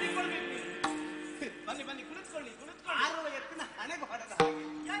ಬನ್ನಿ ಕುಳಿತುಕೊಳ್ಳಿ. ಆರುವ ಎತ್ತಿನ ಹಣೆಗೆ ಹೊಡೆದ ಹಾಗೆ.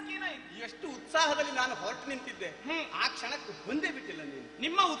 ಎಷ್ಟು ಉತ್ಸಾಹದಲ್ಲಿ ನಾನು ಹೊರಟು ನಿಂತಿದ್ದೆ, ಆ ಕ್ಷಣಕ್ಕೆ ಬಂದೇ ಬಿಟ್ಟಿಲ್ಲ ನೀನು.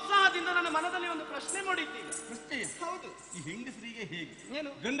 ನಿಮ್ಮ ಉತ್ಸಾಹದಿಂದ ನನ್ನ ಮನದಲ್ಲಿ ಒಂದು ಪ್ರಶ್ನೆ ಮೂಡಿದ್ದೀಗ. ಪ್ರಶ್ನೆ? ಹೌದು. ಈ ಹೆಂಗಸರಿಗೆ ಹೇಗೆ ಏನು,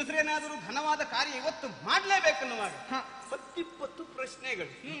 ಗಂಡಸರೇನಾದರೂ ಘನವಾದ ಕಾರ್ಯ ಇವತ್ತು ಮಾಡ್ಲೇಬೇಕನ್ನುವಾಗ 10-20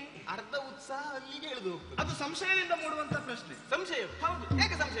 ಪ್ರಶ್ನೆಗಳು, ಅರ್ಧ ಉತ್ಸಾಹ ಅಲ್ಲಿಗೆ ಎಳೆದು ಹೋಗ್ತದೆ. ಅದು ಸಂಶಯದಿಂದ ಮೂಡುವಂತ ಪ್ರಶ್ನೆ. ಸಂಶಯ? ಹೌದು.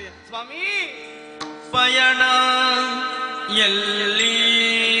 ಹೇಗೆ ಸಂಶಯ ಸ್ವಾಮಿ? ಪಯಣ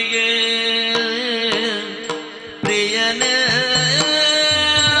ಎಲ್ಲಿಗೆ ಪ್ರಿಯನೇ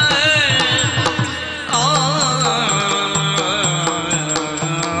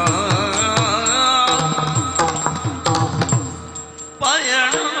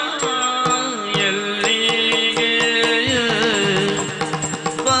ಪಯಣ ಎಲ್ಲಿಗೆ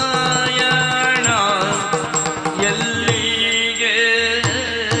ಪಯಣ ಎಲ್ಲಿಗೆ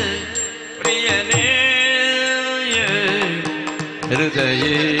ಪ್ರಿಯನೇ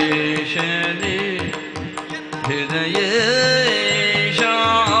ಹೃದಯೇಶನೇ ಹೃದಯೇಶ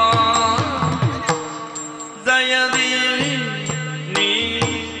ದಯದಿ ನೀ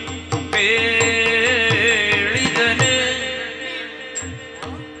ಪೇಳಿದನೆ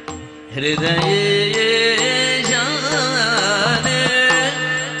ಹೃದಯೇಶನೇ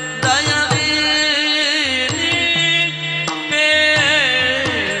ದಯದಿ ನೀ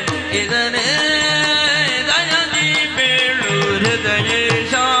ಪೇಳಿದನೆ ದಯದಿ ಬೇಳು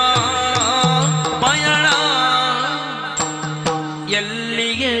ಹೃದಯೇಶ ಪಯಣ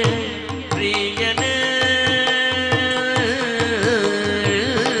ಎಲ್ಲಿಗೆ ಪ್ರಿಯನೇ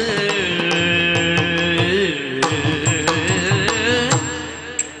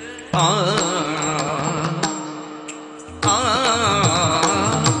ಆ ಆ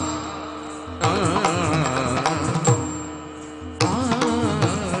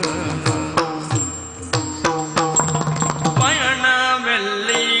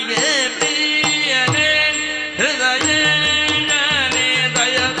ಪಯಣವೆಲ್ಲಿಗೆ ಪ್ರಿಯನೇ ಹೃದಯನೇ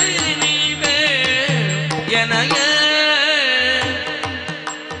ದಯದಿ ನೀವೇ ಎನಗೆ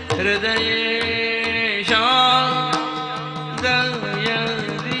ಹೃದಯೇಶ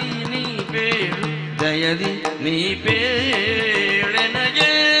ದಯದಿ ನೀ ಪೇಳು ದಯದಿ ನೀ ಪೇಳೆ ಎನಗೆ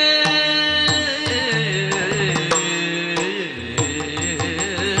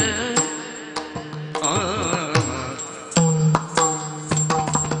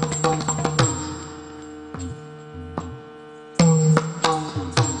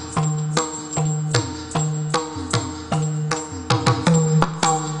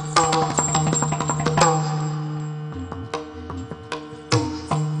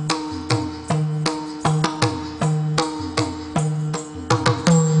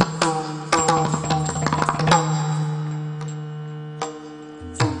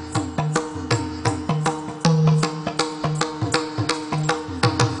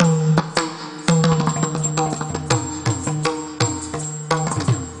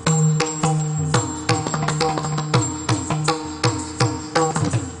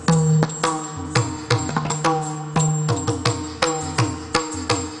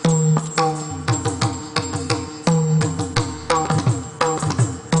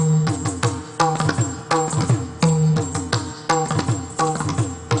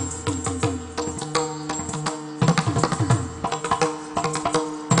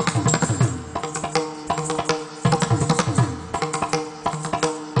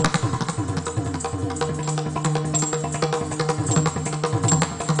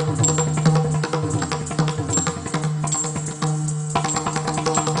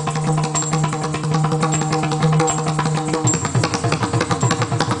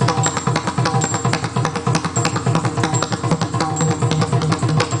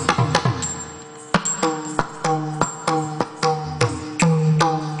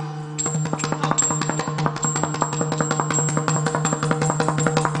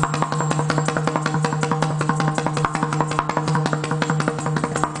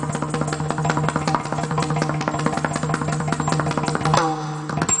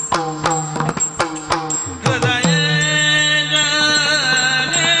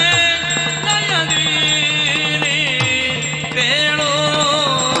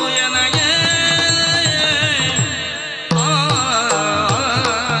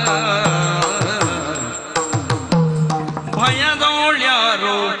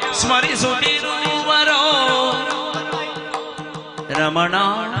ರಮಣ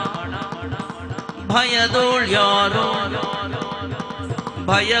ಭಯದೋಳ್ಯಾರೋ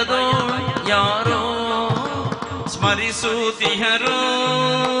ಭಯದೋಳ್ಯಾರೋ ಸ್ಮರಿಸುತ್ತಿಹರೋ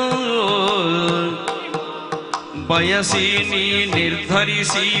ಬಯಸಿ ನೀ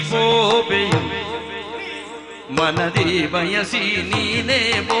ನಿರ್ಧರಿಸಿ ಬೋಬೆಯು ಮನದಿ ಬಯಸಿ ನೀನೇ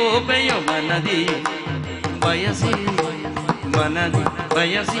ಬೋಬೆಯು ಮನದಿ ಬಯಸಿ ಮನದಿ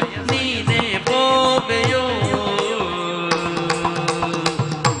ಬಯಸಿ ನೀನೇ ಬೋಬೆಯೋ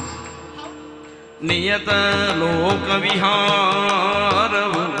ನಿಯತ ಲೋಕ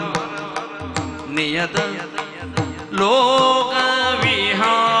ವಿಹಾರವು ನಿಯತ ಲೋಕ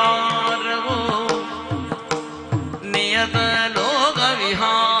ವಿಹಾರವು ನಿಯತ ಲೋಕ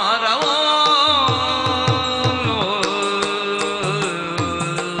ವಿಹಾರವೋ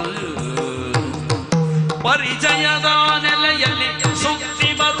ಪರಿಚಯದ ನೆಲೆಯಲ್ಲಿ ಸುತ್ತಿ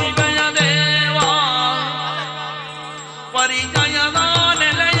ಬರುವೆಯ ದೇವ ಪರಿಚಯದ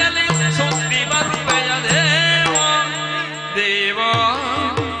ನೆಲೆಯಲ್ಲಿ ಸುತ್ತಿ ಬರುವೆಯ ದೇವ ದೇವ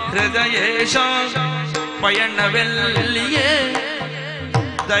ಹೃದಯೇಶ ಪಯಣವೆಲ್ಲಿಯೇ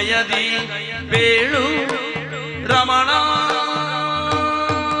ದಯದಿ ಬೇಳು ರಮಣ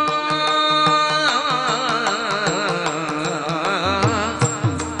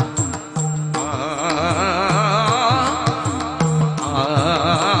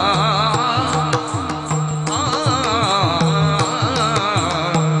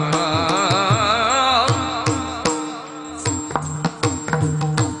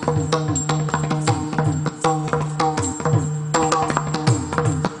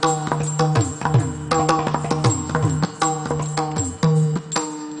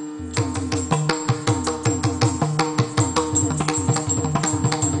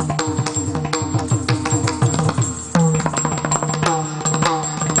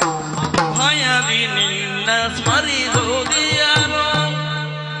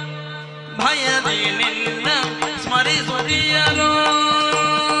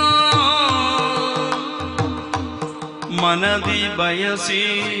ಮನದಿ ಬಯಸಿ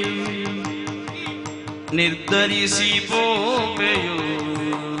ನಿರ್ಧರಿಸಿ ಬೋಬೆಯೋ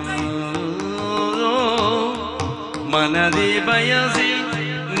ಮನದಿ ಬಯಸಿ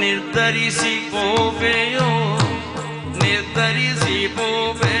ನಿರ್ಧರಿಸಿ ಬೋಬೆಯೋ ನಿರ್ಧರಿಸಿ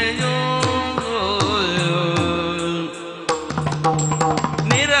ಬೋಬೆಯೋ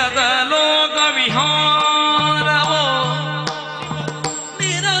ನಿರದ ಲೋಕ ವಿಹಾರವೋ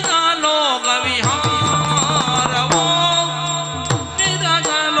ನಿರದ ಲೋಕ ವಿಹಾರವೋ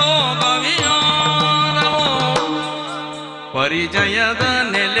ಪರಿಚಯದ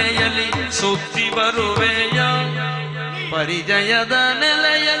ನೆಲೆಯಲ್ಲಿ ಸುತ್ತಿ ಬರುವೆಯ ಪರಿಚಯದ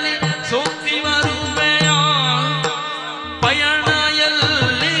ನೆಲೆಯಲ್ಲಿ ಸುತ್ತಿ ಬರುವೆಯ ಪಯಣ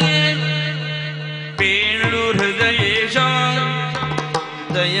ಎಲ್ಲಿ ಬೇಳು ಹೃದಯೇಶ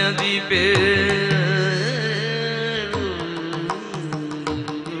ದಯದಿ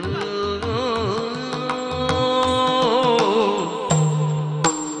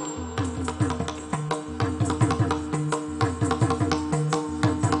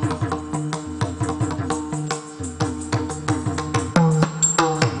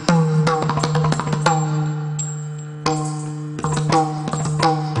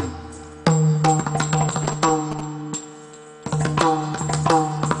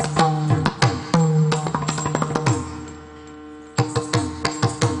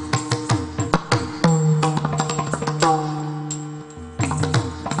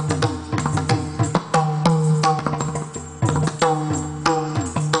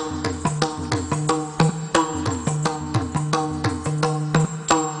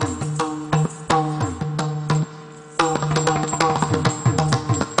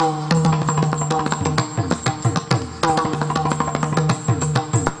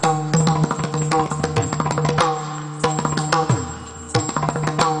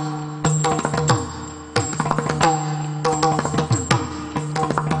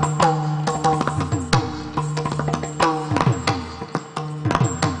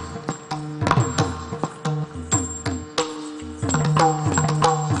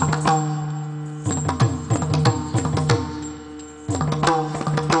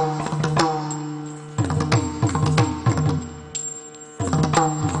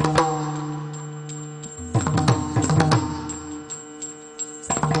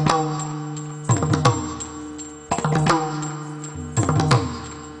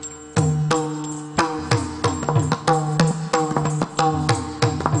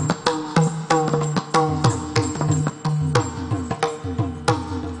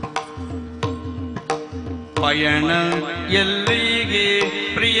ಪಯಣ ಎಲ್ಲಿಗೆ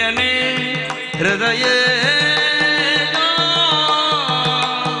ಪ್ರಿಯನೇ ಹೃದಯ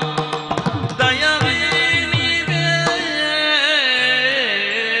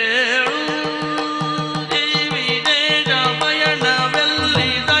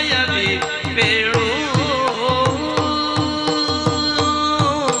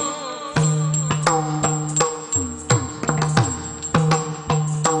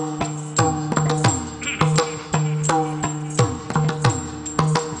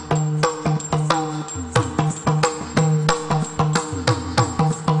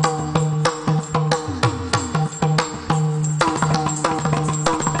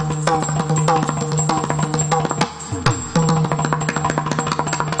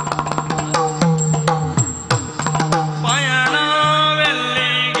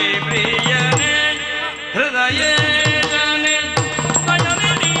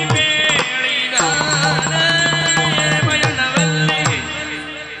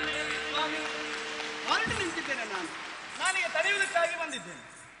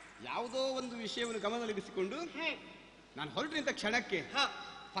ನಾನು ಹೊರಟು ನಿಂತ ಕ್ಷಣಕ್ಕೆ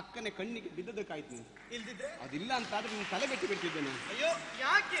ಪಕ್ಕನೆ ಕಣ್ಣಿಗೆ ಬಿದ್ದದಕ್ಕಾಯ್ತು. ಇಲ್ದಿದ್ರೆ ಅದಿಲ್ಲ ಅಂತ ಆದ್ರೆ ನೀನು ತಲೆ ಬೆಟ್ಟಿ ಬಿಡ್ತಿದ್ದೆ ನಾನು. ಅಯ್ಯೋ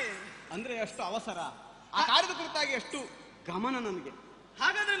ಯಾಕೆ ಅಂದ್ರೆ ಅಷ್ಟು ಅವಸರ, ಆ ಕಾರ್ಯದ ಕುರಿತಾಗಿ ಅಷ್ಟು ಗಮನ ನನಗೆ.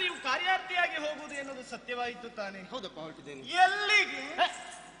 ಹಾಗಾದ್ರೆ ನೀವು ಕಾರ್ಯಾರ್ಥಿಯಾಗಿ ಹೋಗುವುದು ಎನ್ನುವುದು ಸತ್ಯವಾಯಿತು ತಾನೆ? ಹೌದಪ್ಪ, ಹೊರಟಿದ್ದೇನೆ. ಎಲ್ಲಿಗೆ?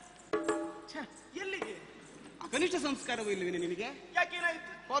 ಎಲ್ಲಿಗೆ? ಕನಿಷ್ಠ ಸಂಸ್ಕಾರವೂ ಇಲ್ಲವೇನೆ ನಿನಗೆ?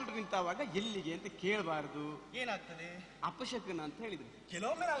 ಯಾಕೇನಾಯ್ತು? ಹೊರಟು ನಿಂತಾವಾಗ ಎಲ್ಲಿಗೆ ಅಂತ ಕೇಳಬಾರದು. ಏನಾಗ್ತದೆ? ಅಪಶಕನ ಅಂತ ಹೇಳಿದ್ರು.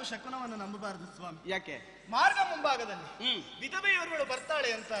 ಕೆಲವೊಮ್ಮೆ ನಾವು ಶಕುನವನ್ನು ನಂಬಬಾರದು ಸ್ವಾಮಿ. ಯಾಕೆ? ಮಾರ್ಗ ಮುಂಭಾಗದಲ್ಲಿ ವಿಧವೆಯವರುಗಳು ಬರ್ತಾಳೆ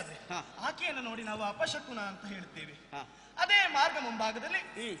ಅಂತಾದ್ರೆ ಆಕೆಯನ್ನು ನೋಡಿ ನಾವು ಅಪಶಕುನ ಅಂತ ಹೇಳ್ತೇವೆ. ಅದೇ ಮಾರ್ಗ ಮುಂಭಾಗದಲ್ಲಿ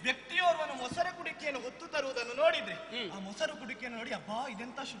ವ್ಯಕ್ತಿಯೋರ್ವನು ಮೊಸರ ಕುಡಿಕೆಯನ್ನು ಹೊತ್ತು ತರುವುದನ್ನು ನೋಡಿದ್ರೆ ಆ ಮೊಸರು ಕುಡಿಕೆಯನ್ನು ನೋಡಿ ಅಬ್ಬಾ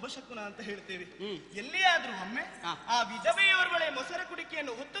ಇದೆಂತ ಶುಭ ಶಕುನ ಅಂತ ಹೇಳ್ತೇವೆ. ಎಲ್ಲಿಯಾದ್ರೂ ಒಮ್ಮೆ ಆ ವಿಧವೆಯೋರ್ವಳೆ ಮೊಸರ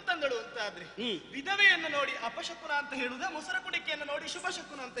ಕುಡಿಕೆಯನ್ನು ಹೊತ್ತು ತಂದಳು ಅಂತ ಆದ್ರೆ ವಿಧವೆಯನ್ನು ನೋಡಿ ಅಪಶಕುನ ಅಂತ ಹೇಳುದ, ಮೊಸರ ಕುಡಿಕೆಯನ್ನು ನೋಡಿ ಶುಭ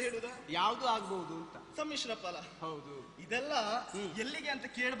ಶಕುನ ಅಂತ ಹೇಳುದ? ಯಾವುದು ಆಗಬಹುದು ಅಂತ ಸಮ್ಮಿಶ್ರ ಫಲ. ಹೌದು. ಇದೆಲ್ಲ ಎಲ್ಲಿಗೆ ಅಂತ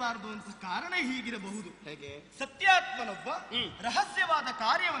ಕೇಳಬಾರದು ಅಂತ ಕಾರಣ ಹೀಗಿರಬಹುದು. ಹೇಗೆ? ಸತ್ಯಾತ್ಮನೊಬ್ಬ ರಹಸ್ಯವಾದ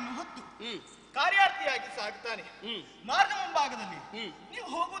ಕಾರ್ಯವನ್ನು ಹೊತ್ತು ಕಾರ್ಯಾರ್ಥಿಯಾಗಿ ಸಾಗ್ತಾನೆ. ಮಾರ್ಗ ಮುಂಭಾಗದಲ್ಲಿ ನೀವು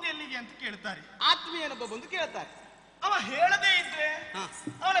ಹೋಗುವುದು ಎಲ್ಲಿಗೆ ಅಂತ ಕೇಳ್ತಾರೆ. ಆತ್ಮೀಯನೊಬ್ಬ ಬಂದು ಕೇಳ್ತಾರೆ. ಅವ ಹೇಳದೇ ಇದ್ರೆ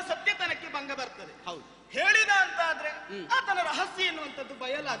ಅವನ ಸತ್ಯತನಕ್ಕೆ ಭಂಗ ಬರ್ತದೆ. ಹೌದು. ಹೇಳಿದ ಅಂತ ಆದ್ರೆ ಆತನ ರಹಸ್ಯ ಎನ್ನುವಂಥದ್ದು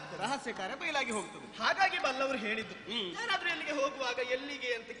ಬಯಲಾಗ್ತದೆ, ರಹಸ್ಯ ಕಾರ್ಯ ಬಯಲಾಗಿ ಹೋಗ್ತದೆ. ಹಾಗಾಗಿ ಬಲ್ಲವರು ಹೇಳಿದ್ರು ಯಾರಾದ್ರೂ ಎಲ್ಲಿಗೆ ಹೋಗುವಾಗ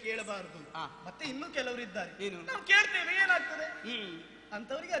ಎಲ್ಲಿಗೆ ಅಂತ ಕೇಳಬಾರದು. ಮತ್ತೆ ಇನ್ನೂ ಕೆಲವರು ಇದ್ದಾರೆ, ನಾವು ಕೇಳ್ತೇವೆ ಏನಾಗ್ತದೆ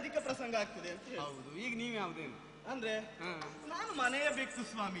ಅಂತವರಿಗೆ ಅಧಿಕ ಪ್ರಸಂಗ ಆಗ್ತದೆ ಅಂತ. ಹೌದು. ಈಗ ನೀವು ಯಾವ್ದೇನು ಅಂದ್ರೆ ನಾನು ಮನೆಯ ಬೆಕ್ಕು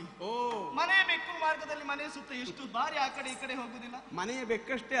ಸ್ವಾಮಿ. ಓ, ಮನೆಯ ಬೆಕ್ಕು ಮಾರ್ಗದಲ್ಲಿ ಮನೆಯ ಸುತ್ತ ಎಷ್ಟು ಬಾರಿ ಆ ಕಡೆ ಈ ಕಡೆ ಹೋಗುದಿಲ್ಲ. ಮನೆಯ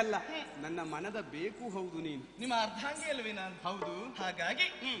ಬೆಕ್ಕಷ್ಟೇ ಅಲ್ಲ, ನನ್ನ ಮನದ ಬೇಕು ಹೌದು ನೀನು. ನಿಮ್ಮ ಅರ್ಧಾಂಗಿ ಅಲ್ವೇ ನಾನು? ಹೌದು. ಹಾಗಾಗಿ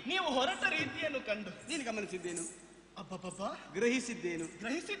ನೀವು ಹೊರಟ ರೀತಿಯನ್ನು ಕಂಡು ನೀನು ಗಮನಿಸಿದ್ದೇನು? ಅಬ್ಬಬ್ಬಬ್ಬ, ಗ್ರಹಿಸಿದ್ದೇನು?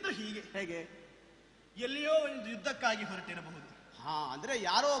 ಗ್ರಹಿಸಿದ್ದು ಹೀಗೆ, ಹೇಗೆ? ಎಲ್ಲಿಯೋ ಒಂದು ಯುದ್ಧಕ್ಕಾಗಿ ಹೊರಟಿರಬಹುದು. ಹಾ, ಅಂದ್ರೆ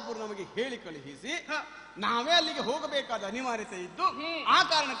ಯಾರೋ ಒಬ್ಬರು ನಮಗೆ ಹೇಳಿ ಕಳುಹಿಸಿ ನಾವೇ ಅಲ್ಲಿಗೆ ಹೋಗಬೇಕಾದ ಅನಿವಾರ್ಯತೆ ಇದ್ದು ಆ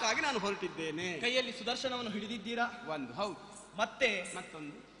ಕಾರಣಕ್ಕಾಗಿ ನಾನು ಹೊರಟಿದ್ದೇನೆ. ಕೈಯಲ್ಲಿ ಸುದರ್ಶನವನ್ನು ಹಿಡಿದಿದ್ದೀರಾ? ಒಂದು. ಹೌದು. ಮತ್ತೆ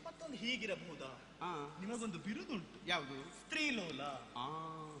ಮತ್ತೊಂದು ಹೀಗಿರಬಹುದಾ? ನಿಮಗೊಂದು ಬಿರುದುಂಟು. ಯಾವುದು? ಸ್ತ್ರೀಲೋಲ.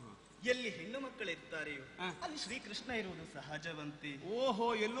 ಎಲ್ಲಿ ಹೆಣ್ಣು ಮಕ್ಕಳಿರ್ತಾರೆಯೋ ಅಲ್ಲಿ ಶ್ರೀಕೃಷ್ಣ ಇರುವುದು ಸಹಜವಂತೆ. ಓಹೋ,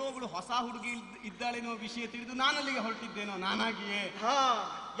 ಎಲ್ಲೋ ಒಬ್ಳು ಹೊಸ ಹುಡುಗಿ ಇದ್ದಾಳೆನೋ ವಿಷಯ ತಿಳಿದು ನಾನಲ್ಲಿಗೆ ಹೊರಟಿದ್ದೇನೋ ನಾನಾಗಿಯೇ.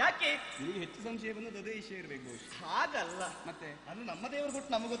 ಯಾಕೆ ನಿಮಗೆ ಹೆಚ್ಚು ಸಂಶಯ ಬಂದದ್ದು ಅದೇ ವಿಷಯ ಇರಬೇಕು. ಹಾಗಲ್ಲ, ಮತ್ತೆ ಅದು ನಮ್ಮ ದೇವರು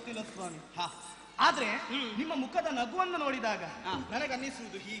ಕೊಟ್ಟು ನಮಗೆ ಗೊತ್ತಿಲ್ಲ ಸ್ವಾಮಿ. ಆದ್ರೆ ನಿಮ್ಮ ಮುಖದ ನಗುವನ್ನು ನೋಡಿದಾಗ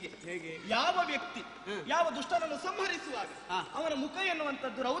ನನಗನ್ನಿಸುವುದು ಹೀಗೆ. ಹೇಗೆ? ಯಾವ ವ್ಯಕ್ತಿ ಯಾವ ದುಷ್ಟನನ್ನು ಸಂಹರಿಸುವಾಗ ಅವನ ಮುಖ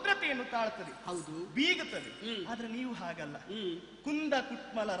ಎನ್ನುವಂಥದ್ದು ರೌದ್ರತೆಯನ್ನು ತಾಳ್ತದೆ, ಹೌದು, ಬೀಗುತ್ತದೆ. ಆದ್ರೆ ನೀವು ಹಾಗಲ್ಲ. ಕುಂದ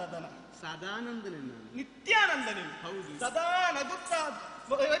ಕುಟ್ಮಲರದನ ಸದಾನಂದನ ನಿತ್ಯಾನಂದನೇ. ಹೌದು. ಸದಾ ನಗುತ್ತಾ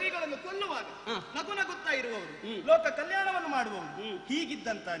ವರಿಗಳನ್ನು ಕೊಲ್ಲುವಾಗ ನಗುತ್ತಾ ಇರುವವರು, ಲೋಕ ಕಲ್ಯಾಣವನ್ನು ಮಾಡುವವರು.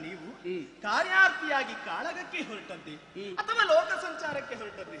 ಹೀಗಿದ್ದಂತ ನೀವು ಕಾರ್ಯಾರ್ಥಿಯಾಗಿ ಕಾಳಗಕ್ಕೆ ಹೊರಟದ್ದೆ ಅಥವಾ ಲೋಕ ಸಂಚಾರಕ್ಕೆ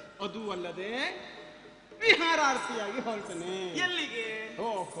ಹೊರಟದ್ದೆ? ಅದು ಅಲ್ಲದೆ ವಿಹಾರಾರ್ಥಿಯಾಗಿ ಹೊರಟನೆ. ಎಲ್ಲಿಗೆ?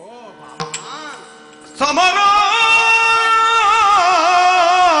 ಓಹೋ, ಸಮರ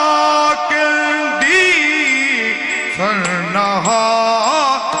ಕೆಂದಿ ಸಣ್ಣಹ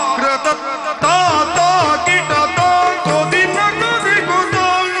ಕೃತ ತಾತ ಕಿಟ ಕೊದಿನ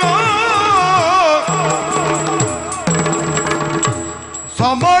ಕದಿಗುದಲ್ಲ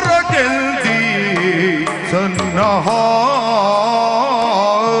ಸಮರ ಕೆಂದಿ ಸಣ್ಣಹ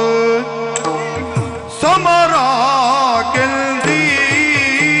ಸಮರ ಕೆಂದಿ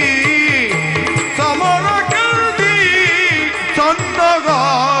ಸಮರ ಕೆಂದಿ ಸಣ್ಣಗ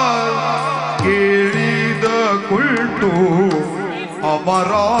ಕೇಳಿದ ಕುಳ್ತು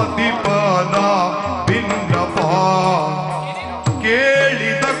ಅಮರಾಧಿಪನ ಭಿನ್ನಪ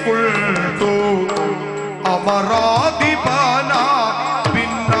ಕೇಳಿದ ಕುಳ್ತು ಅಮರಾಧಿಪನ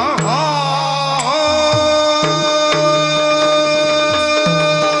ಭಿನ್ನಹ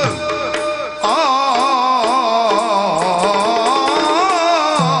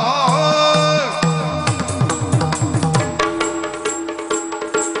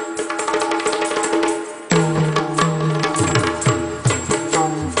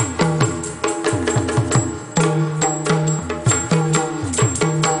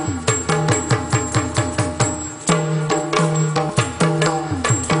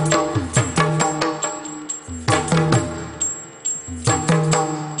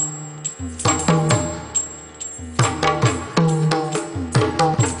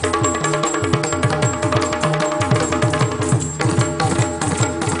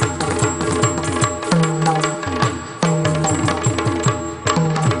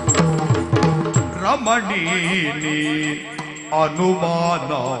ರಮಣೀನಿ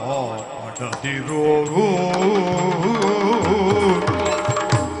ಅನುಮಾನ ಪಡದಿರೋ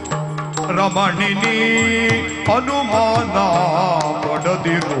ರಮಣಿನಿ ಅನುಮಾನ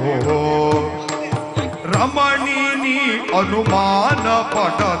ಪಡದಿರೋ ರಮಣಿನಿ ಅನುಮಾನ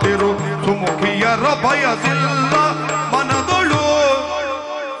ಪಡದಿರು ಸುಮುಖಿಯರ ಬಯಸಿಲ್ಲ ಮನದೊಳು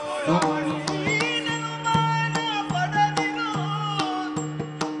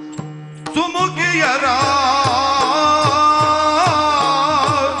ಸುಮುಖಿಯರ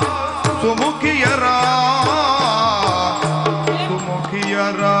ಸುಮುಖಿಯರ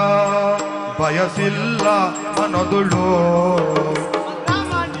ಸುಮುಖಿಯರ ಬಯಸಿಲ್ಲ ಮನದುಳು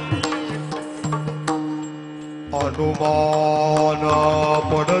ಅನುಮಾನ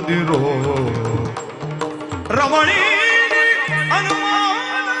ಪಡೆದಿರೋ ರಮಣಿ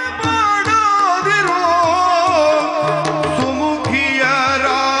ಅನುಮಾನ ಪಡೆದಿರೋ ಸುಮುಖಿಯರ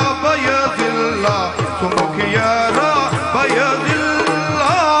ಬಯಸಿಲ್ಲ ಸುಮುಖಿಯರ ಬಯಸಿಲ್ಲ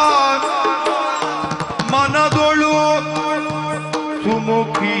ಮನದೊಳು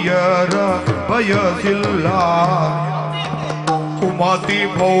ಸುಮುಖಿಯರ ಬಯಸಿಲ್ಲ ಕುಮತಿ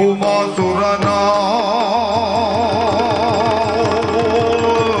ಭೌಮಾಸುರನ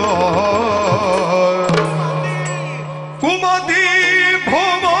ಕುಮತಿ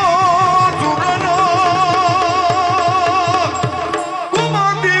ಭೌಮಾಸುರನ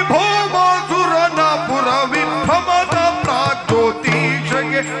ಕುಮತಿ ಭೌಮಾಸುರನ ಪುರ ವಿಭ್ರಮದ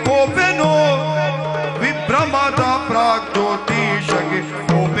ಪ್ರಾಗ್ಜ್ಯೋತಿಷಗೆ ಕೋಪೆನೋ ವಿಭ್ರಮದ ಪ್ರಾಗ್ಜ್ಯೋತಿಷಗೆ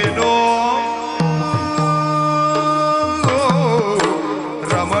ಕೋಪೆನೋ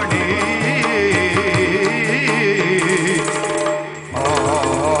ರಮಣಿ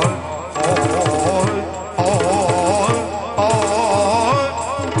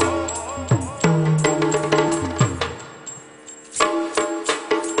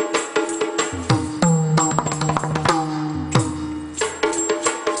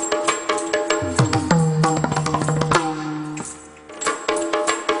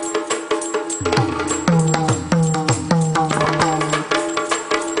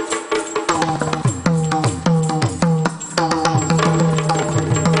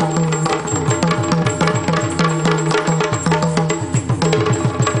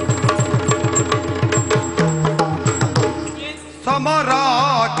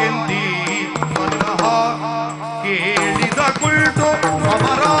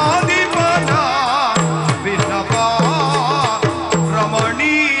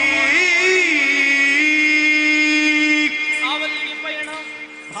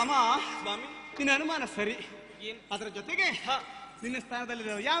ಸರಿ. ಅದರ ಜೊತೆಗೆ ನಿನ್ನ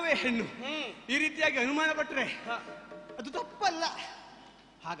ಸ್ಥಾನದಲ್ಲಿರೋ ಯಾವೇ ಹೆಣ್ಣು ಈ ರೀತಿಯಾಗಿ ಅನುಮಾನ ಪಟ್ರೆ ಅದು ತಪ್ಪಲ್ಲ.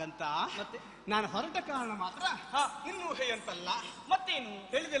 ಹಾಗಂತ ಮತ್ತೆ ನಾನು ಹೊರಟ ಕಾರಣ ಮಾತ್ರ ಇನ್ನು ಅಂತಲ್ಲ. ಮತ್ತೇನು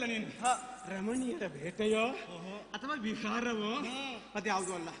ಹೇಳಿದೆಲ್ಲ ನೀನು, ರಮಣೀಯರ ಬೇಟೆಯೋ ಅಥವಾ ವಿಹಾರವೋ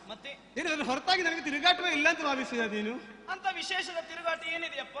ಅದ್ಯಾವುದೂ ಅಲ್ಲ. ಮತ್ತೆ ಏನಾದ್ರೂ ಹೊರತಾಗಿ ನನಗೆ ತಿರುಗಾಟವೇ ಇಲ್ಲ ಅಂತ ಭಾವಿಸಿದ ನೀನು? ಅಂತ ವಿಶೇಷದ ತಿರುಗಾಟ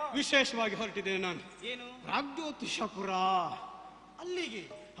ಏನಿದೆಯಪ್ಪ? ವಿಶೇಷವಾಗಿ ಹೊರಟಿದ್ದೇನೆ ನಾನು. ಏನು? ರಾಜ್ಯೋತಿಷಪುರ ಅಲ್ಲಿಗೆ.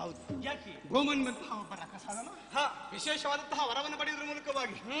 ಹೌದು. ಯಾಕೆ? ಗೋಮನ್ವಂತಹ ಒಬ್ಬ ರಕ್ಕಸಾದನು ವಿಶೇಷವಾದಂತಹ ವರವನ್ನು ಪಡೆಯುವುದರ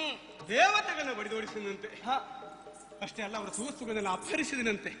ಮೂಲಕವಾಗಿ ದೇವತೆಗಳನ್ನು ಬಡಿದೋಡಿಸಿದಂತೆ. ಅಷ್ಟೇ ಅಲ್ಲ, ಅವರ ಸುವಸ್ತುಗಳನ್ನೆಲ್ಲ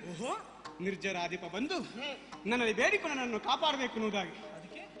ಅಪಹರಿಸಿದನಂತೆ. ನಿರ್ಜರಾಧಿಪ ಬಂದು ನನ್ನಲ್ಲಿ ಬೇಡಿಕೊಂಡು ನನ್ನನ್ನು ಕಾಪಾಡಬೇಕು ಎನ್ನುವುದಾಗಿ.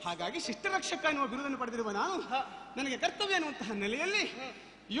 ಹಾಗಾಗಿ ಶಿಷ್ಟರಕ್ಷಕ ಎನ್ನುವ ಬಿರುದನ್ನು ಪಡೆದಿರುವ ನಾನು ನನಗೆ ಕರ್ತವ್ಯ ಎನ್ನುವಂತಹ ನೆಲೆಯಲ್ಲಿ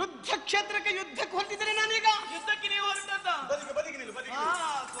ಯುದ್ಧ ಕ್ಷೇತ್ರಕ್ಕೆ ಯುದ್ಧಕ್ಕೆ ಹೊರಟಿದ್ದೇನೆ ನಾನೀಗ. ಯುದ್ಧಕ್ಕೆ ನೀವು ಹೊರಟದ್ದ? ಬದಿಗೆ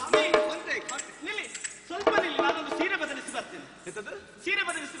ನಿಲ್ಲಿ. ಸ್ವಲ್ಪ ನಿಲ್ಲಿ, ನಾನೊಂದು ಸೀರೆ ಬದಲಿಸಿ ಬರ್ತೇನೆ. ಸೀರೆ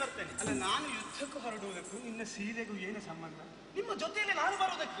ಬದಲಿಸಿ ಬರ್ತೇನೆ. ಅಲ್ಲ, ನಾನು ಯುದ್ಧಕ್ಕೂ ಹೊರಡುವುದಕ್ಕೂ ನಿನ್ನ ಸೀರೆಗೂ ಏನು ಸಂಬಂಧ? ನಿಮ್ಮ ಜೊತೆಯಲ್ಲಿ ನಾನು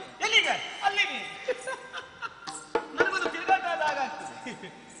ಬರುವುದಕ್ಕೆ. ಎಲ್ಲಿಗೆ? ಅಲ್ಲಿಗೆ. ನನಗೊಂದು ತಿರುಗಾಟ ಆಗಾಗ್ತದೆ.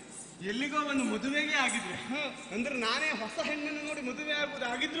 ಎಲ್ಲಿಗೋ ಒಂದು ಮದುವೆಗೆ ಆಗಿದ್ರೆ ಅಂದ್ರೆ ನಾನೇ ಹೊಸ ಹೆಣ್ಣನ್ನು ನೋಡಿ ಮದುವೆ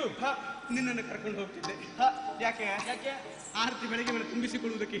ಆಗುವುದಾಗಿದ್ರು ನಿನ್ನನ್ನು ಕರ್ಕೊಂಡು ಹೋಗ್ತಿದ್ದೆ. ಯಾಕೆ? ಆರತಿ ಬೆಳಗ್ಗೆ ಮನೆ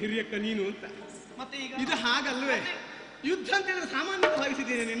ತುಂಬಿಸಿಕೊಳ್ಳುವುದಕ್ಕೆ ಹಿರಿಯಕ್ಕ ನೀನು ಅಂತ. ಮತ್ತೆ ಈಗ ಇದು ಹಾಗಲ್ವೇ? ಯುದ್ಧ ಅಂತ ಹೇಳಿದ್ರೆ ಸಾಮಾನ್ಯ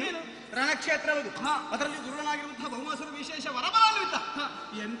ಭಾವಿಸಿದ್ದೇನೆ ನೀನು. ರಣಕ್ಷೇತ್ರವುದು, ಅದರಲ್ಲಿ ದುರ್ಬಲನಾಗಿರುವಂತಹ ಬಹುಮಾಸುರ ವಿಶೇಷ ವರಬಲಾನ್ವಿತ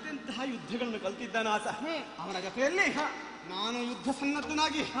ಎಂತೆಂತಹ ಯುದ್ಧಗಳನ್ನು ಕಲ್ತಿದ್ದಾನಾತ. ಅವನ ಜೊತೆಯಲ್ಲಿ ನಾನು ಯುದ್ಧ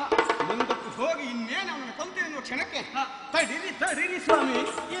ಸನ್ನದ್ಧನಾಗಿ ಮುಂದಕ್ಕೆ ಹೋಗಿ ಇನ್ನೇನು ಅವನನ್ನು ಕೊಂತೇನೆ ಎನ್ನುವ ಕ್ಷಣಕ್ಕೆ ತಡೀರಿ ಸ್ವಾಮಿ.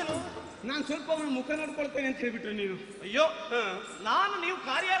 ಏನು? ನಾನು ಸ್ವಲ್ಪ ಅವನ ಮುಖ ನೋಡ್ಕೊಳ್ತೇನೆ ಅಂತ ಹೇಳ್ಬಿಟ್ರೆ ನೀನು? ಅಯ್ಯೋ, ನಾನು ನೀವು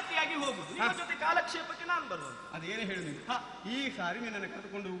ಕಾರ್ಯಾರ್ಥಿಯಾಗಿ ಹೋಗು, ನಿಮ್ಮ ಜೊತೆ ಕಾಲಕ್ಷೇಪಕ್ಕೆ ನಾನು ಬರುವುದು. ಅದೇನು ಹೇಳು ನೀನು? ಈ ಸಾರಿ ನಿನ್ನನ್ನು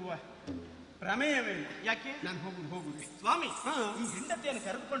ಕರೆದುಕೊಂಡು ಹೋಗುವ ಪ್ರಮೇಯವೇ ಇಲ್ಲ. ಯಾಕೆ? ನಾನು ಹೋಗುದು ಸ್ವಾಮಿ. ಈ ಹೆಂಡತಿಯನ್ನು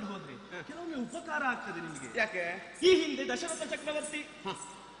ಕರೆದುಕೊಂಡು ಹೋದ್ರೆ ಕೆಲವೊಮ್ಮೆ ಉಪಕಾರ ಆಗ್ತದೆ ನಿಮಗೆ. ಯಾಕೆ? ಈ ಹಿಂದೆ ದಶರಥ ಚಕ್ರವರ್ತಿ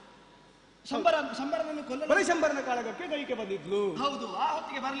ಶಂಬರನನ್ನು ಕೊಲ್ಲಲು ಶಂಬರನ ಕಾಳಗಕ್ಕೆ ಕೈಗೆ ಬಂದಿದ್ಲು. ಹೌದು. ಆ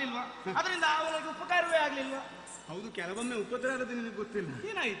ಹೊತ್ತಿಗೆ ಬರಲಿಲ್ವಾ? ಅದರಿಂದ ಅವನಿಗೆ ಉಪಕಾರವೇ ಆಗ್ಲಿಲ್ವಾ? ಹೌದು. ಕೆಲವೊಮ್ಮೆ ಉಪದ್ರವದ ನಿನಗೆ ಗೊತ್ತಿಲ್ಲ.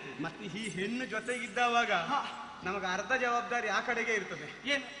 ಏನಾಯ್ತು? ಮತ್ತೆ ಈ ಹೆಣ್ಣು ಜೊತೆಗಿದ್ದಾವಾಗ ನಮಗೆ ಅರ್ಧ ಜವಾಬ್ದಾರಿ ಆ ಕಡೆಗೆ ಇರ್ತದೆ.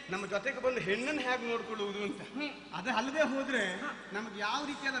 ಏನು? ನಮ್ಮ ಜೊತೆಗೆ ಬಂದು ಹೆಣ್ಣನ್ನು ಹೇಗೆ ನೋಡ್ಕೊಳ್ಳುವುದು ಅಂತ. ಅದು ಅಲ್ಲದೆ ಹೋದ್ರೆ ನಮಗೆ ಯಾವ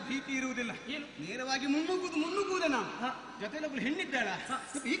ರೀತಿಯಾದ ಭೀತಿ ಇರುವುದಿಲ್ಲ. ಏನು? ನೇರವಾಗಿ ಮುನ್ನುಗ್ಗುವುದೇ ನಾವು. ಜೊತೆಲಿ ಒಬ್ಳು ಹೆಣ್ಣಿದ್ದಾಳ,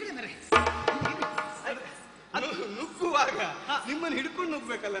 ಈಗಲೇ ಬರೇ ನುಗ್ಗುವಾಗ ನಿಮ್ಮನ್ನು ಹಿಡ್ಕೊಂಡು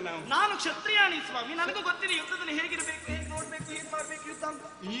ನುಗ್ಬೇಕಲ್ಲ ನಾವು. ನಾನು ಕ್ಷತ್ರಿಯಾಣಿ ಸ್ವಾಮಿ, ನನಗೂ ಗೊತ್ತಿದೆ ಯುದ್ಧದಲ್ಲಿ ಹೇಗಿರ್ಬೇಕು, ಹೇಗೆ ನೋಡ್ಬೇಕು, ಹೇಗೆ ಮಾಡ್ಬೇಕು ಯುದ್ಧ ಅಂತ.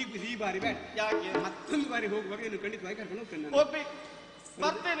 ಈ ಬಾರಿ ಬೇಡ. ಯಾಕೆ? ಮತ್ತೊಂದು ಬಾರಿ ಹೋಗುವಾಗ ನೀನು ಖಂಡಿತವಾಗಿ ಕರ್ಕೊಂಡು ಹೋಗ್ತೇನೆ. ಹೋಗ್ಬೇಕು.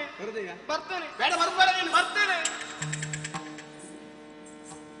 ಬರ್ತೇನೆ. ಬರ್ತೇನೆ. ಬೇಡ ಬರಬೇಡ, ನೀನು ಬರ್ತೇನೆ.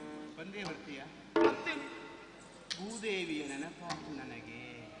 ಬಂದೇ ಬರ್ತೀಯ? ಬರ್ತೇನೆ. ಭೂದೇವಿಯ ನೆನಪಾಯ್ತು ನನಗೆ.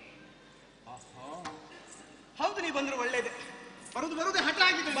 ಹೌದು, ನೀ ಬಂದ್ರೆ ಒಳ್ಳೇದೆ. ಬರುದೇ ಹಠ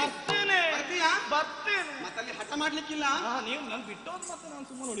ಆಗಿದೆ. ಬರ್ತೇನೆ. ಬರ್ತೀಯಾ? ಬರ್ತೇನೆ. ಮತ್ತಲ್ಲಿ ಹಠ ಮಾಡ್ಲಿಕ್ಕಿಲ್ಲ. ನೀವು ನಾನು ಬಿಟ್ಟೋದು ಮತ್ತೆ ನಾನು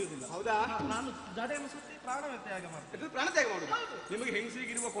ಸುಮ್ಮನೆ ಉಳಿಯುವುದಿಲ್ಲ. ಹೌದಾ? ನಾನು ಜಡೆಯನ್ನು ಸುತ್ತಿ ಪ್ರಾಣ ತ್ಯಾಗ ಮಾಡ್ತೇನೆ. ಪ್ರಾಣ ತ್ಯಾಗ ಮಾಡುದು ನಿಮಗೆ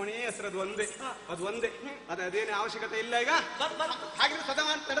ಹೆಂಗಸಿಗಿರುವ ಕೊನೆಯ ಹೆಸರು ಅದು ಒಂದೇ. ಅದೇನೇ ಅವಶ್ಯಕತೆ ಇಲ್ಲ ಈಗ. ಹಾಗೆ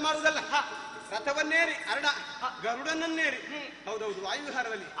ತಡ ಮಾಡುವುದಲ್ಲ. ರಥವನ್ನೇರಿ ಗರುಡನನ್ನೇರಿ. ಹೌದೌದು,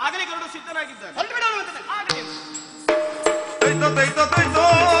 ವಾಯುವಿಹಾರದಲ್ಲಿ ಆಗಲೇ ಗರುಡ ಸಿದ್ಧನಾಗಿದ್ದಾನೆ.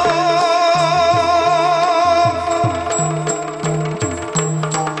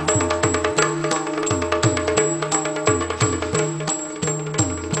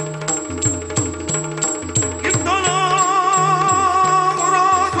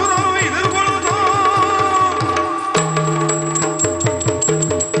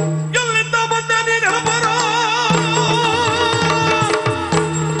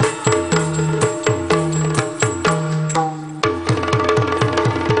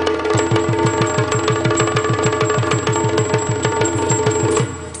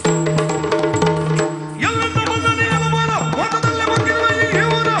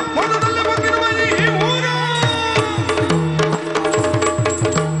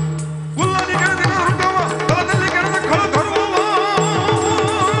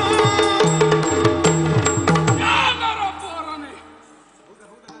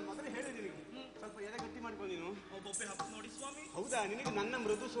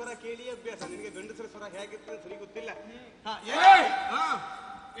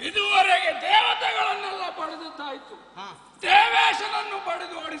 ಇದುವರೆಗೆ ದೇವತೆಗಳನ್ನೆಲ್ಲ ಪಡೆದಿದ್ದಾಯ್ತು, ದೇವೇಶನನ್ನು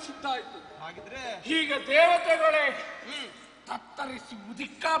ಪಡೆದು ಓಡಿಸಿದ್ದಾಯ್ತು. ಹಾಗಿದ್ರೆ ಈಗ ದೇವತೆಗಳೇ ತತ್ತರಿಸಿ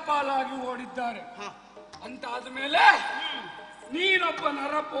ಮುದಿಕ್ಕಾಪಾಲಾಗಿ ಓಡಿದ್ದಾರೆ ಅಂತಾದ ಮೇಲೆ ನೀನೊಬ್ಬ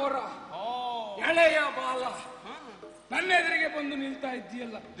ನರಪೋರ, ಎಳೆಯ ಬಾಲ ನನ್ನ ಎದುರಿಗೆ ಬಂದು ನಿಲ್ತಾ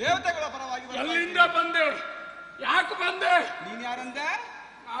ಇದ್ದೀಯಲ್ಲ. ದೇವತೆಗಳ ಪರವಾಗಿ ಎಲ್ಲಿಂದ ಬಂದೆ? ಯಾಕೆ ಬಂದೆ? ನೀನ್ ಯಾರಂದೆ?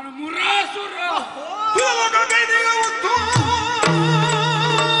 ನಾನು ಮುರಾಸುರ.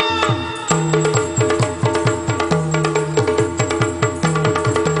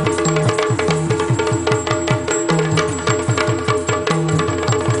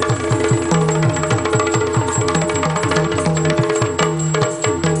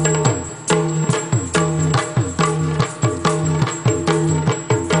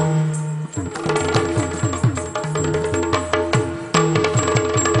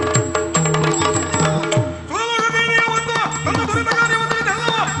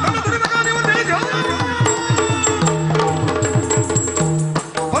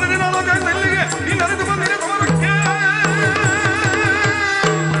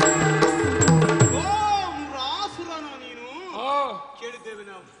 ಕೇಳಿದ್ದೇವೆ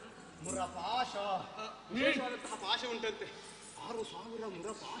ನಾವು. ಮುರಪಾಶ ವಿಶೇಷವಾದಂತಹ ಪಾಶ ಉಂಟಂತೆ. 6,000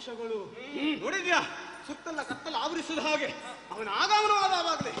 ಮುರಪಾಶಗಳು. ನೋಡಿದ್ಯಾ, ಸುತ್ತಲ್ಲ ಕತ್ತಲು ಆವರಿಸಿದ ಹಾಗೆ ಅವನ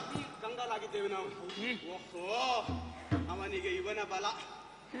ಆಗಮನವಾದಾಗಲೇ ಕಂಗಾಲಾಗಿದ್ದೇವೆ ನಾವು. ಓಹೋ, ಅವನಿಗೆ ಇವನ ಬಲ,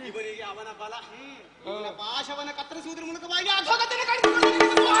 ಇವನಿಗೆ ಅವನ ಬಲ. ಇವನ ಪಾಶವನ್ನು ಕತ್ತರಿಸುವುದರ ಮೂಲಕವಾಗಿ ಅಧೋಗತಿಯನ್ನು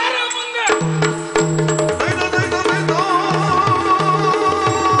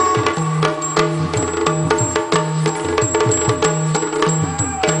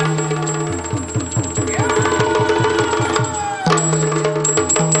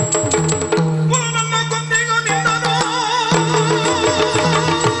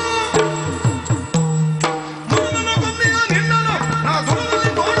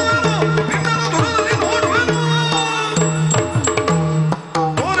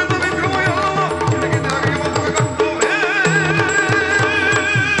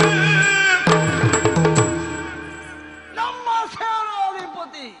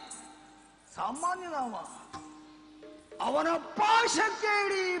ಅವನ ಪಾಶಕ್ಕೆ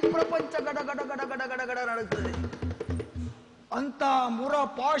ಇಡೀ ಪ್ರಪಂಚ ಗಡ ಗಡ ಗಡ ಗಡ ಗಡ ಗಡ ನಡುತ್ತದೆ. ಅಂತ ಮುರ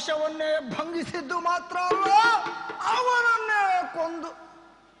ಪಾಶವನ್ನೇ ಭಂಗಿಸಿದ್ದು ಮಾತ್ರ ಅಲ್ಲ, ಅವನನ್ನೇ ಕೊಂದು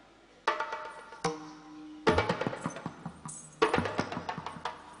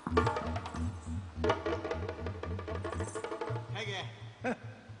ಹೇಗೆ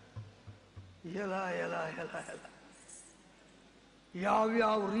ಎಲ ಎಲ ಎಲ ಎಲ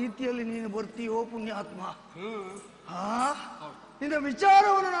ಯಾವ್ಯಾವ ರೀತಿಯಲ್ಲಿ ನೀನು ಬರ್ತೀಯೋ ಪುಣ್ಯಾತ್ಮ. ನಿನ್ನ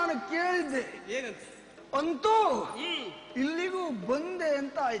ವಿಚಾರವನ್ನು ನಾನು ಕೇಳಿದ್ದೆ, ಏನಂತ? ಅಂತೂ ಇಲ್ಲಿಗೂ ಬಂದೆ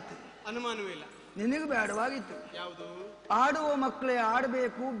ಅಂತ ಆಯ್ತು. ಅನುಮಾನವೇ ಇಲ್ಲ. ನಿನಗೆ ಬೇಡವಾಗಿತ್ತು. ಯಾವುದು? ಆಡುವ ಮಕ್ಕಳೇ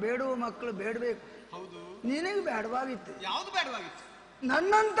ಆಡಬೇಕು, ಬೇಡುವ ಮಕ್ಕಳು ಬೇಡಬೇಕು. ಹೌದು. ನಿನಗೆ ಬೇಡವಾಗಿತ್ತು. ಯಾವುದು ಬೇಡವಾಗಿತ್ತು?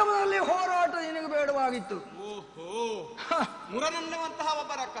 ನನ್ನಂತವನಲ್ಲಿ ಹೋರಾಟ ನಿನಗೆ ಬೇಡವಾಗಿತ್ತು. ಓಹೋ, ಮುರನನ್ನುವಂತಹ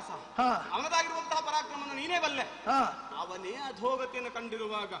ಒಬ್ಬ ರಕ್ಕಸ, ಅವನದಾಗಿರುವಂತಹ ಪರಾಕ್ರಮವನ್ನು ನೀನೇ ಬಲ್ಲೆ. ಅವನೇ ಅಧೋಗತಿಯನ್ನು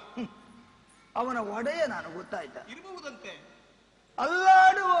ಕಂಡಿರುವಾಗ ಅವನ ಒಡೆಯ ನಾನು ಗೊತ್ತಾಯ್ತ ಇರಬಹುದಂತೆ.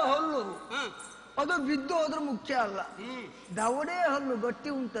 ಅಲ್ಲಾಡುವ ಹಲ್ಲು ಅದು ಬಿದ್ದು ಹೋದ್ರೆ ಮುಖ್ಯ ಅಲ್ಲ, ದವಡೆ ಹಲ್ಲು ಗಟ್ಟಿ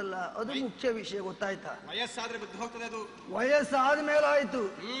ಉಂಟಲ್ಲ ಅದು ಮುಖ್ಯ ವಿಷಯ. ಗೊತ್ತಾಯ್ತಾ? ವಯಸ್ಸಾದ್ರೆ ಬಿದ್ದು ಹೋಗ್ತದೆ ಅದು. ವಯಸ್ಸಾದ ಮೇಲೆ ಆಯ್ತು.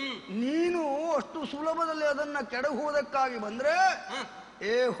 ನೀನು ಅಷ್ಟು ಸುಲಭದಲ್ಲಿ ಅದನ್ನ ಕೆಡಹುವುದಕ್ಕಾಗಿ ಬಂದ್ರೆ,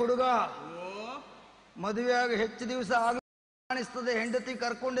 ಏ ಹುಡುಗ, ಮದುವೆಯಾಗಿ ಹೆಚ್ಚು ದಿವಸ ಆಗ ಕಾಣಿಸ್ತದೆ, ಹೆಂಡತಿ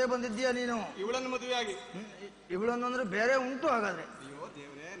ಕರ್ಕೊಂಡೇ ಬಂದಿದ್ದೀಯ ನೀನು. ಇವಳನ್ನು ಮದುವೆಯಾಗಿ? ಇವಳನ್ನು ಅಂದ್ರೆ ಬೇರೆ ಉಂಟು ಹಾಗಾದ್ರೆ.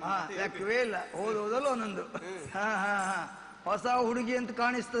 ಯಾಕೆ ಇಲ್ಲ, ಓದೋದಲ್ಲ ಒಂದೊಂದು. ಹಾ ಹಾ ಹಾ, ಹೊಸ ಹುಡುಗಿ ಅಂತ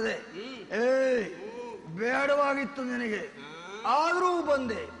ಕಾಣಿಸ್ತದೆ. ಬೇಡವಾಗಿತ್ತು ನಿನಗೆ, ಆದ್ರೂ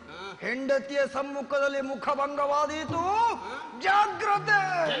ಬಂದೆ. ಹೆಂಡತಿಯ ಸಮ್ಮುಖದಲ್ಲಿ ಮುಖಭಂಗವಾದೀತು, ಜಾಗ್ರತೆ.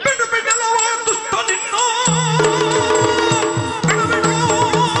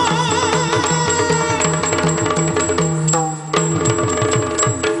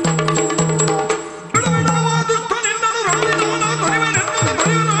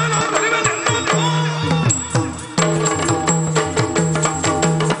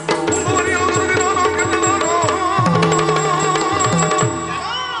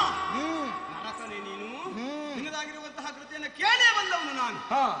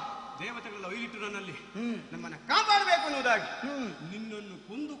 ದೇವತೆಗಳೆಲ್ಲ ಒಯ್ಲಿಟ್ಟು ನನ್ನಲ್ಲಿ ನಮ್ಮನ್ನ ಕಾಪಾಡಬೇಕು ಅನ್ನುವುದಾಗಿ ನಿನ್ನನ್ನು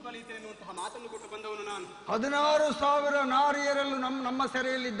ಕುಂದು ಕಲಿತೆ ಎನ್ನುವಂತಹ ಮಾತನ್ನು ಕೊಟ್ಟು ಬಂದವನು ನಾನು. 16,000 ನಾರಿಯರಲ್ಲೂ ನಮ್ಮ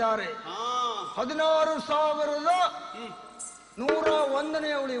ಸೆರೆಯಲ್ಲಿದ್ದಾರೆ.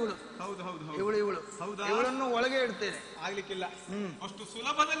 16,101ನೇ ಅವಳು ಇವಳು. ಹೌದು ಹೌದು ಇವಳು ಇವಳನ್ನು ಒಳಗೆ ಇಡ್ತೇನೆ. ಆಗ್ಲಿಕ್ಕಿಲ್ಲ. ಅಷ್ಟು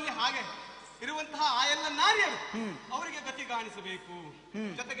ಸುಲಭದಲ್ಲಿ ಹಾಗೆ ಇರುವಂತಹ ಆ ಎಲ್ಲ ನಾರಿಯರು ಅವರಿಗೆ ಗತಿ ಕಾಣಿಸಬೇಕು,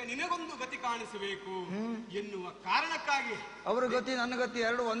 ಜೊತೆಗೆ ನಿನಗೊಂದು ಗತಿ ಕಾಣಿಸಬೇಕು ಎನ್ನುವ ಕಾರಣಕ್ಕಾಗಿ. ಅವರ ಗತಿ ನನ್ನ ಗತಿ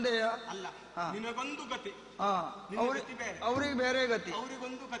ಎರಡು ಒಂದೇಯ ಅಲ್ಲ, ನಿನಗೊಂದು ಗತಿ, ಅವ್ರಿಗೆ ಬೇರೆ ಗತಿ,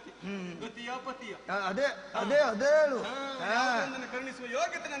 ಅವರಿಗೊಂದು ಗತಿ, ಗತಿಯ ಪತಿಯ. ಅದೇ ಅದೇ ಅದೇ ಹೇಳು. ಕರುಣಿಸುವ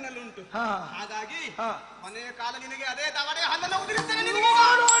ಯೋಗ್ಯತೆ ನನ್ನಲ್ಲಿ ಉಂಟು. ಹಾಗಾಗಿ ಮನೆಯ ಕಾಲ ನಿನಗೆ ಅದೇ ದವಡೆ ಹಲ್ಲನ್ನು ಉದುರಿಸ್ತೇನೆ ನಿನಗೆ.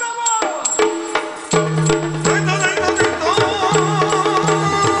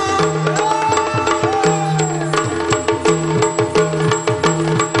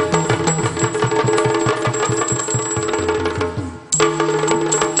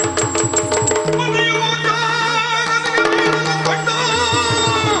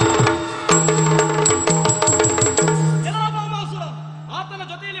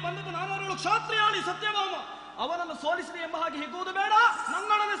 ಅವನನ್ನು ಸೋಲಿಸಿದೆ ಎಂಬ ಹಾಗೆ ಹಿಗ್ಗುವುದು ಬೇಡ.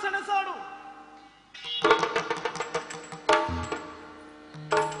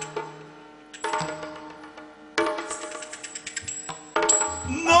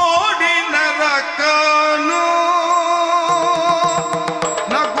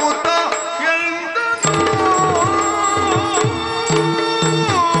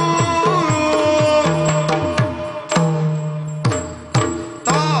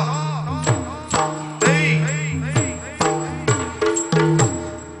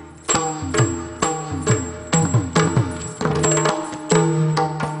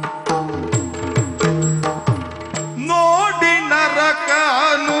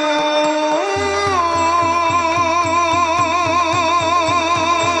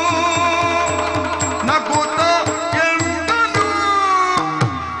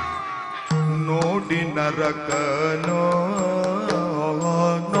 ನರಕನೋ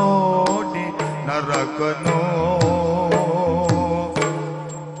ನೋಡಿ ನರಕನೋ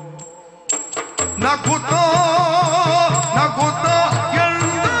ನಗುತ್ತೋ ನಗುತ್ತೋ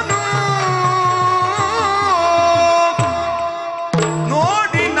ಎಂದನು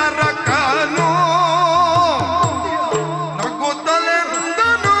ನೋಡಿ ನರಕನೋ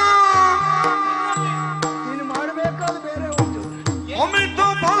ನಗುತ್ತಲೆಂದನು ನೀನು ಮಾಡಬೇಕಾದ ಬೇರೆ ಉಂಟು. ಒಮಿತು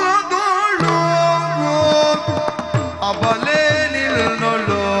ಬಲದೋಳು ಅವಲೇ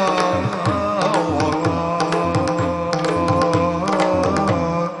ನಿಲ್ನೊಳು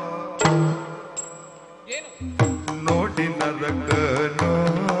ನೋಡಿ ನರಕನೋ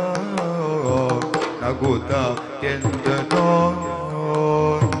ನಗುತ್ತ ಎಂದನೋ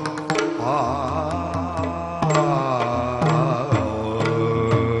ಆ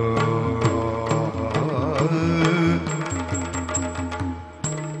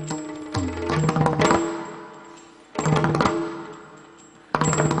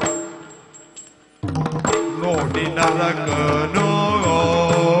ನೋಡಿ ನರಕನೋ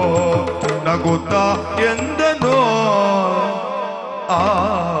ನಗುತ್ತ ಎಂದನೋ ಆ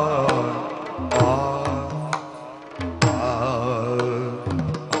ಆ,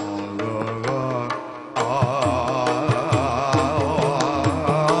 ಆ,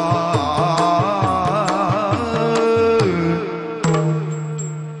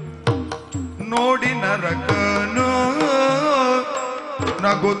 ನೋಡಿ ನರಕನೋ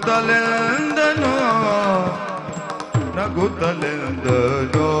ನಗುತ್ತಲೆಂದನೋ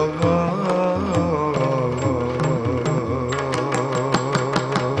ನಗುತ್ತಲೆಂದನೋ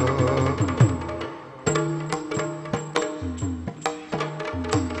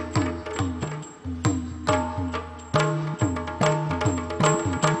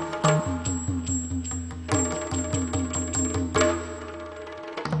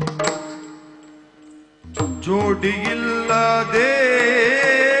ಜೋಡಿಯಿಲ್ಲದೆ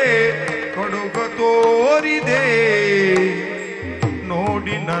ಕಡುಗ ತೋರಿದೆ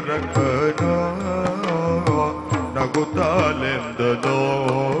ನೋಡಿ ನರಕನೋ ನಗುತ್ತಲೆಂದನೋ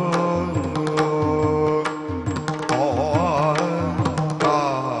ಆ, ಆ,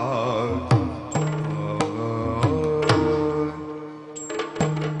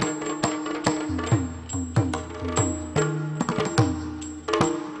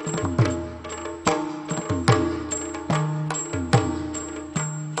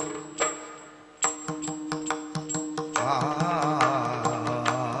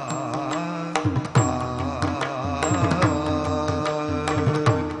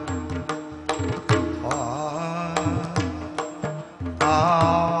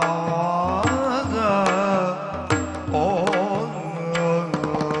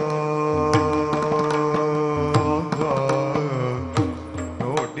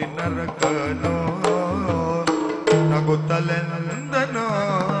 ನೋಡಿ ನರಕನೋ ನಗುತ್ತಲೆಂದನೋ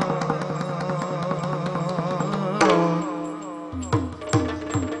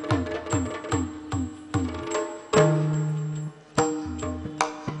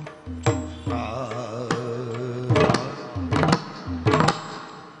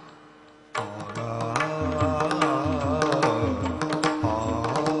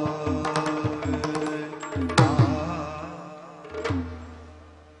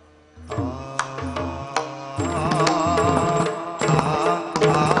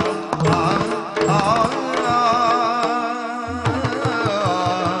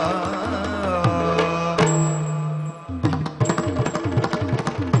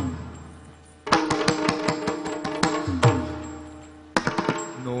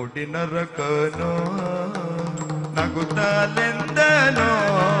ನೋಡಿ ನರಕನೋ ನಗುತ್ತಲೆಂದನೋ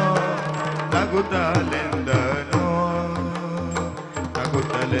ನಗುತ್ತಲೆಂದನೋ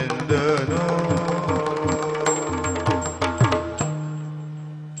ನಗುತ್ತಲೆಂದನೋ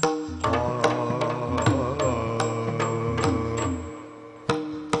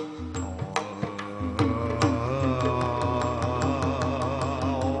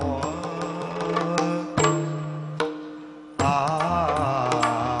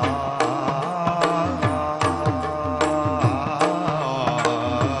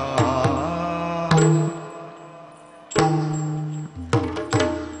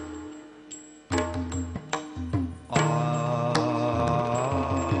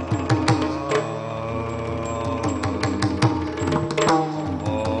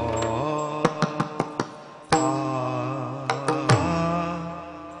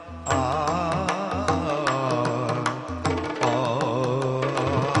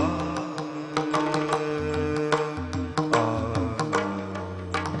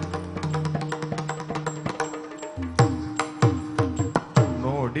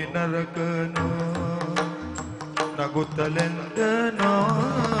ನೋಡಿ ನರಕನೋ ನಗುತ್ತಲೆಂದನೋ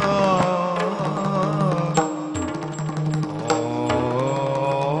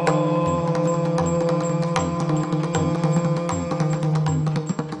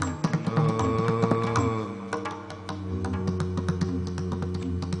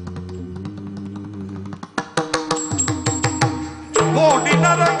ನೋಡಿ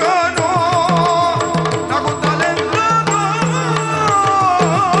ನರಕನೋ ನಗುತ್ತಲೆಂದನೋ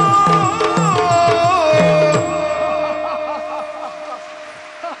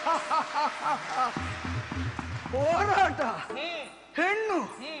ಹೋರಾಟ ಹೆಣ್ಣು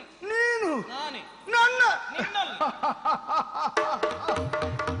ನೀನು ನಾನೇ ನನ್ನ ನಿನ್ನಲ್ಲಿ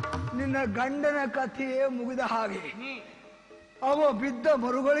ನಿನ್ನ ಗಂಡನ ಕಥೆಯೇ ಮುಗಿದ ಹಾಗೆ ಅವ ಬಿದ್ದ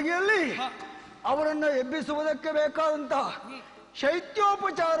ಮರುಗಳಿಗೆಯಲ್ಲಿ ಅವರನ್ನ ಎಬ್ಬಿಸುವುದಕ್ಕೆ ಬೇಕಾದಂತಹ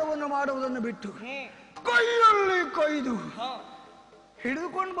ಶೈತ್ಯೋಪಚಾರವನ್ನು ಮಾಡುವುದನ್ನು ಬಿಟ್ಟು ಕೈಯಲ್ಲಿ ಕೊಯ್ದು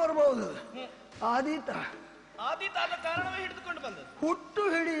ಹಿಡಿದುಕೊಂಡು ಬರಬಹುದು. ಆದೀತ ಆದ ಕಾರಣವೇ ಹಿಡಿದುಕೊಂಡು ಬಂದದ್ದು. ಹುಟ್ಟು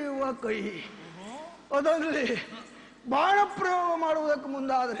ಹಿಡಿಯುವ ಕೈ ಅದರಲ್ಲಿ ಬಾಣ ಪ್ರಯೋಗ ಮಾಡುವುದಕ್ಕೆ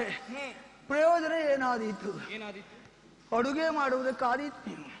ಮುಂದಾದರೆ ಪ್ರಯೋಜನ ಏನಾದೀತು? ಏನಾದೀತು? ಅಡುಗೆ ಮಾಡುವುದಕ್ಕಾದೀತು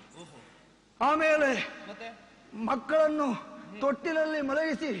ನೀವು. ಆಮೇಲೆ ಮತ್ತೆ ಮಕ್ಕಳನ್ನು ತೊಟ್ಟಿಲಲ್ಲಿ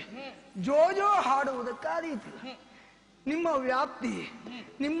ಮಲಗಿಸಿ ಜೋಜೋ ಹಾಡುವುದಕ್ಕಾದೀತು. ನಿಮ್ಮ ವ್ಯಾಪ್ತಿ,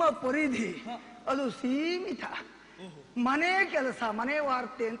 ನಿಮ್ಮ ಪರಿಧಿ ಅದು ಸೀಮಿತ. ಮನೆ ಕೆಲಸ, ಮನೆ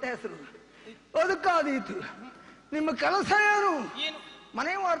ವಾರ್ತೆ ಅಂತ ಹೆಸರು, ಅದಕ್ಕಾದೀತು. ನಿಮ್ಮ ಕೆಲಸ ಏನು?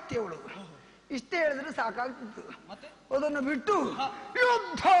 ಮನೆ ವಾರ್ತೆಯವಳು. ಇಷ್ಟೇ ಹೇಳಿದ್ರೆ ಸಾಕಾಗ್ತಿತ್ತು. ಅದನ್ನು ಬಿಟ್ಟು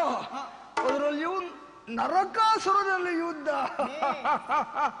ಯುದ್ಧ, ಅದರಲ್ಲಿಯೂ ನರಕಾಸುರದಲ್ಲಿ ಯುದ್ಧ.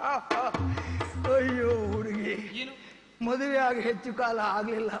 ಅಯ್ಯೋ ಹುಡುಗಿ, ಮದುವೆಯಾಗಿ ಹೆಚ್ಚು ಕಾಲ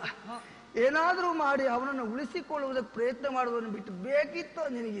ಆಗ್ಲಿಲ್ಲ. ಏನಾದ್ರೂ ಮಾಡಿ ಅವನನ್ನು ಉಳಿಸಿಕೊಳ್ಳುವುದಕ್ಕೆ ಪ್ರಯತ್ನ ಮಾಡುವುದನ್ನು ಬಿಟ್ಟು ಬೇಕಿತ್ತು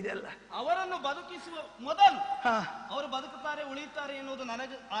ನಿನಗಿದೆಲ್ಲ. ಅವರನ್ನು ಬದುಕಿಸುವ ಮೊದಲು ಅವರು ಬದುಕುತ್ತಾರೆ, ಉಳಿಯುತ್ತಾರೆ ಎನ್ನುವುದು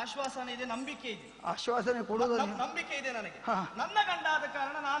ನನಗೆ ಆಶ್ವಾಸನೆ ಇದೆ, ನಂಬಿಕೆ ಇದೆ. ಆಶ್ವಾಸನೆ ಕೊಡುವುದನ್ನು ನಂಬಿಕೆ ಇದೆ ನನಗೆ. ನನ್ನ ಗಂಡ ಆದ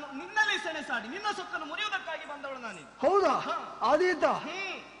ಕಾರಣ ನಾನು ನಿನ್ನಲ್ಲಿ ಸೆಣಸಾಡಿ ನಿನ್ನ ಸೊಕ್ಕನ್ನು ಮುರಿಯುವುದಕ್ಕಾಗಿ ಬಂದವಳು ನಾನು. ಹೌದಾ? ಆದೀತ.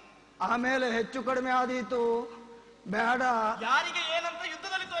 ಆಮೇಲೆ ಹೆಚ್ಚು ಕಡಿಮೆ ಆದೀತು, ಬೇಡ. ಯಾರಿಗೆ ಏನಂತ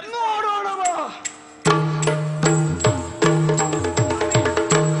ಯುದ್ಧದಲ್ಲಿ ತೋರಿಸಿ ನೋಡೋಣ.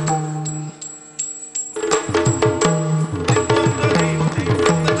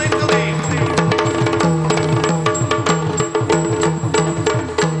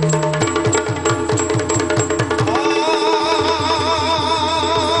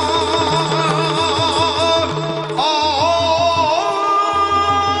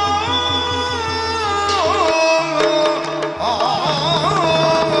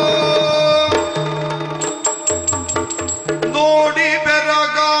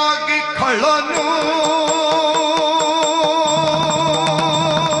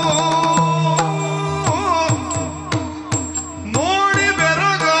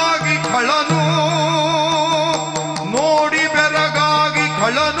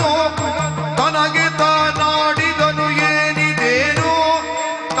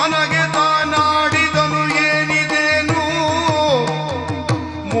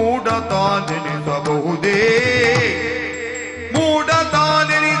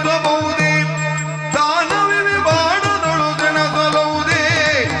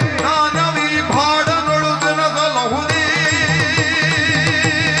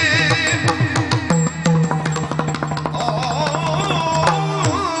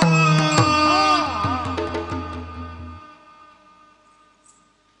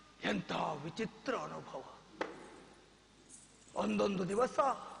 ವಿಚಿತ್ರ ಅನುಭವ. ಒಂದೊಂದು ದಿವಸ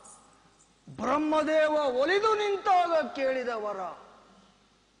ಬ್ರಹ್ಮದೇವ ಒಲಿದು ನಿಂತಾಗ ಕೇಳಿದ ವರ,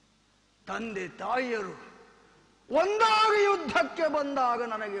 ತಂದೆ ತಾಯಿಯರು ಒಂದಾಗಿ ಯುದ್ಧಕ್ಕೆ ಬಂದಾಗ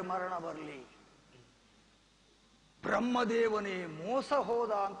ನನಗೆ ಮರಣ ಬರಲಿ. ಬ್ರಹ್ಮದೇವನೇ ಮೋಸ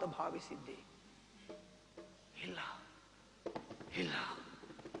ಹೋದ ಅಂತ ಭಾವಿಸಿದ್ದೆ. ಇಲ್ಲ ಇಲ್ಲ,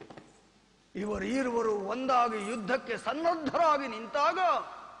 ಇವರೀರುವರು ಒಂದಾಗಿ ಯುದ್ಧಕ್ಕೆ ಸನ್ನದ್ಧರಾಗಿ ನಿಂತಾಗ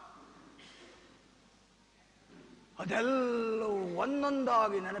ಅದೆಲ್ಲವೂ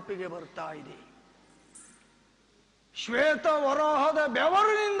ಒಂದೊಂದಾಗಿ ನೆನಪಿಗೆ ಬರ್ತಾ ಇದೆ. ಶ್ವೇತ ವರಾಹದ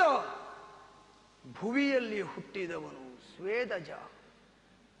ಬೆವರಿನಿಂದ ಭುವಿಯಲ್ಲಿ ಹುಟ್ಟಿದವನು ಸ್ವೇದಜ,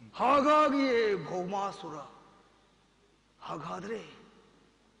 ಹಾಗಾಗಿಯೇ ಭೌಮಾಸುರ. ಹಾಗಾದ್ರೆ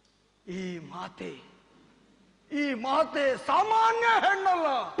ಈ ಮಾತೆ ಸಾಮಾನ್ಯ ಹೆಣ್ಣಲ್ಲ,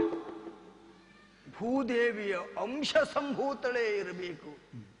 ಭೂದೇವಿಯ ಅಂಶ ಸಂಭೂತಳೇ ಇರಬೇಕು.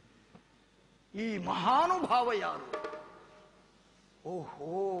 ಈ ಮಹಾನುಭಾವ ಯಾರು? ಓಹೋ,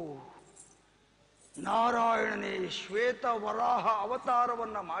 ನಾರಾಯಣನೇ ಶ್ವೇತ ವರಾಹ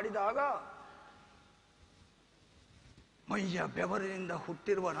ಅವತಾರವನ್ನ ಮಾಡಿದಾಗ ಮೈಯ ಬೆವರಿನಿಂದ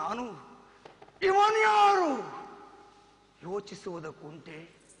ಹುಟ್ಟಿರುವ ನಾನು ಇವನ್ಯಾರು ಯೋಚಿಸುವುದಕ್ಕುಂಟೆ?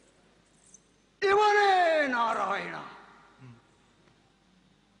 ಇವನೇ ನಾರಾಯಣ,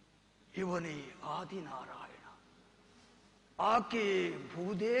 ಇವನೇ ಆದಿನಾರಾಯಣ, ಆಕೆ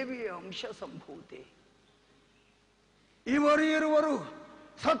ಭೂದೇವಿಯ ಅಂಶ ಸಂಭೂತೆ. ಇವರಿರುವರು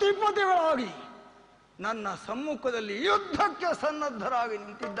ಸತಿಪತಿಗಳಾಗಿ ನನ್ನ ಸಮ್ಮುಖದಲ್ಲಿ ಯುದ್ಧಕ್ಕೆ ಸನ್ನದ್ಧರಾಗಿ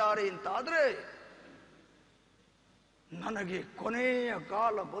ನಿಂತಿದ್ದಾರೆ ಅಂತಾದ್ರೆ ನನಗೆ ಕೊನೆಯ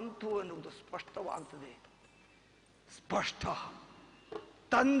ಕಾಲ ಬಂತು ಎನ್ನುವುದು ಸ್ಪಷ್ಟವಾಗ್ತದೆ. ಸ್ಪಷ್ಟ.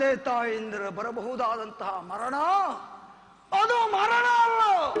 ತಂದೆ ತಾಯಿಂದರ ಬರಬಹುದಾದಂತಹ ಮರಣ ಅದು ಮರಣ ಅಲ್ಲ,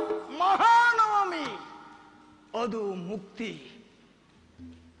 ಮಹಾನವಮಿ, ಅದು ಮುಕ್ತಿ.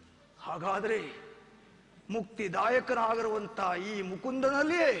 ಹಾಗಾದ್ರೆ ಮುಕ್ತಿದಾಯಕನಾಗಿರುವಂತಹ ಈ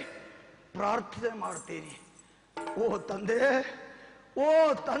ಮುಕುಂದನಲ್ಲಿಯೇ ಪ್ರಾರ್ಥನೆ ಮಾಡ್ತೇನೆ. ಓ ತಂದೆ, ಓ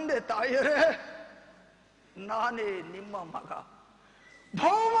ತಂದೆ ತಾಯಿಯರೇ, ನಾನೇ ನಿಮ್ಮ ಮಗ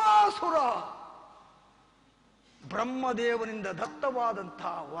ಭೌಮಾಸುರ. ಬ್ರಹ್ಮದೇವನಿಂದ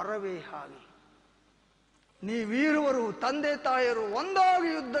ದತ್ತವಾದಂತಹ ವರವೇ ಹಾಗೆ. ನೀವೀರುವರು ತಂದೆ ತಾಯಿಯರು ಒಂದಾಗಿ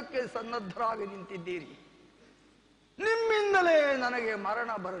ಯುದ್ಧಕ್ಕೆ ಸನ್ನದ್ಧರಾಗಿ ನಿಂತಿದ್ದೀರಿ. ನಿಮ್ಮಿಂದಲೇ ನನಗೆ ಮರಣ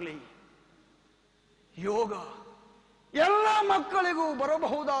ಬರಲಿ. ಯೋಗ ಎಲ್ಲ ಮಕ್ಕಳಿಗೂ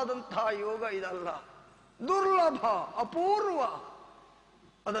ಬರಬಹುದಾದಂತಹ ಯೋಗ ಇದಲ್ಲ, ದುರ್ಲಭ, ಅಪೂರ್ವ.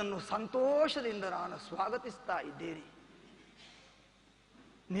 ಅದನ್ನು ಸಂತೋಷದಿಂದ ನಾನು ಸ್ವಾಗತಿಸ್ತಾ ಇದ್ದೇನೆ.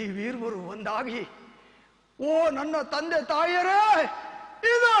 ನೀವೀರ್ವರು ಒಂದಾಗಿ, ಓ ನನ್ನ ತಂದೆ ತಾಯಿಯರೇ,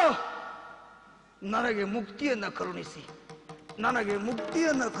 ಇದು ನನಗೆ ಮುಕ್ತಿಯನ್ನ ಕರುಣಿಸಿ, ನನಗೆ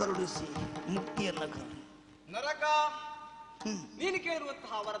ಮುಕ್ತಿಯನ್ನ ಕರುಣಿಸಿ, ಮುಕ್ತಿಯನ್ನ ಕರುಣಿಸಿ. ನರಕ ನೀನು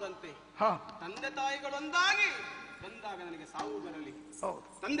ಕೇಳಿರುವಂತಹ ವರದಂತೆ ಹಾ, ತಂದೆ ತಾಯಿಗಳೊಂದಾಗಿ ಬಂದಾಗ ನನಗೆ ಸಾವು ಬರಲಿ. ಹೌದು.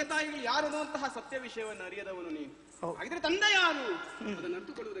 ತಂದೆ ತಾಯಿಗಳು ಯಾರು ಅನ್ನುವಂತಹ ಸತ್ಯ ವಿಷಯವನ್ನು ಅರಿಯದವನು ನೀನು. ಹೌದು. ಹಾಗಿದ್ರೆ ತಂದೆ ಯಾರು ಅದನ್ನು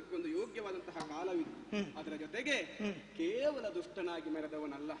ಅರ್ಥಕೊಳ್ಳುವುದಕ್ಕೆ ಒಂದು ಯೋಗ್ಯವಾದಂತಹ ಕಾಲವಿದೆ. ಅದರ ಜೊತೆಗೆ ಕೇವಲ ದುಷ್ಟನಾಗಿ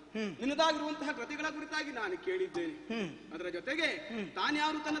ಮೆರೆದವನಲ್ಲ, ನಿನ್ನದಾಗಿರುವಂತಹ ಕೃತಿಗಳ ಕುರಿತಾಗಿ ನಾನು ಕೇಳಿದ್ದೇನೆ. ಅದರ ಜೊತೆಗೆ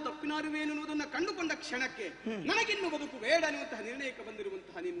ತಾನ್ಯಾರು ತನ್ನ ತಪ್ಪಿನಾರುವೇನೆನ್ನುವುದನ್ನು ಕಂಡುಕೊಂಡ ಕ್ಷಣಕ್ಕೆ ನನಗಿನ್ನು ಬದುಕು ಬೇಡ ಅನ್ನುವಂತಹ ನಿರ್ಣಯಕ್ಕೆ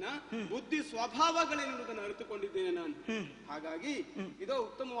ಬಂದಿರುವಂತಹ ನಿನ್ನ ಬುದ್ಧಿ ಸ್ವಭಾವಗಳೇನೆನ್ನುವುದನ್ನು ಅರಿತುಕೊಂಡಿದ್ದೇನೆ ನಾನು. ಹಾಗಾಗಿ ಇದೋ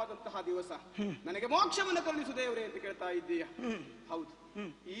ಉತ್ತಮವಾದಂತಹ ದಿವಸ, ನನಗೆ ಮೋಕ್ಷವನ್ನು ಕರುಣಿಸು ದೇವರೇ ಅಂತ ಕೇಳ್ತಾ ಇದ್ದೀಯ. ಹೌದು,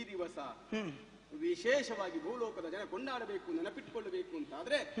 ಈ ದಿವಸ ವಿಶೇಷವಾಗಿ ಭೂಲೋಕದ ಜನ ಕೊಂಡಾಡಬೇಕು, ನೆನಪಿಟ್ಟುಕೊಳ್ಳಬೇಕು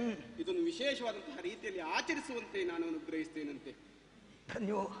ಅಂತಾದ್ರೆ ಇದನ್ನು ವಿಶೇಷವಾದಂತಹ ರೀತಿಯಲ್ಲಿ ಆಚರಿಸುವಂತೆ ನಾನು ಅನುಗ್ರಹಿಸ್ತೇನಂತೆ.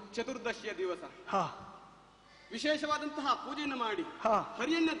 ಚತುರ್ದಶಿಯ ದಿವಸ ವಿಶೇಷವಾದಂತಹ ಪೂಜೆಯನ್ನು ಮಾಡಿ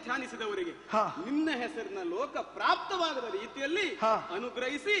ಹರಿಯನ್ನ ಧ್ಯಾನಿಸಿದವರಿಗೆ ನಿನ್ನ ಹೆಸರಿನ ಲೋಕ ಪ್ರಾಪ್ತವಾಗದ ರೀತಿಯಲ್ಲಿ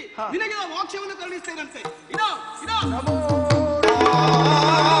ಅನುಗ್ರಹಿಸಿ ನಿನಗೆ ಮೋಕ್ಷವನ್ನು ಕರುಣಿಸ್ತೇನಂತೆ. ಇದೋ ಇದೋ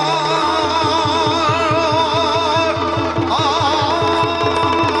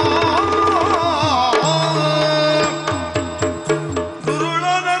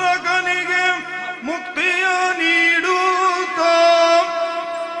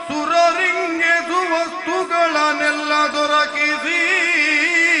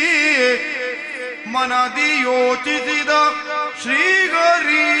ಮನದಿ ಯೋಚಿಸಿದ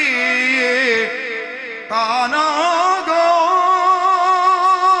ಶ್ರೀಗರಿ ತಾನಾಗ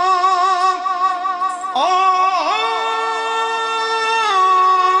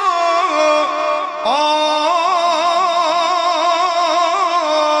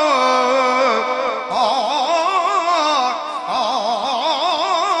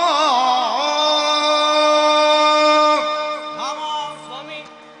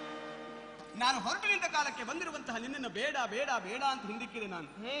ಬೇಡ ಅಂತ ಹಿಂದಿಕ್ಕಿದೆ ನಾನು.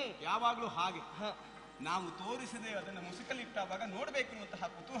 ಯಾವಾಗ್ಲೂ ಹಾಗೆ ನಾವು ತೋರಿಸದೆ ಅದನ್ನು ಮುಸುಕಲಿಟ್ಟಾಗ ನೋಡ್ಬೇಕು ಅನ್ನುವಂತಹ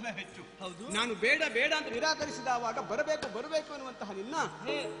ಕುತೂಹಲ ಹೆಚ್ಚು. ಹೌದು, ನಾನು ಬೇಡ ಬೇಡ ಅಂತ ನಿರಾಕರಿಸಿದವಾಗ ಬರಬೇಕು ಬರಬೇಕು ಅನ್ನುವಂತಹ ನಿನ್ನ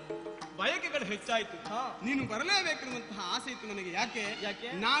ಬಯಕೆಗಳು ಹೆಚ್ಚಾಯ್ತು. ನೀನು ಬರಲೇಬೇಕು ಅನ್ನುವಂತಹ ಆಸೆ ಇತ್ತು ನನಗೆ. ಯಾಕೆ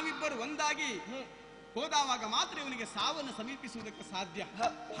ನಾವಿಬ್ಬರು ಒಂದಾಗಿ ಹೋದಾವಾಗ ಮಾತ್ರ ಇವನಿಗೆ ಸಾವನ್ನು ಸಮೀಪಿಸುವುದಕ್ಕೆ ಸಾಧ್ಯ.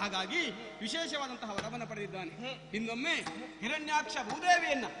 ಹಾಗಾಗಿ ವಿಶೇಷವಾದಂತಹ ವರವನ್ನು ಪಡೆದಿದ್ದಾನೆ. ಇನ್ನೊಮ್ಮೆ ಹಿರಣ್ಯಾಕ್ಷ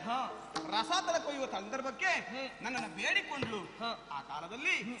ಭೂದೇವಿಯನ್ನ ರಸಾತಲ ಕೊಯ್ಯುವ ಸಂದರ್ಭಕ್ಕೆ ನನ್ನನ್ನು ಬೇಡಿಕೊಂಡ್ಲು. ಆ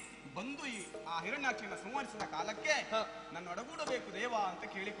ಕಾಲದಲ್ಲಿ ಬಂದು ಆ ಹಿರಣ್ಯಾಕ್ಷನ ಸಂಹರಿಸಿದ ಕಾಲಕ್ಕೆ ನನ್ನ ಒಡಗೂಡಬೇಕು ದೇವ ಅಂತ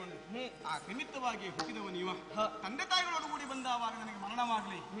ಕೇಳಿಕೊಂಡು ಆ ನಿಮಿತ್ತವಾಗಿ ಹುಟ್ಟಿದವನು ಇವ. ತಂದೆ ತಾಯಿಗಳು ಒಡಗೂಡಿ ಬಂದವಾಗ ನನಗೆ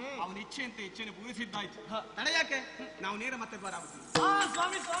ಮರಣವಾಗ್ಲಿ ಅವನ ಇಚ್ಛೆಯಂತೆ ಇಚ್ಛೆಯನ್ನು ಪೂರೈಸಿದ್ದಾಯ್ತು. ತಡೆಯಾಕೆ ನಾವು ನೇರ ಮತ್ತೆ ಬರಾಗುತ್ತೀವಿ.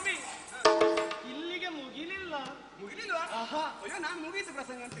 ಸ್ವಾಮಿ ಸ್ವಾಮಿ, ಇಲ್ಲಿಗೆ ಮುಗಿಲಿಲ್ಲ. ಮುಗಿಲಿಲ್ವಾ? ಅಯ್ಯೋ, ನಾನು ಮುಗಿಯಿತು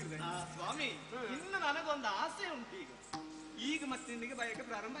ಪ್ರಸಂಗ ಅಂತ ಹೇಳಿದೆ. ಸ್ವಾಮಿ, ಇನ್ನು ನನಗೊಂದು ಆಸೆ ಉಂಟು. ಈಗ ಮತ್ತೆ ನಿನಗೆ ಬಯಕೆ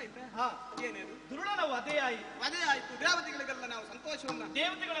ಪ್ರಾರಂಭ ಆಯ್ತಾ? ಏನೇನು? ದುರುಳನ ವಧೆ ಆಯ್ತು. ದೇವತೆಗಳಿಗೆಲ್ಲ ನಾವು ಸಂತೋಷವನ್ನ,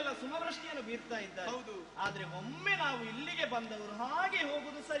 ದೇವತೆಗಳೆಲ್ಲ ಸುಮವೃಷ್ಟಿಯನ್ನು ಬೀರ್ತಾ ಇದ್ದಾರೆ. ಹೌದು. ಆದ್ರೆ ಒಮ್ಮೆ ನಾವು ಇಲ್ಲಿಗೆ ಬಂದವರು ಹಾಗೆ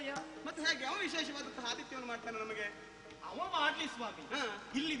ಹೋಗುದು ಸರಿಯಾ? ಮತ್ತೆ ಹೇಗೆ ಅವನು ವಿಶೇಷವಾದಂತಹ ಆತಿಥ್ಯವನ್ನು ಮಾಡ್ತಾನೆ ನಮಗೆ? ಅವ ಮಾಡ್ಲಿ ಸ್ವಾಮಿ.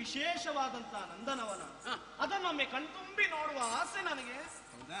 ಇಲ್ಲಿ ವಿಶೇಷವಾದಂತಹ ನಂದನವನ ಅದನ್ನೊಮ್ಮೆ ಕಣ್ತುಂಬಿ ನೋಡುವ ಆಸೆ ನನಗೆ.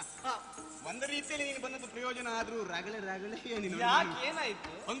 ಒಂದು ರೀತಿಯಲ್ಲಿ ನೀನು ಬಂದದ್ದು ಪ್ರಯೋಜನ ಆದ್ರೂ ರಗಳೆ ಯಾಕೆ,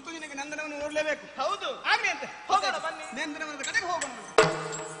 ಏನಾಯ್ತು? ಅಂತೂ ನಿನಗೆ ನಂದನವನ್ನು ನೋಡ್ಲೇಬೇಕು. ಹೌದು, ಆಗ್ಲಿ ಅಂತೆ. ಹೋಗೋಣ ಬನ್ನಿ. ನಂದನವನದ ಕಡೆಗೆ ಹೋಗೋಣ.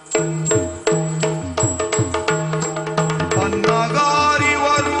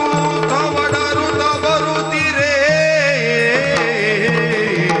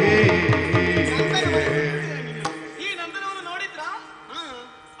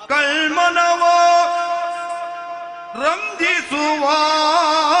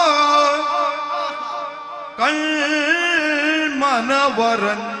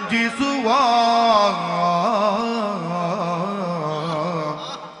 ಗರ್ಜಿಸುವ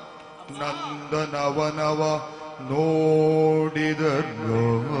ನಂದನವನವ ನೋಡಿದರು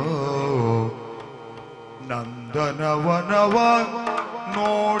ನಂದನವನವ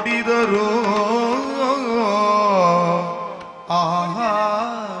ನೋಡಿದರು ಆಹಾ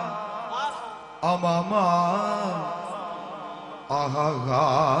ಅಮಮ ಆಹಾ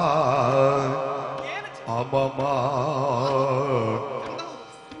ಅಮಮ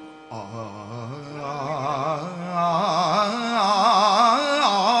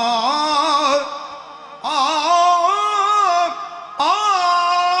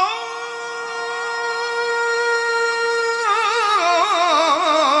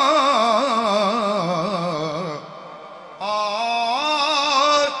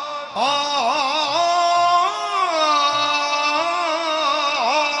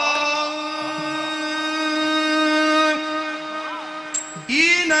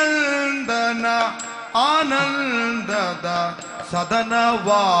ಆನಂದದ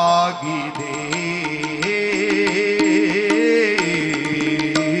ಸದನವಾಗಿದೆ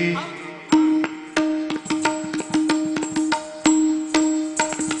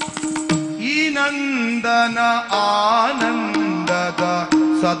ಈ ನಂದನ ಆನಂದದ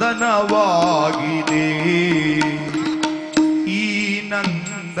ಸದನವಾಗಿದೆ ಈ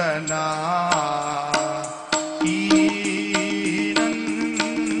ನಂದನ ಈ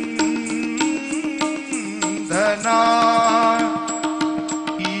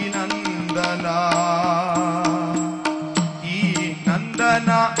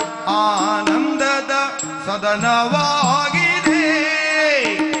ನಂದನ ಆನಂದದ ಸದನವಾಗಿದೆ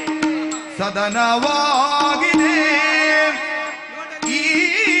ಸದನವಾಗಿದೆ ಈ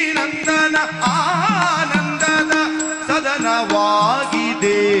ನಂದನ ಆನಂದದ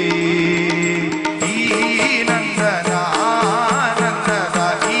ಸದನವಾಗಿದೆ ಈ ನಂದನ ಆನಂದದ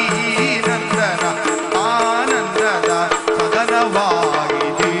ಈ ನಂದನ ಆನಂದದ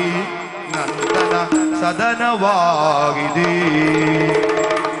ಸದನವಾಗಿದೆ ನಂದನ ಸದನವಾಗಿದೆ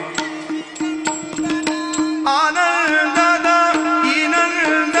ಆನಂದದ ಈ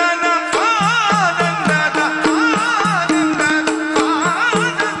ನಂದನ ಆನಂದದ ಆನಂದದ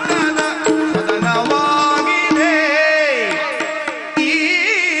ಆನಂದದ ಸದನವಾಗಿದೆ ಈ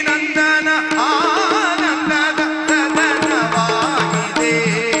ನಂದನ ಆನಂದದ ಸದನವಾಗಿದೆ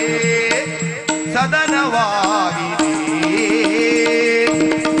ಸದನವಾಗಿದೆ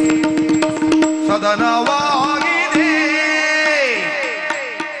ಸದನವಾಗಿದೆ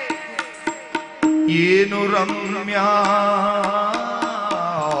ಏನು ರಮ್ಯ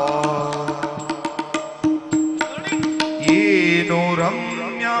ಏನು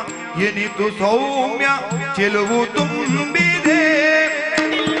ರಮ್ಯ ಎನಿತು ಸೌಮ್ಯ ಚೆಲುವು ತುಂಬಿದೆ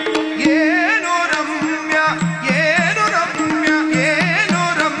ಏನು ರಮ್ಯ ಏನು ರಮ್ಯ ಏನು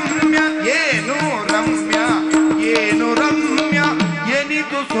ರಮ್ಯ ಏನು ರಮ್ಯ ಏನು ರಮ್ಯ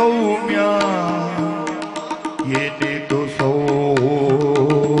ಎನಿತು ಸೌಮ್ಯ ಎನಿತು ಸೌಮ್ಯ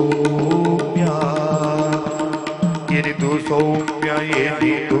ಎನಿತು ಸೌಮ್ಯ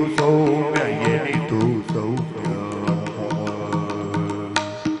ಎನಿತು ಸೌಮ್ಯ ಎನಿತು ಸೌಮ್ಯ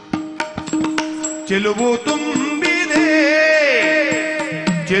ಚೆಲುವು ತುಂಬಿದೆ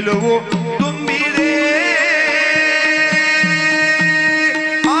ಚೆಲುವು ತುಂಬಿದೆ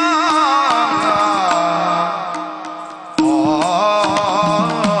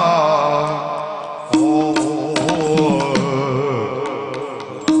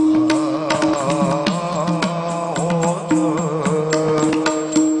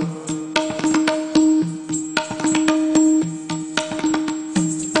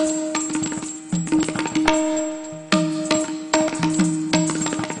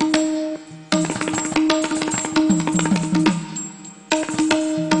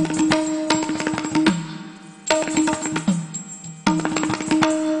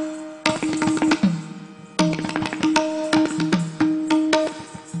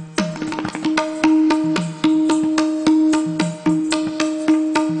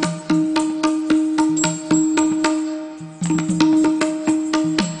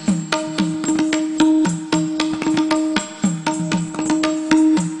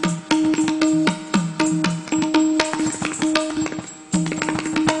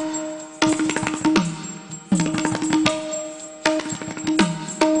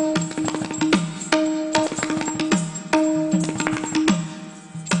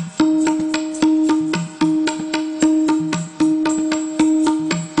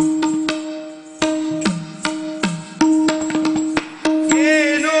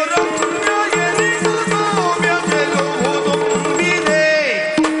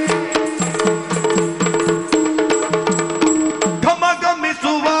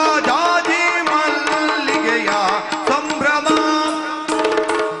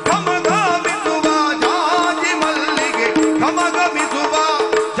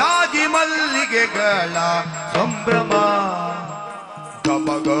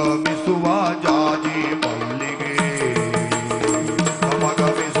ಘಮಘಮಿಸುವ ಜಾಜಿ ಮಲ್ಲಿಗೆ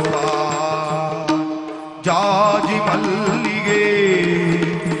ಘಮಘಮಿಸುವ ಜಾಜಿ ಮಲ್ಲಿಗೆ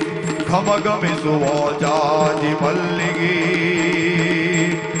ಘಮಘಮಿಸುವ ಜಾಜಿ ಮಲ್ಲಿಗೆ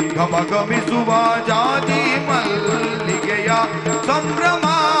ಘಮಘಮಿಸುವ ಜಾಜಿ ಮಲ್ಲಿಗೆಯ ಸಂಭ್ರಮ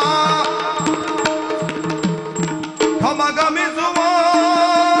ಘಮಘಮಿಸುವ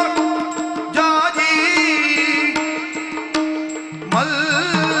ಜಾಜಿ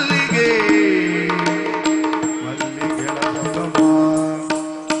ಮಲ್ಲಿಗೆ ಮಲ್ಲಿಗೆಗಳ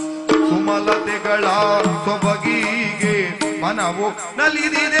ಸುಮಲತೆಗಳ ಸೊಬಗಿಗೆ ಮನವು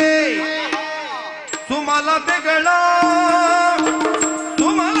ನಲಿದಿದೆ ಸುಮಲತೆಗಳ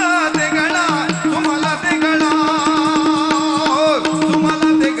ಸುಮಲತೆಗಳ ಸುಮಲತೆಗಳ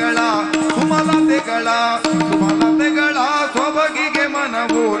ಸುಮಲತೆಗಳ ಸುಮಲತೆಗಳ ಸುಮಲತೆಗಳ ಸೊಬಗಿಗೆ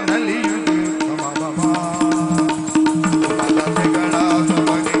ಮನವು ನಲಿಯುವುದು ಸುಮಲತೆಗಳ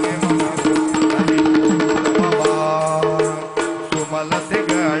ಸೊಬಗಿಗೆ ಮನವು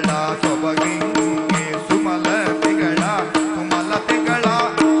ಸುಮಲತೆಗಳ ಸೊಬಗಿಗೆ ಸುಮಲತೆಗಳ ಸುಮಲತೆಗಳ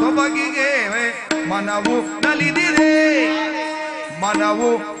ಸೊಬಗಿಗೆ ಮನವು ನಲಿದಿದೆ ಮನವು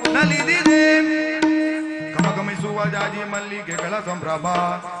ನಲಿದಿದೆ ಘಮಘಮಿಸುವ ಜಾಜಿ ಮಲ್ಲಿಗೆಗಳ ಸಂಭ್ರಮ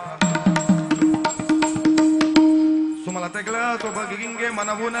ಸುಮಲತೆಗಳ ಸೊಬಗಿಗೆ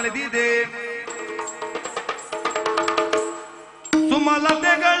ಮನವು ನಲಿದಿದೆ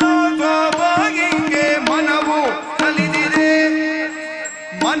ಸುಮಲತೆಗಳ ಸೊಬಗಿಗೆ ಮನವು ನಲಿದಿದೆ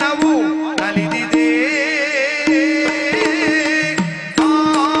ಮನವು ನಲಿದಿದೆ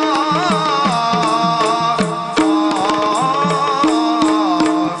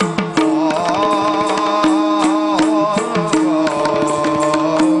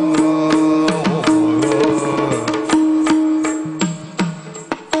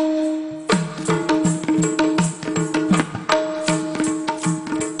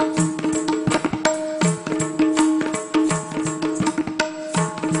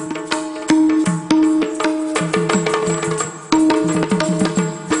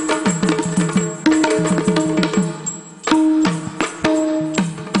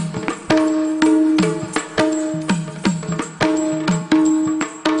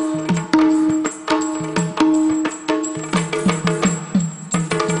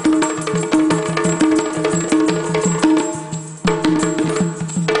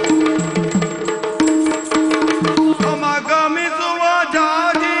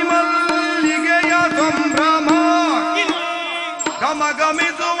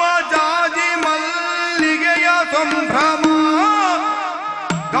ಘಮಘಮಿಸುವ ಜಾಜಿ ಮಲ್ಲಿಗೆಯ ಸಂಭ್ರಮ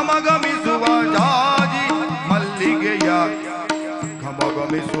ಘಮಘಮಿಸುವ ಜಾಜಿ ಮಲ್ಲಿಗೆಯ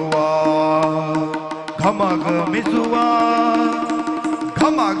ಘಮಘಮಿಸುವ ಘಮಘಮಿಸುವ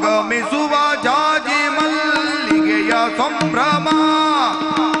ಘಮಘಮಿಸುವ ಜಾಜಿ ಮಲ್ಲಿಗೆಯ ಸಂಭ್ರಮ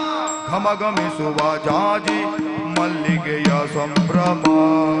ಘಮಘಮಿಸುವ ಜಾಜಿ ಮಲ್ಲಿಗೆಯ ಸಂಭ್ರಮ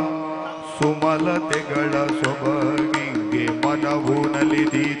ಸುಮಲತೆಗಳ ಸೊಬಗಿಗೆ ಮನವು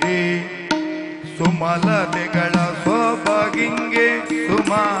ನಲಿದಿದೆ ಸುಮಲತೆಗಳ ಸೊಬಗಿಂಗೆ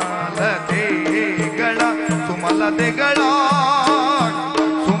ಸುಮಲತೆಗಳ ಸುಮಲತೆಗಳ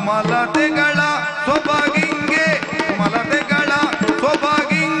ಸುಮಲತೆಗಳ ಸೊಬಗಿಂಗೆ ಸುಮಲತೆಗಳ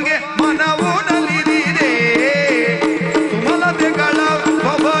ಸೊಬಗಿಂಗೆ ಮನವು ನಲಿದಿದೆ ಸುಮಲತೆಗಳ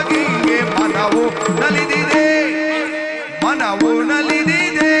ಸೊಬಗಿಂಗೆ ಮನವು ನಲಿದಿದೆ ಮನವು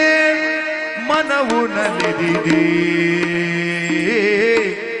ನಲಿದಿದೆ ಮನವು ನಲಿದಿದೆ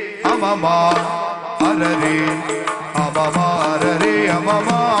ಅಮಮ ಅರರೆ ಅಮಮ ಅರರೆ ಅಮಮ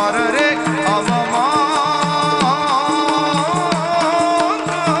ಅರರೆ ಅಮಮ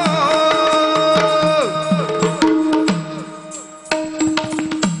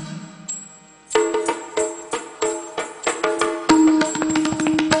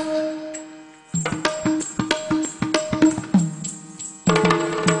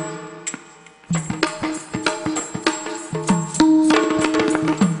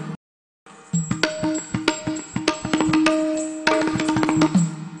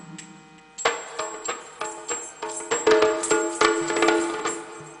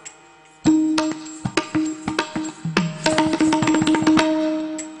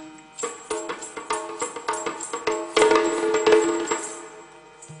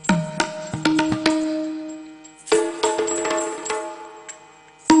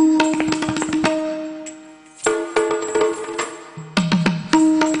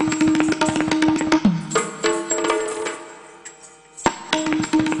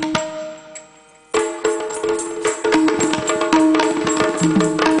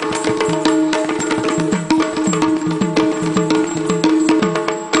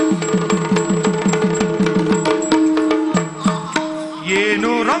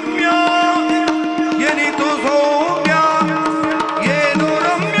ಏನು ರಮ್ಯ ಎನಿತು ಸೌಮ್ಯ ಏನು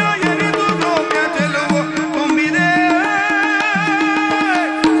ರಮ್ಯ ಎನಿತು ಸೌಮ್ಯ ಚೆಲುವು ತುಂಬಿದೆ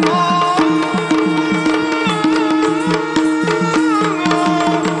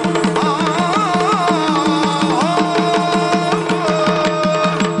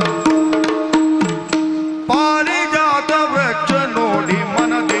ಪಾರಿಜಾತ ವೃಕ್ಷ ನೋಡಿ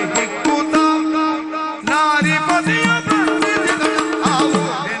ಮನದೆ ಹಿಕ್ಕುತ್ತ ನಾರಿ ಪತಿಯ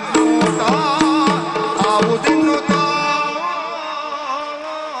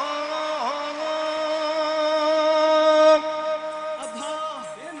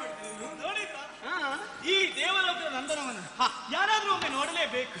ಈ ದೇವಲೋಕದ ನಂದನವನ ಯಾರಾದ್ರೂ ಒಮ್ಮೆ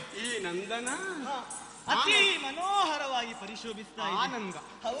ನೋಡಲೇಬೇಕು. ಈ ನಂದನ ಅತಿ ಮನೋಹರವಾಗಿ ಪರಿಶೋಭಿಸ್ತಾ ಇದೆ. ಆನಂದ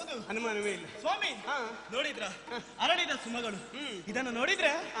ಹೌದು, ಅನುಮಾನವೇ ಇಲ್ಲ. ಸ್ವಾಮಿ ನೋಡಿದ್ರ ಅರಳಿದ ಸುಮಗಳು ಇದನ್ನು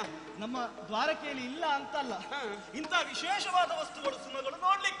ನೋಡಿದ್ರೆ ನಮ್ಮ ದ್ವಾರಕೆಯಲ್ಲಿ ಇಲ್ಲ ಅಂತಲ್ಲ, ಇಂಥ ವಿಶೇಷವಾದ ವಸ್ತುಗಳು ಸುಮಗಳು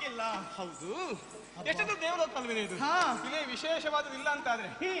ನೋಡ್ಲಿಕ್ಕಿಲ್ಲ. ಹೌದು, ಎಷ್ಟೊಂದು ದೇವಲೋಕ ಅಲ್ವೇನೆ ಇದು. ಇದೇ ವಿಶೇಷವಾದದಿಲ್ಲ ಅಂತಾದ್ರೆ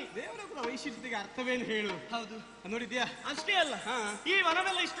ದೇವಲೋಕದ ವೈಶಿಷ್ಟ್ಯತೆಗೆ ಅರ್ಥವೇನು ಹೇಳು. ಹೌದು, ನೋಡಿದ್ಯಾ? ಅಷ್ಟೇ ಅಲ್ಲ, ಈ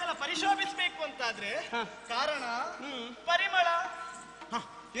ವನವೆಲ್ಲ ಇಷ್ಟೆಲ್ಲ ಪರಿಶೋಭಿಸಬೇಕು ಅಂತಾದ್ರೆ ಕಾರಣ ಪರಿಮಳ.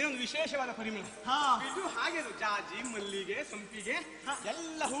 ಏನೊಂದು ವಿಶೇಷವಾದ ಪರಿಮಳ. ಇದು ಹಾಗೆ ಜಾಜಿ, ಮಲ್ಲಿಗೆ, ಸಂಪಿಗೆ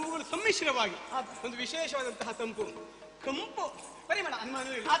ಎಲ್ಲ ಹೂವುಗಳು ಸಮ್ಮಿಶ್ರವಾಗಿ ಒಂದು ವಿಶೇಷವಾದಂತಹ ತಂಪು ಕಂಪು ಪರಿಮಳ.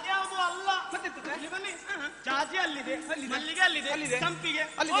 ಅನುಮಾನವೇ ಇಲ್ಲ. ಅದ್ಯಾವುದು ಅಲ್ಲ. ಮತ್ತೆ ಬನ್ನಿ, ಜಾಜಿ ಅಲ್ಲಿದೆ, ಮಲ್ಲಿಗೆ ಅಲ್ಲಿದೆ, ಸಂಪಿಗೆ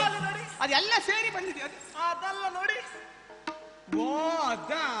ಅಲ್ಲಿ ನೋಡಿ, ಅದೆಲ್ಲ ಸೇರಿ ಬಂದಿದೆ. ಅದಲ್ಲ ನೋಡಿ, ಓ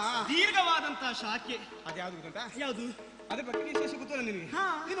ಅದ ದೀರ್ಘವಾದಂತಹ ಶಾಖೆ. ಅದ್ಯಾವುದು ಗೊತ್ತಾ? ಯಾವುದು? ಅದ್ರ ಬಗ್ಗೆ ವಿಶೇಷ ಗೊತ್ತಲ್ಲ ನಿನಗೆ?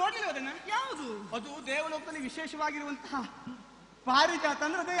 ನೀನು ನೋಡ್ಲಿಲ್ಲ ಅದನ್ನ? ಯಾವುದು? ಅದು ದೇವಲೋಕದಲ್ಲಿ ವಿಶೇಷವಾಗಿರುವಂತಹ ಪಾರಿಜಾತ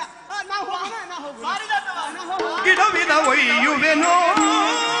ಅಂದ್ರೆ ದಯ. ನಾವು ಹೋಗೋಣ. ಗಿಡವಿದ ಒಯ್ಯುವೆನೋ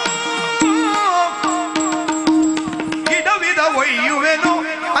ಗಿಡವಿದ ಒಯ್ಯುವೆನೋ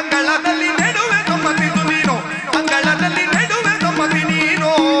ಅಂಗಳದಲ್ಲಿ ನೆಡುವೆ ಗಮ್ಮತ್ತಿದು ನೀನು ಅಂಗಳದಲ್ಲಿ ನೆಡುವೆ ಗಮ್ಮತಿ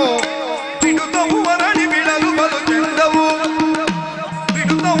ನೀನು ಬಿಡುತ್ತವು ಅರಳಿ ಬೀಳಲು ಬಲು ಚಂದವು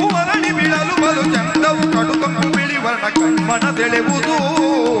ಬಿಡುತ್ತವು ಅರಳಿ ಬೀಳಲು ಬಲು ಚಂದವು ಕಡು ಕಂಪು ಬಿಳಿ ವರ್ಣ ಕಣ್ಮಣದೆಳೆವುದು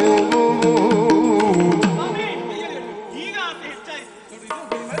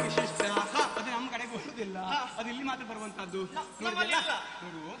ಅದು ಇಲ್ಲಿ ಮಾತ್ರ ಬರುವಂತದ್ದು.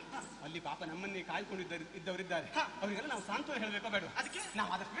 ಅಲ್ಲಿ ಪಾಪ ನಮ್ಮನ್ನೇ ಕಾಯ್ಕೊಂಡಿದ್ದವರಿದ್ದಾರೆ, ಅವರಿಗೆಲ್ಲ ನಾವು ಸಾಂತ್ವನ ಹೇಳಬೇಕೋ ಬೇಡ? ಅದಕ್ಕೆ ನಾವು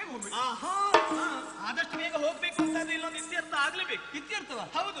ಆದಷ್ಟು ಬೇಗ ಹೋಗ್ಬೇಕು. ಆದಷ್ಟು ಬೇಗ ಹೋಗ್ಬೇಕು ಅಂತಂದ್ರೆ ಇಲ್ಲೊಂದು ಇತ್ಯರ್ಥ ಆಗ್ಲೇಬೇಕು. ಇತ್ಯರ್ಥವ?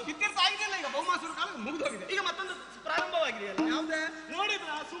 ಹೌದು, ಇತ್ಯರ್ಥ ಆಗಿದೆಯಲ್ಲ. ಈಗ ಬಹುಮಾಸೂರ ಕಾಲ ಮುಗಿದೋಗಿದೆ, ಈಗ ಮತ್ತೊಂದು ಪ್ರಾರಂಭವಾಗಿದೆಯಲ್ಲ. ಯಾವುದೇ ನೋಡಿದ್ರ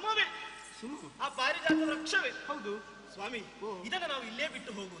ಸುಮವೇ, ಆ ಪಾರಿಜಾತ ವೃಕ್ಷವೇ. ಹೌದು ಸ್ವಾಮಿ, ಇದನ್ನ ನಾವು ಇಲ್ಲೇ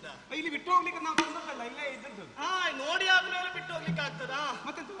ಬಿಟ್ಟು ಹೋಗುವುದಾ? ಇಲ್ಲಿ ಬಿಟ್ಟು ಹೋಗ್ಲಿಕ್ಕೆ ನಾವು ತಂದದ್ದಲ್ಲ, ಇಲ್ಲೇ ಇದ್ದದ್ದು. ನೋಡಿ ಆದ್ಮೇಲೆ ಬಿಟ್ಟು ಹೋಗ್ಲಿಕ್ಕೆ ಆಗ್ತದಾ?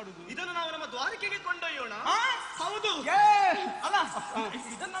 ಮತ್ತೆ ಮಾಡುದು ಇದನ್ನು ನಾವು ನಮ್ಮ ದ್ವಾರಕೆಗೆ ಕೊಂಡೊಯ್ಯೋಣ. ಹೌದು ಅಲ್ಲ,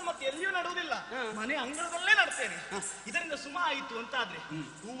 ಇದನ್ನ ಮತ್ತೆ ಎಲ್ಲಿಯೂ ನಡುವುದಿಲ್ಲ, ಮನೆ ಅಂಗಳದಲ್ಲೇ ನಡ್ತೇನೆ. ಇದರಿಂದ ಸುಮ ಆಯಿತು ಅಂತಾದ್ರೆ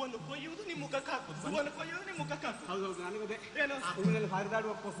ಹೂವನ್ನು ಕೊಯ್ಯುವುದು ನಿಮ್ಮ ಮುಖಕ್ಕೆ ಹಾಕುದು, ಹೂವನ್ನು ಕೊಯ್ಯುವುದು ನಿಮ್ಮ ಮುಖಕ್ಕೆ ಹಾಕುದು. ಹೌದೌದು, ನನಗದೇ ಏನು ಹೂವಿನಲ್ಲಿ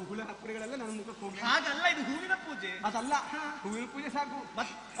ಹರಿದಾಡುವ ಹುಳ ಹಪ್ಪಳಿಗಳೆಲ್ಲ ನನ್ನ ಮುಖಕ್ಕೆ ಹೋಗಿ. ಹಾಗಲ್ಲ, ಇದು ಹೂವಿನ ಪೂಜೆ. ಅದಲ್ಲ, ಹೂವಿನ ಪೂಜೆ ಸಾಕು,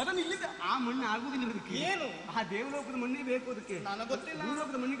 ಅದನ್ನು ಇಲ್ಲಿದೆ ಆ ಮಣ್ಣು ಆಗುವುದಿಲ್ಲ. ಅದಕ್ಕೆ ಏನು ಆ ದೇವಲೋಕದ ಮಣ್ಣೇ ಬೇಕು. ಅದಕ್ಕೆ ನನಗೆ ಗೊತ್ತಿಲ್ಲ,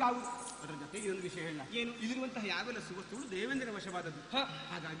 ದೇವಲೋಕದ ಮಣ್ಣಿಗೆ ಆಗುದು. ಅದರ ಜೊತೆಗೆ ಒಂದು ವಿಷಯ ಹೇಳ, ಏನು ಇಲ್ಲಿರುವಂತಹ ಯಾವೆಲ್ಲ ಸುವಸ್ತುಗಳು ದೇವೇಂದ್ರನ ವಶವಾದದ್ದು.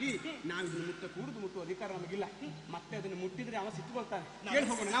 ಹಾಗಾಗಿ ನಾವು ಇದನ್ನು ಮುಟ್ಟುವ ಅಧಿಕಾರ ನಮಗಿಲ್ಲ. ಮತ್ತೆ ಅದನ್ನು ಮುಟ್ಟಿದ್ರೆ ಅವ ಸಿಟ್ಟುಕೊಳ್ತಾನೆ.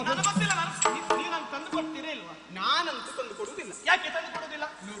 ಹೋಗೋಣ. ನಾನು ತಂದು ಕೊಡ್ತೀರೇ ಇಲ್ವಾ? ನಾನಂತೂ ತಂದು ಕೊಡುವುದಿಲ್ಲ. ಯಾಕೆ ತಂದು ಕೊಡುವುದಿಲ್ಲ?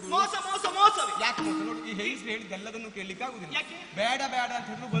 ಮೋಸ ಮೋಸ ಮೋಸ. ಯಾಕೆ ಮೋಸ? ನೋಡಿ, ಈ ಹೆಂಗಸರು ಹೇಳಿದ ಎಲ್ಲದನ್ನು ಕೇಳಲಿಕ್ಕೆ ಆಗುದಿಲ್ಲ. ಯಾಕೆ? ಬೇಡ ಬೇಡ ಅಂತ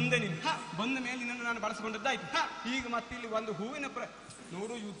ಹೇಳಿದ್ರು ಬಂದೆ ನೀನು. ಬಂದ ಮೇಲೆ ನಿನ್ನನ್ನು ನಾನು ಬಳಸಿಕೊಂಡದ್ದಾಯ್ತು. ಈಗ ಮತ್ತೆ ಇಲ್ಲಿ ಒಂದು ಹೂವಿನ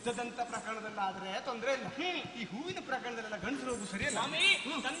ನೋಡು, ಯುದ್ಧದಂತ ಪ್ರಕರಣದಲ್ಲಾದ್ರೆ ತೊಂದರೆ ಇಲ್ಲ. ಈ ಹೂವಿನ ಪ್ರಕರಣದಲ್ಲೆಲ್ಲ ಗಂಡಸರು ಹೋಗುದು ಸರಿಯಲ್ಲ.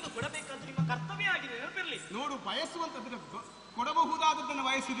 ತಂದು ಕೊಡಬೇಕಂತ ನಿಮ್ಮ ಕರ್ತವ್ಯ ಆಗಿದೆ, ನೆನಪಿರ್ಲಿ. ನೋಡು, ಬಯಸುವಂತದ್ದು ಕೊಡಬಹುದಾದದ್ದನ್ನು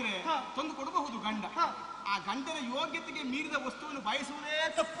ಬಯಸಿದ್ರೆ ತಂದು ಕೊಡಬಹುದು ಗಂಡ. ಆ ಗಂಡನ ಯೋಗ್ಯತೆಗೆ ಮೀರಿದ ವಸ್ತುವನ್ನು ಬಯಸುವುದೇ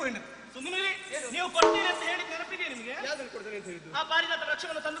ತಪ್ಪು ಹೆಣ್ಣು. ನೀವು ಕೊಡ್ತೇನೆ ಅಂತ ಹೇಳಿ ನೆನಪಿದೆಯಾ ನಿಮಗೆ? ಯಾವ್ದನ್ನು ಕೊಡ್ತೇನೆ ಅಂತ ಹೇಳಿದ್ದು? ಆ ಪಾರಿಜಾತ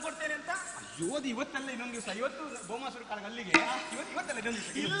ವೃಕ್ಷವನ್ನು ತಂದು ಕೊಡ್ತೇನೆ ಅಂತ. ಯೋಧಿ ಇವತ್ತಲ್ಲ ಇನ್ನೊಂದು ದಿವಸ, ಇವತ್ತು ಬಹುಮಾಸೂರ ಕಾಲ ಅಲ್ಲಿಗೆ, ಇವತ್ತಲ್ಲ ಇನ್ನೊಂದು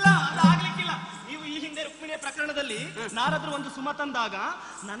ದಿವಸ. ಇಲ್ಲ, ಅದು ಆಗ್ಲಿಕ್ಕಿಲ್ಲ. ನೀವು ಈ ಹಿಂದೆ ರುಕ್ಮಿಣಿಯ ಪ್ರಕರಣದಲ್ಲಿ ನಾರದ್ರು ಒಂದು ಸುಮ ತಂದಾಗ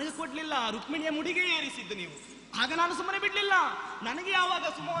ನನಗೆ ಕೊಡ್ಲಿಲ್ಲ, ರುಕ್ಮಿಣಿಯ ಮುಡಿಗೆ ಏರಿಸಿದ್ದು ನೀವು. ಆಗ ನಾನು ಸುಮ್ಮನೆ ಬಿಡ್ಲಿಲ್ಲ. ನನಗೆ ಯಾವಾಗ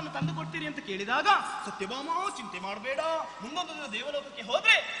ಸುಮವನ್ನು ತಂದು ಕೊಡ್ತೀರಿ ಅಂತ ಕೇಳಿದಾಗ, ಸತ್ಯಭಾಮ ಚಿಂತೆ ಮಾಡಬೇಡ, ಮುಂದೊಂದು ದೇವಲೋಕಕ್ಕೆ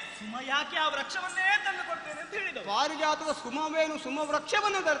ಹೋದ್ರೆ ಸುಮ ಯಾಕೆ ಆ ವೃಕ್ಷವನ್ನೇ ತಂದು ಕೊಡ್ತೇನೆ ಅಂತ ಹೇಳಿದ. ಪಾರಿಜಾತದ ಸುಮವೇನು, ಸುಮ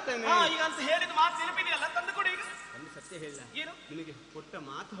ವೃಕ್ಷವನ್ನು ತರ್ತೇನೆ ಈಗ ಅಂತ ಹೇಳಿದ ಮಾತು ನೆನಪಿದೆಯಲ್ಲ, ತಂದು ಕೊಡಿ. ಈಗ ಒಂದು ಸತ್ಯ ಹೇಳ, ಏನು ನಿನಗೆ ಕೊಟ್ಟ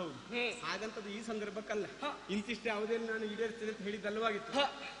ಮಾತು ಹೌದು, ಹಾಗಂತದ್ದು ಈ ಸಂದರ್ಭಕ್ಕಲ್ಲ. ಇಂತಿಷ್ಟೇ ಯಾವುದೇನು ನಾನು ಈಡೇರಿಸ್ತೇನೆ ಅಂತ ಹೇಳಿದ್ದಲ್ಲವಾಗಿತ್ತು.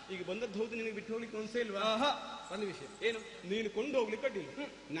 ಈಗ ಬಂದದ್ದು ಹೌದು, ನಿನಗೆ ಬಿಟ್ಟು ಹೋಗ್ಲಿಕ್ಕೆ ಅನ್ಸೇ ಇಲ್ವಾ? ಒಂದು ವಿಷಯ ಏನು, ನೀನು ಕೊಂಡು ಹೋಗ್ಲಿಕ್ಕೆ ಅಡ್ಡಿಲ್ಲ,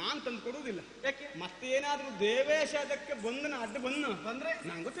 ನಾನ್ ತಂದು ಕೊಡುವುದಿಲ್ಲ. ಯಾಕೆ? ಮತ್ತೆ ಏನಾದ್ರೂ ದೇವೇಶ ಅದಕ್ಕೆ ಬಂದನ ಅಡ್ಡ ಬಂದ್ರೆ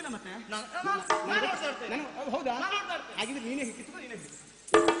ನಂಗೆ ಗೊತ್ತಿಲ್ಲ. ಮತ್ತೆ ಹೌದಾ? ಹಾಗಿದ್ರೆ ನೀನೇ ಹಿಕ್ಕಿತ್ತು, ನೀನೇ ಹಿಡಿದು.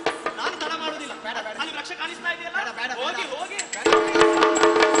 ನಾನು ತಡ ಮಾಡುವುದಿಲ್ಲ. ಅಲ್ಲಿ ವೃಕ್ಷ ಕಾಣಿಸ್ತಾ ಇದೆಯಲ್ಲ, ಹೋಗಿ ಹೋಗಿ.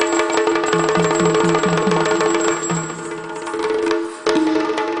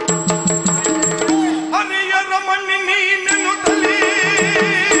 ಹರಿಯರ ಮಣ್ಣಿ ನೀನನ್ನು ತಲೆ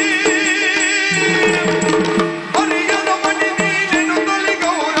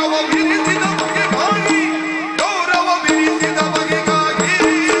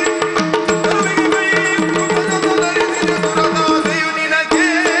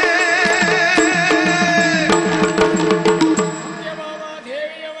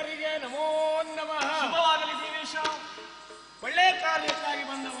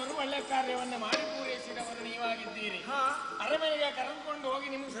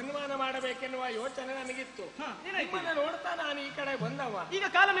ಮಾಡಬೇಕೆನ್ನುವ ಯೋಚನೆ ನನಗಿತ್ತು. ನಿಮ್ಮನ್ನ ನೋಡ್ತಾ ನಾನು ಈ ಕಡೆ ಬಂದವ. ಈಗ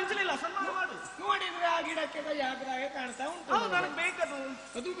ಕಾಲ ಮಿಂಚಲಿಲ್ಲ, ಸನ್ಮಾನ ಮಾಡು. ನೋಡಿದ್ರೆ ಆ ಗಿಡಕ್ಕೆ ಯಾಗ್ರಾಯ ಕಾಣ್ತಾ ಉಂಟು. ನನಗೆ ಬೇಕದು,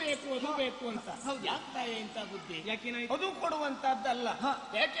 ಅದು ಬೇಕು ಅದು ಬೇಕು ಅಂತ. ಯಾಕ್ತಾಯ ಇಂತ ಬುದ್ಧಿ? ಯಾಕೇನಾಯ್ತು? ಅದು ಕೊಡುವಂತದ್ದಲ್ಲ.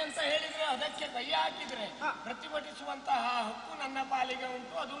 ಯಾಕೆ ಅಂತ ಹೇಳಿದ್ರೆ ಅದಕ್ಕೆ ಕೈ ಹಾಕಿದ್ರೆ ಪ್ರತಿಭಟಿಸುವಂತಹ ಹಕ್ಕು ನನ್ನ ಪಾಲಿಗೆ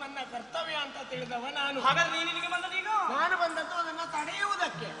ಉಂಟು, ಅದು ನನ್ನ ಕರ್ತವ್ಯ ಅಂತ ತಿಳಿದವ ನಾನು. ಹಾಗಾದ್ರೆ ನೀನು ಇಲ್ಲಿಗೆ ಬಂದದೀಗ? ನಾನು ಬಂದದ್ದು ಅದನ್ನ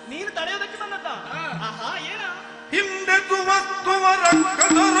ತಡೆಯುವುದಕ್ಕೆ. ನೀನು ತಡೆಯುವುದಕ್ಕೆ ಬಂದದ್ದ? ಆಹಾ, ಏನ? ಹಿಂದೆ ವಸ್ತುವ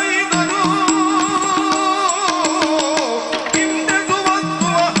ರಕ್ಕಸರೈದರು, ಹಿಂದೆ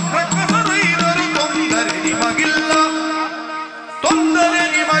ವಸ್ತುವ ರಕ್ಕಸರೈದರು, ತೊಂದರೆ ನಿಮಗಿಲ್ಲ, ತೊಂದರೆ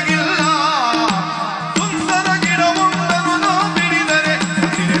ನಿಮಗಿಲ್ಲ. ಸುಂದರ ಗಿಡವೊಂದನ್ನು ನಾ ಬಿಡಿದರೆ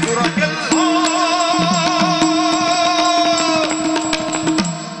ದುರಗೆಲ್ಲ.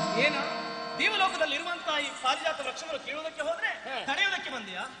 ಏನ ದೇವಲೋಕದಲ್ಲಿರುವಂತಹ ಈ ಪಾರಿಜಾತ ವೃಕ್ಷಗಳು ಕೇಳುವುದಕ್ಕೆ ಹೋದ್ರೆ ತಡೆಯುವುದಕ್ಕೆ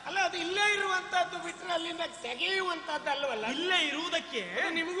ಬಂದಿಯಾ? ಅಲ್ಲ, ಅದು ಇಲ್ಲೇ ಇರುವಂತದ್ದು ಬಿಟ್ರೆ ಅಲ್ಲಿಂದ ತೆಗೆಯುವಂತದ್ದಲ್ವಲ್ಲ. ಇಲ್ಲೇ ಇರುವುದಕ್ಕೆ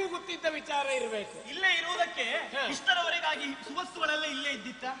ನಿಮಗೂ ಗೊತ್ತಿದ್ದ ವಿಚಾರ ಇರಬೇಕು. ಇಲ್ಲೇ ಇರುವುದಕ್ಕೆ ಇಷ್ಟರವರೆಗಾಗಿ ಸುವಸ್ತುಗಳೆಲ್ಲ ಇಲ್ಲೇ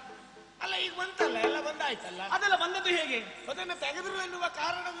ಇದ್ದಿತ್ತ? ಅಲ್ಲ, ಈಗ ಬಂತಲ್ಲ, ಎಲ್ಲ ಬಂದಾಯ್ತಲ್ಲ. ಅದೆಲ್ಲ ಬಂದದ್ದು ಹೇಗೆ? ಅದನ್ನು ತೆಗೆದ್ರು ಎನ್ನುವ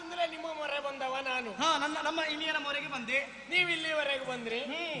ಕಾರಣದಿಂದಲೇ ನಿಮ್ಮ ಮೊರೆ ಬಂದವ ನಾನು. ನಮ್ಮ ಇಲ್ಲಿಯನ ಮೊರೆಗೆ ಬಂದೆ. ನೀವು ಇಲ್ಲಿವರೆಗೆ ಬಂದ್ರಿ,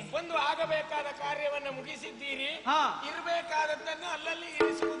 ಒಂದು ಆಗಬೇಕಾದ ಕಾರ್ಯವನ್ನ ಮುಗಿಸಿದ್ದೀರಿ. ಇರಬೇಕಾದದ್ದನ್ನು ಅಲ್ಲಲ್ಲಿ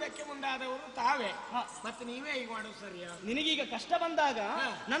ಇರಿಸುವುದಕ್ಕೆ ಮುಂದಾದವರು ತಾವೇ. ಮತ್ತೆ ನೀವೇ ಈಗ ಮಾಡೋದು ಸರಿಯಾ? ನಿನಗೀಗ ಕಷ್ಟ ಬಂದಾಗ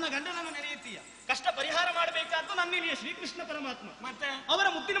ನನ್ನ ಗಂಡನನ್ನು ನೆನೆಯುತ್ತೀಯ. ಕಷ್ಟ ಪರಿಹಾರ ಮಾಡಬೇಕಾದ್ದು ನನ್ನಿಲಿಯ ಶ್ರೀಕೃಷ್ಣ ಪರಮಾತ್ಮ, ಮತ್ತೆ ಅವರ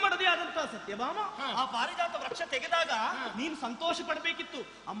ಮುತ್ತಿನ ಮಡದಿ ಆದಂತಹ ಸತ್ಯಭಾಮ. ಆ ಪಾರಿಜಾತ ವೃಕ್ಷ ತೆಗೆದಾಗ ನೀನು ಸಂತೋಷ ಪಡಬೇಕಿತ್ತು.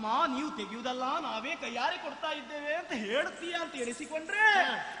 ಅಮ್ಮ, ನೀವು ತೆಗೆಯುವುದಲ್ಲ, ನಾವೇ ಕೈಯಾರೆ ಕೊಡ್ತಾ ಇದ್ದೇವೆ ಅಂತ ಹೇಳ್ತೀಯ ಅಂತ ಎಣಿಸಿಕೊಂಡ್ರೆ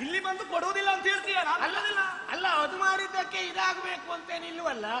ಇಲ್ಲಿ ಬಂದು ಕೊಡುವುದಿಲ್ಲ ಅಂತ ಹೇಳ್ತೀಯ. ಅಲ್ಲ, ಅದು ಮಾಡಿದ್ದಕ್ಕೆ ಇದಾಗಬೇಕು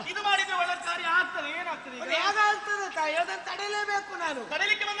ಅಂತೇನಿಲ್ವಲ್ಲ. ಇದು ಮಾಡಿದ್ರೆ ಒಳ್ಳೆ ಕಾರ್ಯ ಆಗ್ತದೆ. ಏನಾಗ್ತದೆ? ಹೇಗಾಗ್ತದೆ ತಾಯಿ? ಅದನ್ನು ತಡೆಯಲೇಬೇಕು ನಾನು.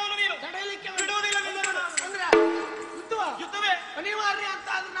 ತಡೆಯಲಿಕ್ಕೆ ಬಂದವನು ನೀನು. ತಡೆಯಲಿಕ್ಕೆ ಬಿಡುವುದಿಲ್ಲ ಅಂದ್ರೆ ಯುದ್ಧವೇ ಅನಿವಾರ್ಯ ಅಂತ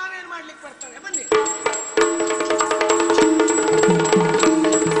ಆದ್ರೆ ನಾವೇನ್ ಮಾಡ್ಲಿಕ್ಕೆ ಬರ್ತದೆ? ಬನ್ನಿ.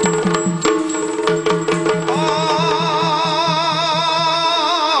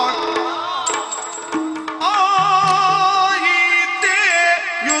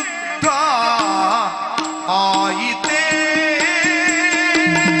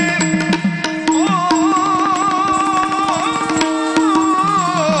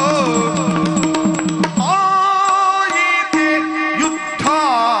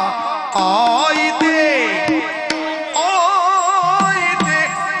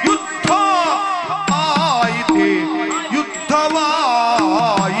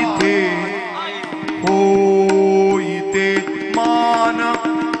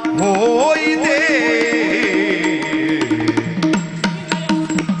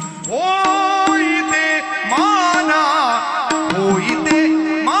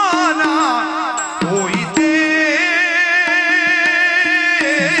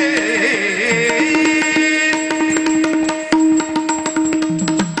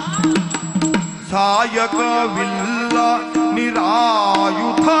 ಸಾಯಕವಿಲ್ಲ ನಿರಾಯುಧನಾಗಿದ್ದೆ,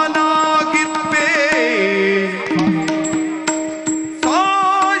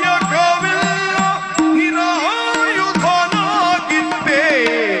 ಸಾಯಕವಿಲ್ಲ ನಿರಾಯುಧನಾಗಿದ್ದೆ.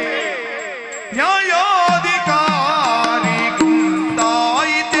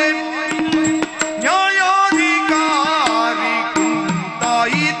 ನ್ಯಾಯಾಧಿಕಾರಿಗಿಂತಾಯಿತೆ,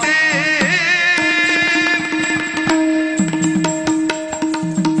 ನ್ಯಾಯಾಧಿಕಾರಿಗಿಂತಾಯಿತೆ.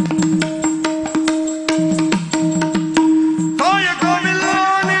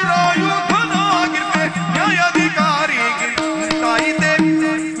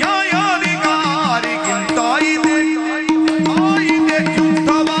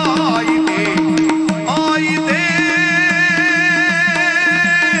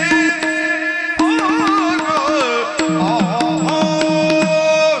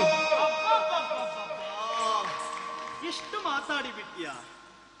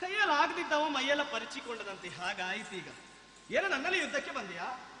 ಹಾಗಾಯ್ತು. ಈಗ ಏನು ನನ್ನಲ್ಲಿ ಯುದ್ಧಕ್ಕೆ ಬಂದೆಯಾ?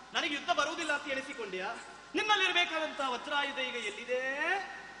 ನನಗೆ ಯುದ್ಧ ಬರುವುದಿಲ್ಲ ಅಂತ ಎಣಿಸಿಕೊಂಡ್ಯಾ? ನಿನ್ನಲ್ಲಿರಬೇಕಾದಂತಹ ವಜ್ರಾಯುಧ ಈಗ ಎಲ್ಲಿದೆ?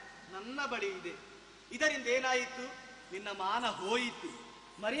 ನನ್ನ ಬಳಿ ಇದೆ. ಇದರಿಂದ ಏನಾಯಿತು? ನಿನ್ನ ಮಾನ ಹೋಯಿತು,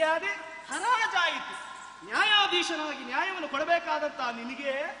 ಮರ್ಯಾದೆ ಹರಾಜಾಯಿತು. ನ್ಯಾಯಾಧೀಶನಾಗಿ ನ್ಯಾಯವನ್ನು ಕೊಡಬೇಕಾದಂತಹ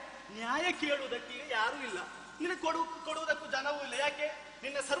ನಿನಗೆ ನ್ಯಾಯ ಕೇಳುವುದಕ್ಕೆ ಯಾರೂ ಇಲ್ಲ. ನಿನಗೆ ಕೊಡುವುದಕ್ಕೂ ಜನವೂ ಇಲ್ಲ. ಯಾಕೆ?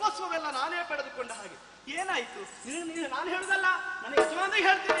 ನಿನ್ನ ಸರ್ವಸ್ವವೆಲ್ಲ ನಾನೇ ಪಡೆದುಕೊಂಡ ಹಾಗೆ. ಏನಾಯ್ತು? ನಾನು ಹೇಳುದಲ್ಲ, ನನ್ನ ಯಜಮಾನಿಗೆ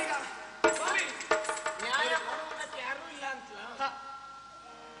ಹೇಳ್ತೀನಿ. ಈಗ ನ್ಯಾಯ ಕೊಡುವುದಕ್ಕೆ ಯಾರೂ ಇಲ್ಲ ಅಂತ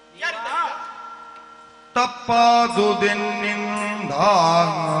ತಪ್ಪಾದುದೆನ್ನಿಂದ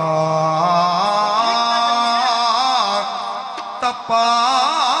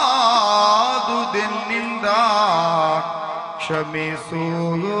ತಪ್ಪಾದುದೆನ್ನಿಂದ ಕ್ಷಮಿಸು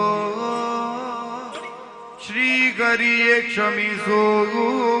ಶ್ರೀಗರಿಯೇ ಕ್ಷಮಿಸು.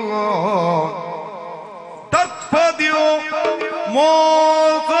 ತಪ್ಪದ್ಯೋ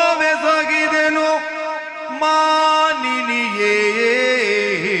ಮೋಸವೆಸ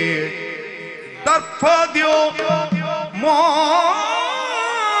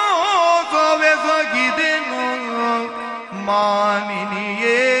ಮೋಸವೆಸಗಿದೆನು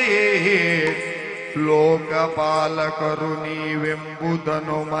ಮಾನಿನಿಯೇ ಲೋಕಪಾಲಕರು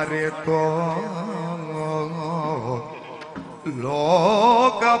ನೀವೆಂಬುದನ್ನು ಮರೆತೋ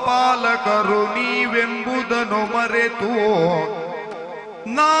ಲೋಕಪಾಲಕರು ನೀವೆಂಬುದನ್ನು ಮರೆತು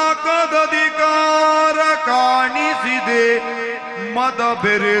ನಾಕದಧಿಕಾರ ಕಾಣಿಸಿದೆ ಮದ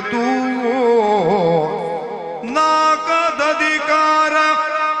ಬೆರೆತು ನಾಕದಧಿಕಾರ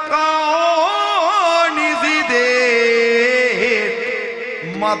ಕಾಣಿಸಿದೆ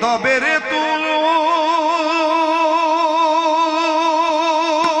ಮದ ಬೆರೆತು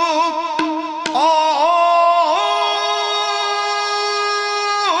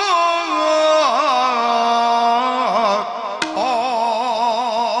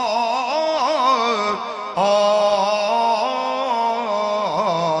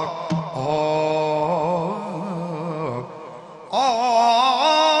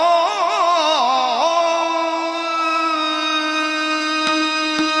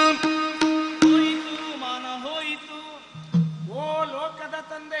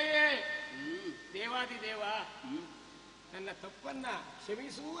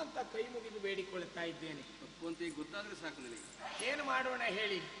ಕ್ಷಮಿಸು ಅಂತ ಕೈ ಮುಗಿದು ಬೇಡಿಕೊಳ್ಳುತ್ತಾ ಇದ್ದೇನೆ. ತಪ್ಪು ಅಂತ ಈಗ ಗೊತ್ತಾದ್ರೆ ಸಾಕು ನನಗೆ. ಏನು ಮಾಡೋಣ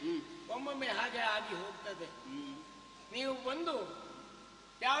ಹೇಳಿ, ಒಮ್ಮೊಮ್ಮೆ ಹಾಗೆ ಆಗಿ ಹೋಗ್ತದೆ. ನೀವು ಬಂದು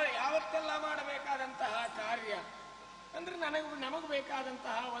ಯಾವತ್ತೆಲ್ಲ ಮಾಡಬೇಕಾದಂತಹ ಕಾರ್ಯ ಅಂದ್ರೆ ನಮಗೂ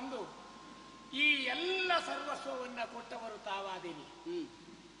ಬೇಕಾದಂತಹ ಒಂದು ಈ ಎಲ್ಲ ಸರ್ವಸ್ವವನ್ನ ಕೊಟ್ಟವರು ತಾವಾದೀನಿ.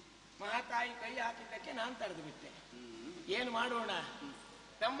 ಮಹಾತಾಯಿ ಕೈ ಹಾಕಿದ್ದಕ್ಕೆ ನಾನು ತಡೆದು ಬಿಟ್ಟೆ. ಏನು ಮಾಡೋಣ,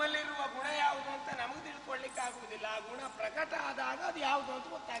 ನಮ್ಮಲ್ಲಿರುವ ಗುಣ ಯಾವುದು ಅಂತ ನಮಗೆ ತಿಳ್ಕೊಳ್ಳಿಕ್ಕೆ ಆಗುವುದಿಲ್ಲ. ಆ ಗುಣ ಪ್ರಕಟ ಆದಾಗ ಅದು ಯಾವುದು ಅಂತ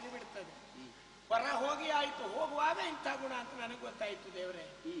ಗೊತ್ತಾಗಿ ಬಿಡ್ತದೆ. ಹೊರ ಹೋಗಿ ಆಯ್ತು, ಹೋಗುವಾಗ ಇಂಥ ಗುಣ ಅಂತ ನನಗೆ ಗೊತ್ತಾಯ್ತು ದೇವರೇ.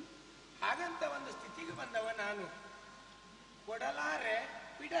 ಹಾಗಂತ ಒಂದು ಸ್ಥಿತಿಗೆ ಬಂದವ ನಾನು. ಕೊಡಲಾರೆ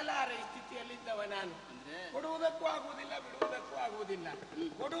ಬಿಡಲಾರೆ ಈ ಸ್ಥಿತಿಯಲ್ಲಿದ್ದವ ನಾನು. ಕೊಡುವುದಕ್ಕೂ ಆಗುವುದಿಲ್ಲ, ಬಿಡುವುದಕ್ಕೂ ಆಗುವುದಿಲ್ಲ.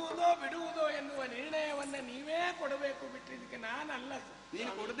 ಕೊಡುವುದೋ ಬಿಡುವುದೋ ಎನ್ನುವ ನಿರ್ಣಯವನ್ನ ನೀವೇ ಕೊಡಬೇಕು, ಬಿಟ್ಟಿದ್ದಕ್ಕೆ ನಾನಲ್ಲ.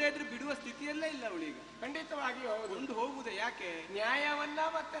 ನೀನು ಕೊಡದೇ ಇದ್ರೆ ಬಿಡುವ ಸ್ಥಿತಿಯಲ್ಲೇ ಇಲ್ಲ ಅವಳಿಗೆ. ಖಂಡಿತವಾಗಿಯೂ ಹೌದು. ಒಂದು ಹೋಗುವುದೇ ಯಾಕೆ? ನ್ಯಾಯವನ್ನ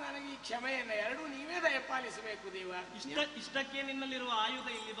ಮತ್ತೆ ನನಗೆ ಈ ಕ್ಷಮೆಯನ್ನ ಎರಡೂ ನೀವೇ ದಯಪಾಲಿಸಬೇಕು ದೇವ. ಇಷ್ಟಕ್ಕೆ ನಿನ್ನಲ್ಲಿರುವ ಆಯುಧ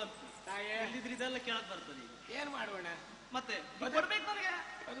ಇಲ್ಲಿ ಬಂತು ತಾಯೇ. ಇಲ್ಲಿದ್ರೆ ಇದೆಲ್ಲ ಕೇಳಕ್ ಬರ್ತದೆ. ಏನ್ ಮಾಡೋಣ ಮತ್ತೆ ಬರ್ಬೇಕು ನನಗೆ.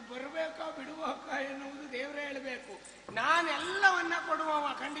 ಅದು ಬರ್ಬೇಕಾ ಬಿಡುವಾಗ ಎನ್ನುವುದು ದೇವರೇ ಹೇಳಬೇಕು. ನಾನೆಲ್ಲವನ್ನ ಕೊಡುವವ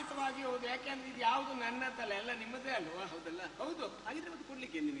ಖಂಡಿತವಾಗಿ ಹೌದು. ಯಾಕೆಂದ್ರೆ ಇದು ಯಾವುದು ನನ್ನದಲ್ಲ, ಎಲ್ಲ ನಿಮ್ಮದೇ ಅಲ್ವಾ? ಹೌದಲ್ಲ? ಹೌದು. ಹಾಗಿದ್ರೆ ಮತ್ತೆ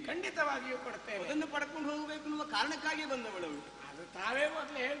ಕೊಡ್ಲಿಕ್ಕೆ ನಿಮಗೆ ಖಂಡಿತವಾಗಿಯೂ ಕೊಡ್ತೇವೆ. ಅದನ್ನು ಪಡ್ಕೊಂಡು ಹೋಗಬೇಕು ಅನ್ನುವ ಕಾರಣಕ್ಕಾಗಿ ಬಂದವಳು. ಅದು ತಾವೇ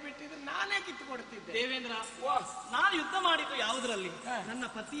ಮೊದಲು ಹೇಳ್ಬಿಟ್ಟಿದ್ರೆ ನಾನೇ ಕಿತ್ತು ಕೊಡ್ತಿದ್ದೆ. ದೇವೇಂದ್ರ, ನಾನು ಯುದ್ಧ ಮಾಡಿದ್ದು ಯಾವುದರಲ್ಲಿ? ನನ್ನ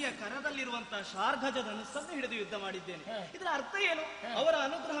ಪತಿಯ ಕರದಲ್ಲಿರುವಂತಹ ಶಾರ್ಗಜ ಧನುಸ್ಸನ್ನು ಹಿಡಿದು ಯುದ್ಧ ಮಾಡಿದ್ದೇನೆ. ಇದರ ಅರ್ಥ ಏನು? ಅವರ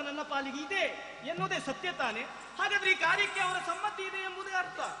ಅನುಗ್ರಹ ನನ್ನ ಪಾಲಿಗೆ ಇದೆ ಎನ್ನುವುದೇ ಸತ್ಯ ತಾನೆ. ಹಾಗಾದ್ರೆ ಈ ಕಾರ್ಯಕ್ಕೆ ಅವರ ಸಮ್ಮತಿ ಇದೆ ಎಂಬುದೇ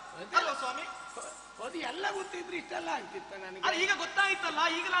ಅರ್ಥ ಅಲ್ವಾ ಸ್ವಾಮಿ? ಅದು ಎಲ್ಲ ಗೊತ್ತಿದ್ರೆ ಇಷ್ಟೆಲ್ಲ ಆಗ್ತಿತ್ತ ನನಗೆ. ಅದು ಈಗ ಗೊತ್ತಾಯ್ತಲ್ಲ,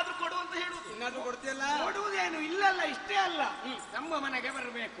 ಈಗಲಾದ್ರೂ ಕೊಡು ಅಂತ ಹೇಳುದು. ಇನ್ನಾದ್ರೂ ಕೊಡ್ತೀಯಲ್ಲ? ಕೊಡುವುದೇನು ಇಲ್ಲಲ್ಲ, ಇಷ್ಟೇ ಅಲ್ಲ, ನಮ್ಮ ಮನೆಗೆ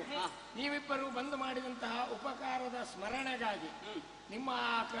ಬರಬೇಕು. ನೀವಿಬ್ಬರು ಬಂದು ಮಾಡಿದಂತಹ ಉಪಕಾರದ ಸ್ಮರಣೆಗಾಗಿ ನಿಮ್ಮ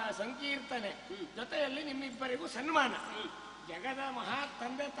ಸಂಕೀರ್ತನೆ ಜೊತೆಯಲ್ಲಿ ನಿಮ್ಮಿಬ್ಬರಿಗೂ ಸನ್ಮಾನ. ಜಗದ ಮಹಾ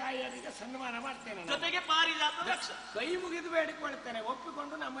ತಂದೆ ತಾಯಿಯರಿಗೆ ಸನ್ಮಾನ ಮಾಡ್ತೇನೆ. ಜೊತೆಗೆ ಪಾರಿಜಾತ ವೃಕ್ಷ ಕೈ ಮುಗಿದು ಬೇಡಿಕೊಳ್ತೇನೆ,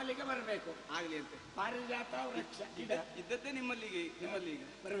 ಒಪ್ಪಿಕೊಂಡು ನಮ್ಮಲ್ಲಿಗೆ ಬರಬೇಕು. ಆಗ್ಲಿ ಅಂತೆ. ಪಾರಿಜಾತ ವೃಕ್ಷ ಇದ್ದದ್ದೇ ನಿಮ್ಮಲ್ಲಿಗೆ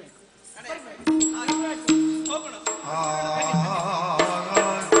ಬರಬೇಕು. ಹೋಗೋಣ.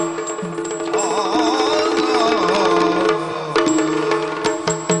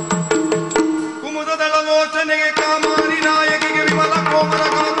 ಕುಮುದದಳ ಲೋಚನೆಗೆ ಕಾಮಾರಿ ನಾಯಕಿಗೆ ವಿಮಲ ಕೋಮಲ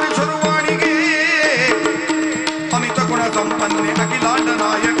ಗಾತ್ರಿ ಶರುವಾಣಿಗೆ ಅಮಿತ ಗುಣ ಸಂಪನ್ನೆ ಅಖಿಲಾಂಡ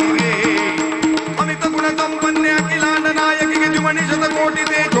ನಾಯಕಿಗೆ ಅಮಿತ ಗುಣ ಸಂಪನ್ನೆ ಅಖಿಲಾಂಡ ನಾಯಕಿಗೆ ಜುಮಣಿ ಶತಕೋಟಿ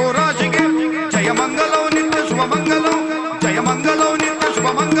ತೇಜೋರಾಶಿಗೆ ಜಯ ಮಂಗಲೋ ನಿತ್ಯ ಶುಭ ಮಂಗಲೋ ಜಯ ಮಂಗಲೋ ನಿತ್ಯ ಶುಭ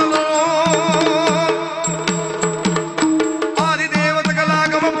ಮಂಗಲೋ ಆದಿದೇವತ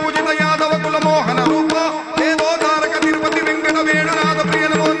ಕಲಾಗಮ ಪೂಜಿತ ಯಾದವ ಕುಲ ಮೋಹನ ರೂಪ ವೇದೋಧಾರಕ ತಿರುಪತಿ ವೆಂಕಟ ವೇಣುನಾಥ ಪ್ರಿಯ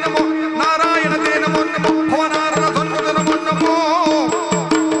ನಮೋ ನಮೋ ನಾರಾಯಣ ತೇ ನಮೋ ನಮೋ ಭವನಾರದ ಸನ್ಮುಖ ನಮೋ ನಮೋ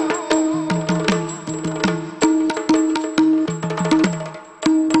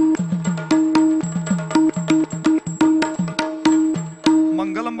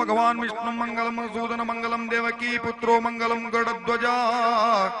ಮಂಗಲಂ ಭಗವಾನ್ ವಿಷ್ಣು ಮಂಗಲಂ ಮಧುಸೂದನ ಮಂಗಲಂ ದೇವಕೀ ಪುತ್ರೋ ಮಂಗಲಂ ಗರುಡಧ್ವಜ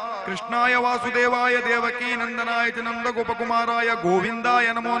ಕೃಷ್ಣಾಯ ವಾಸುದೇವಾಯ ದೇವಕೀ ನಂದನಾಯ ಚ ನಂದ ಗೋಪಕುಮಾರಾಯ ಗೋವಿಂದಾಯ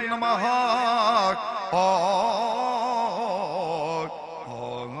ನಮೋ ನಮಃ.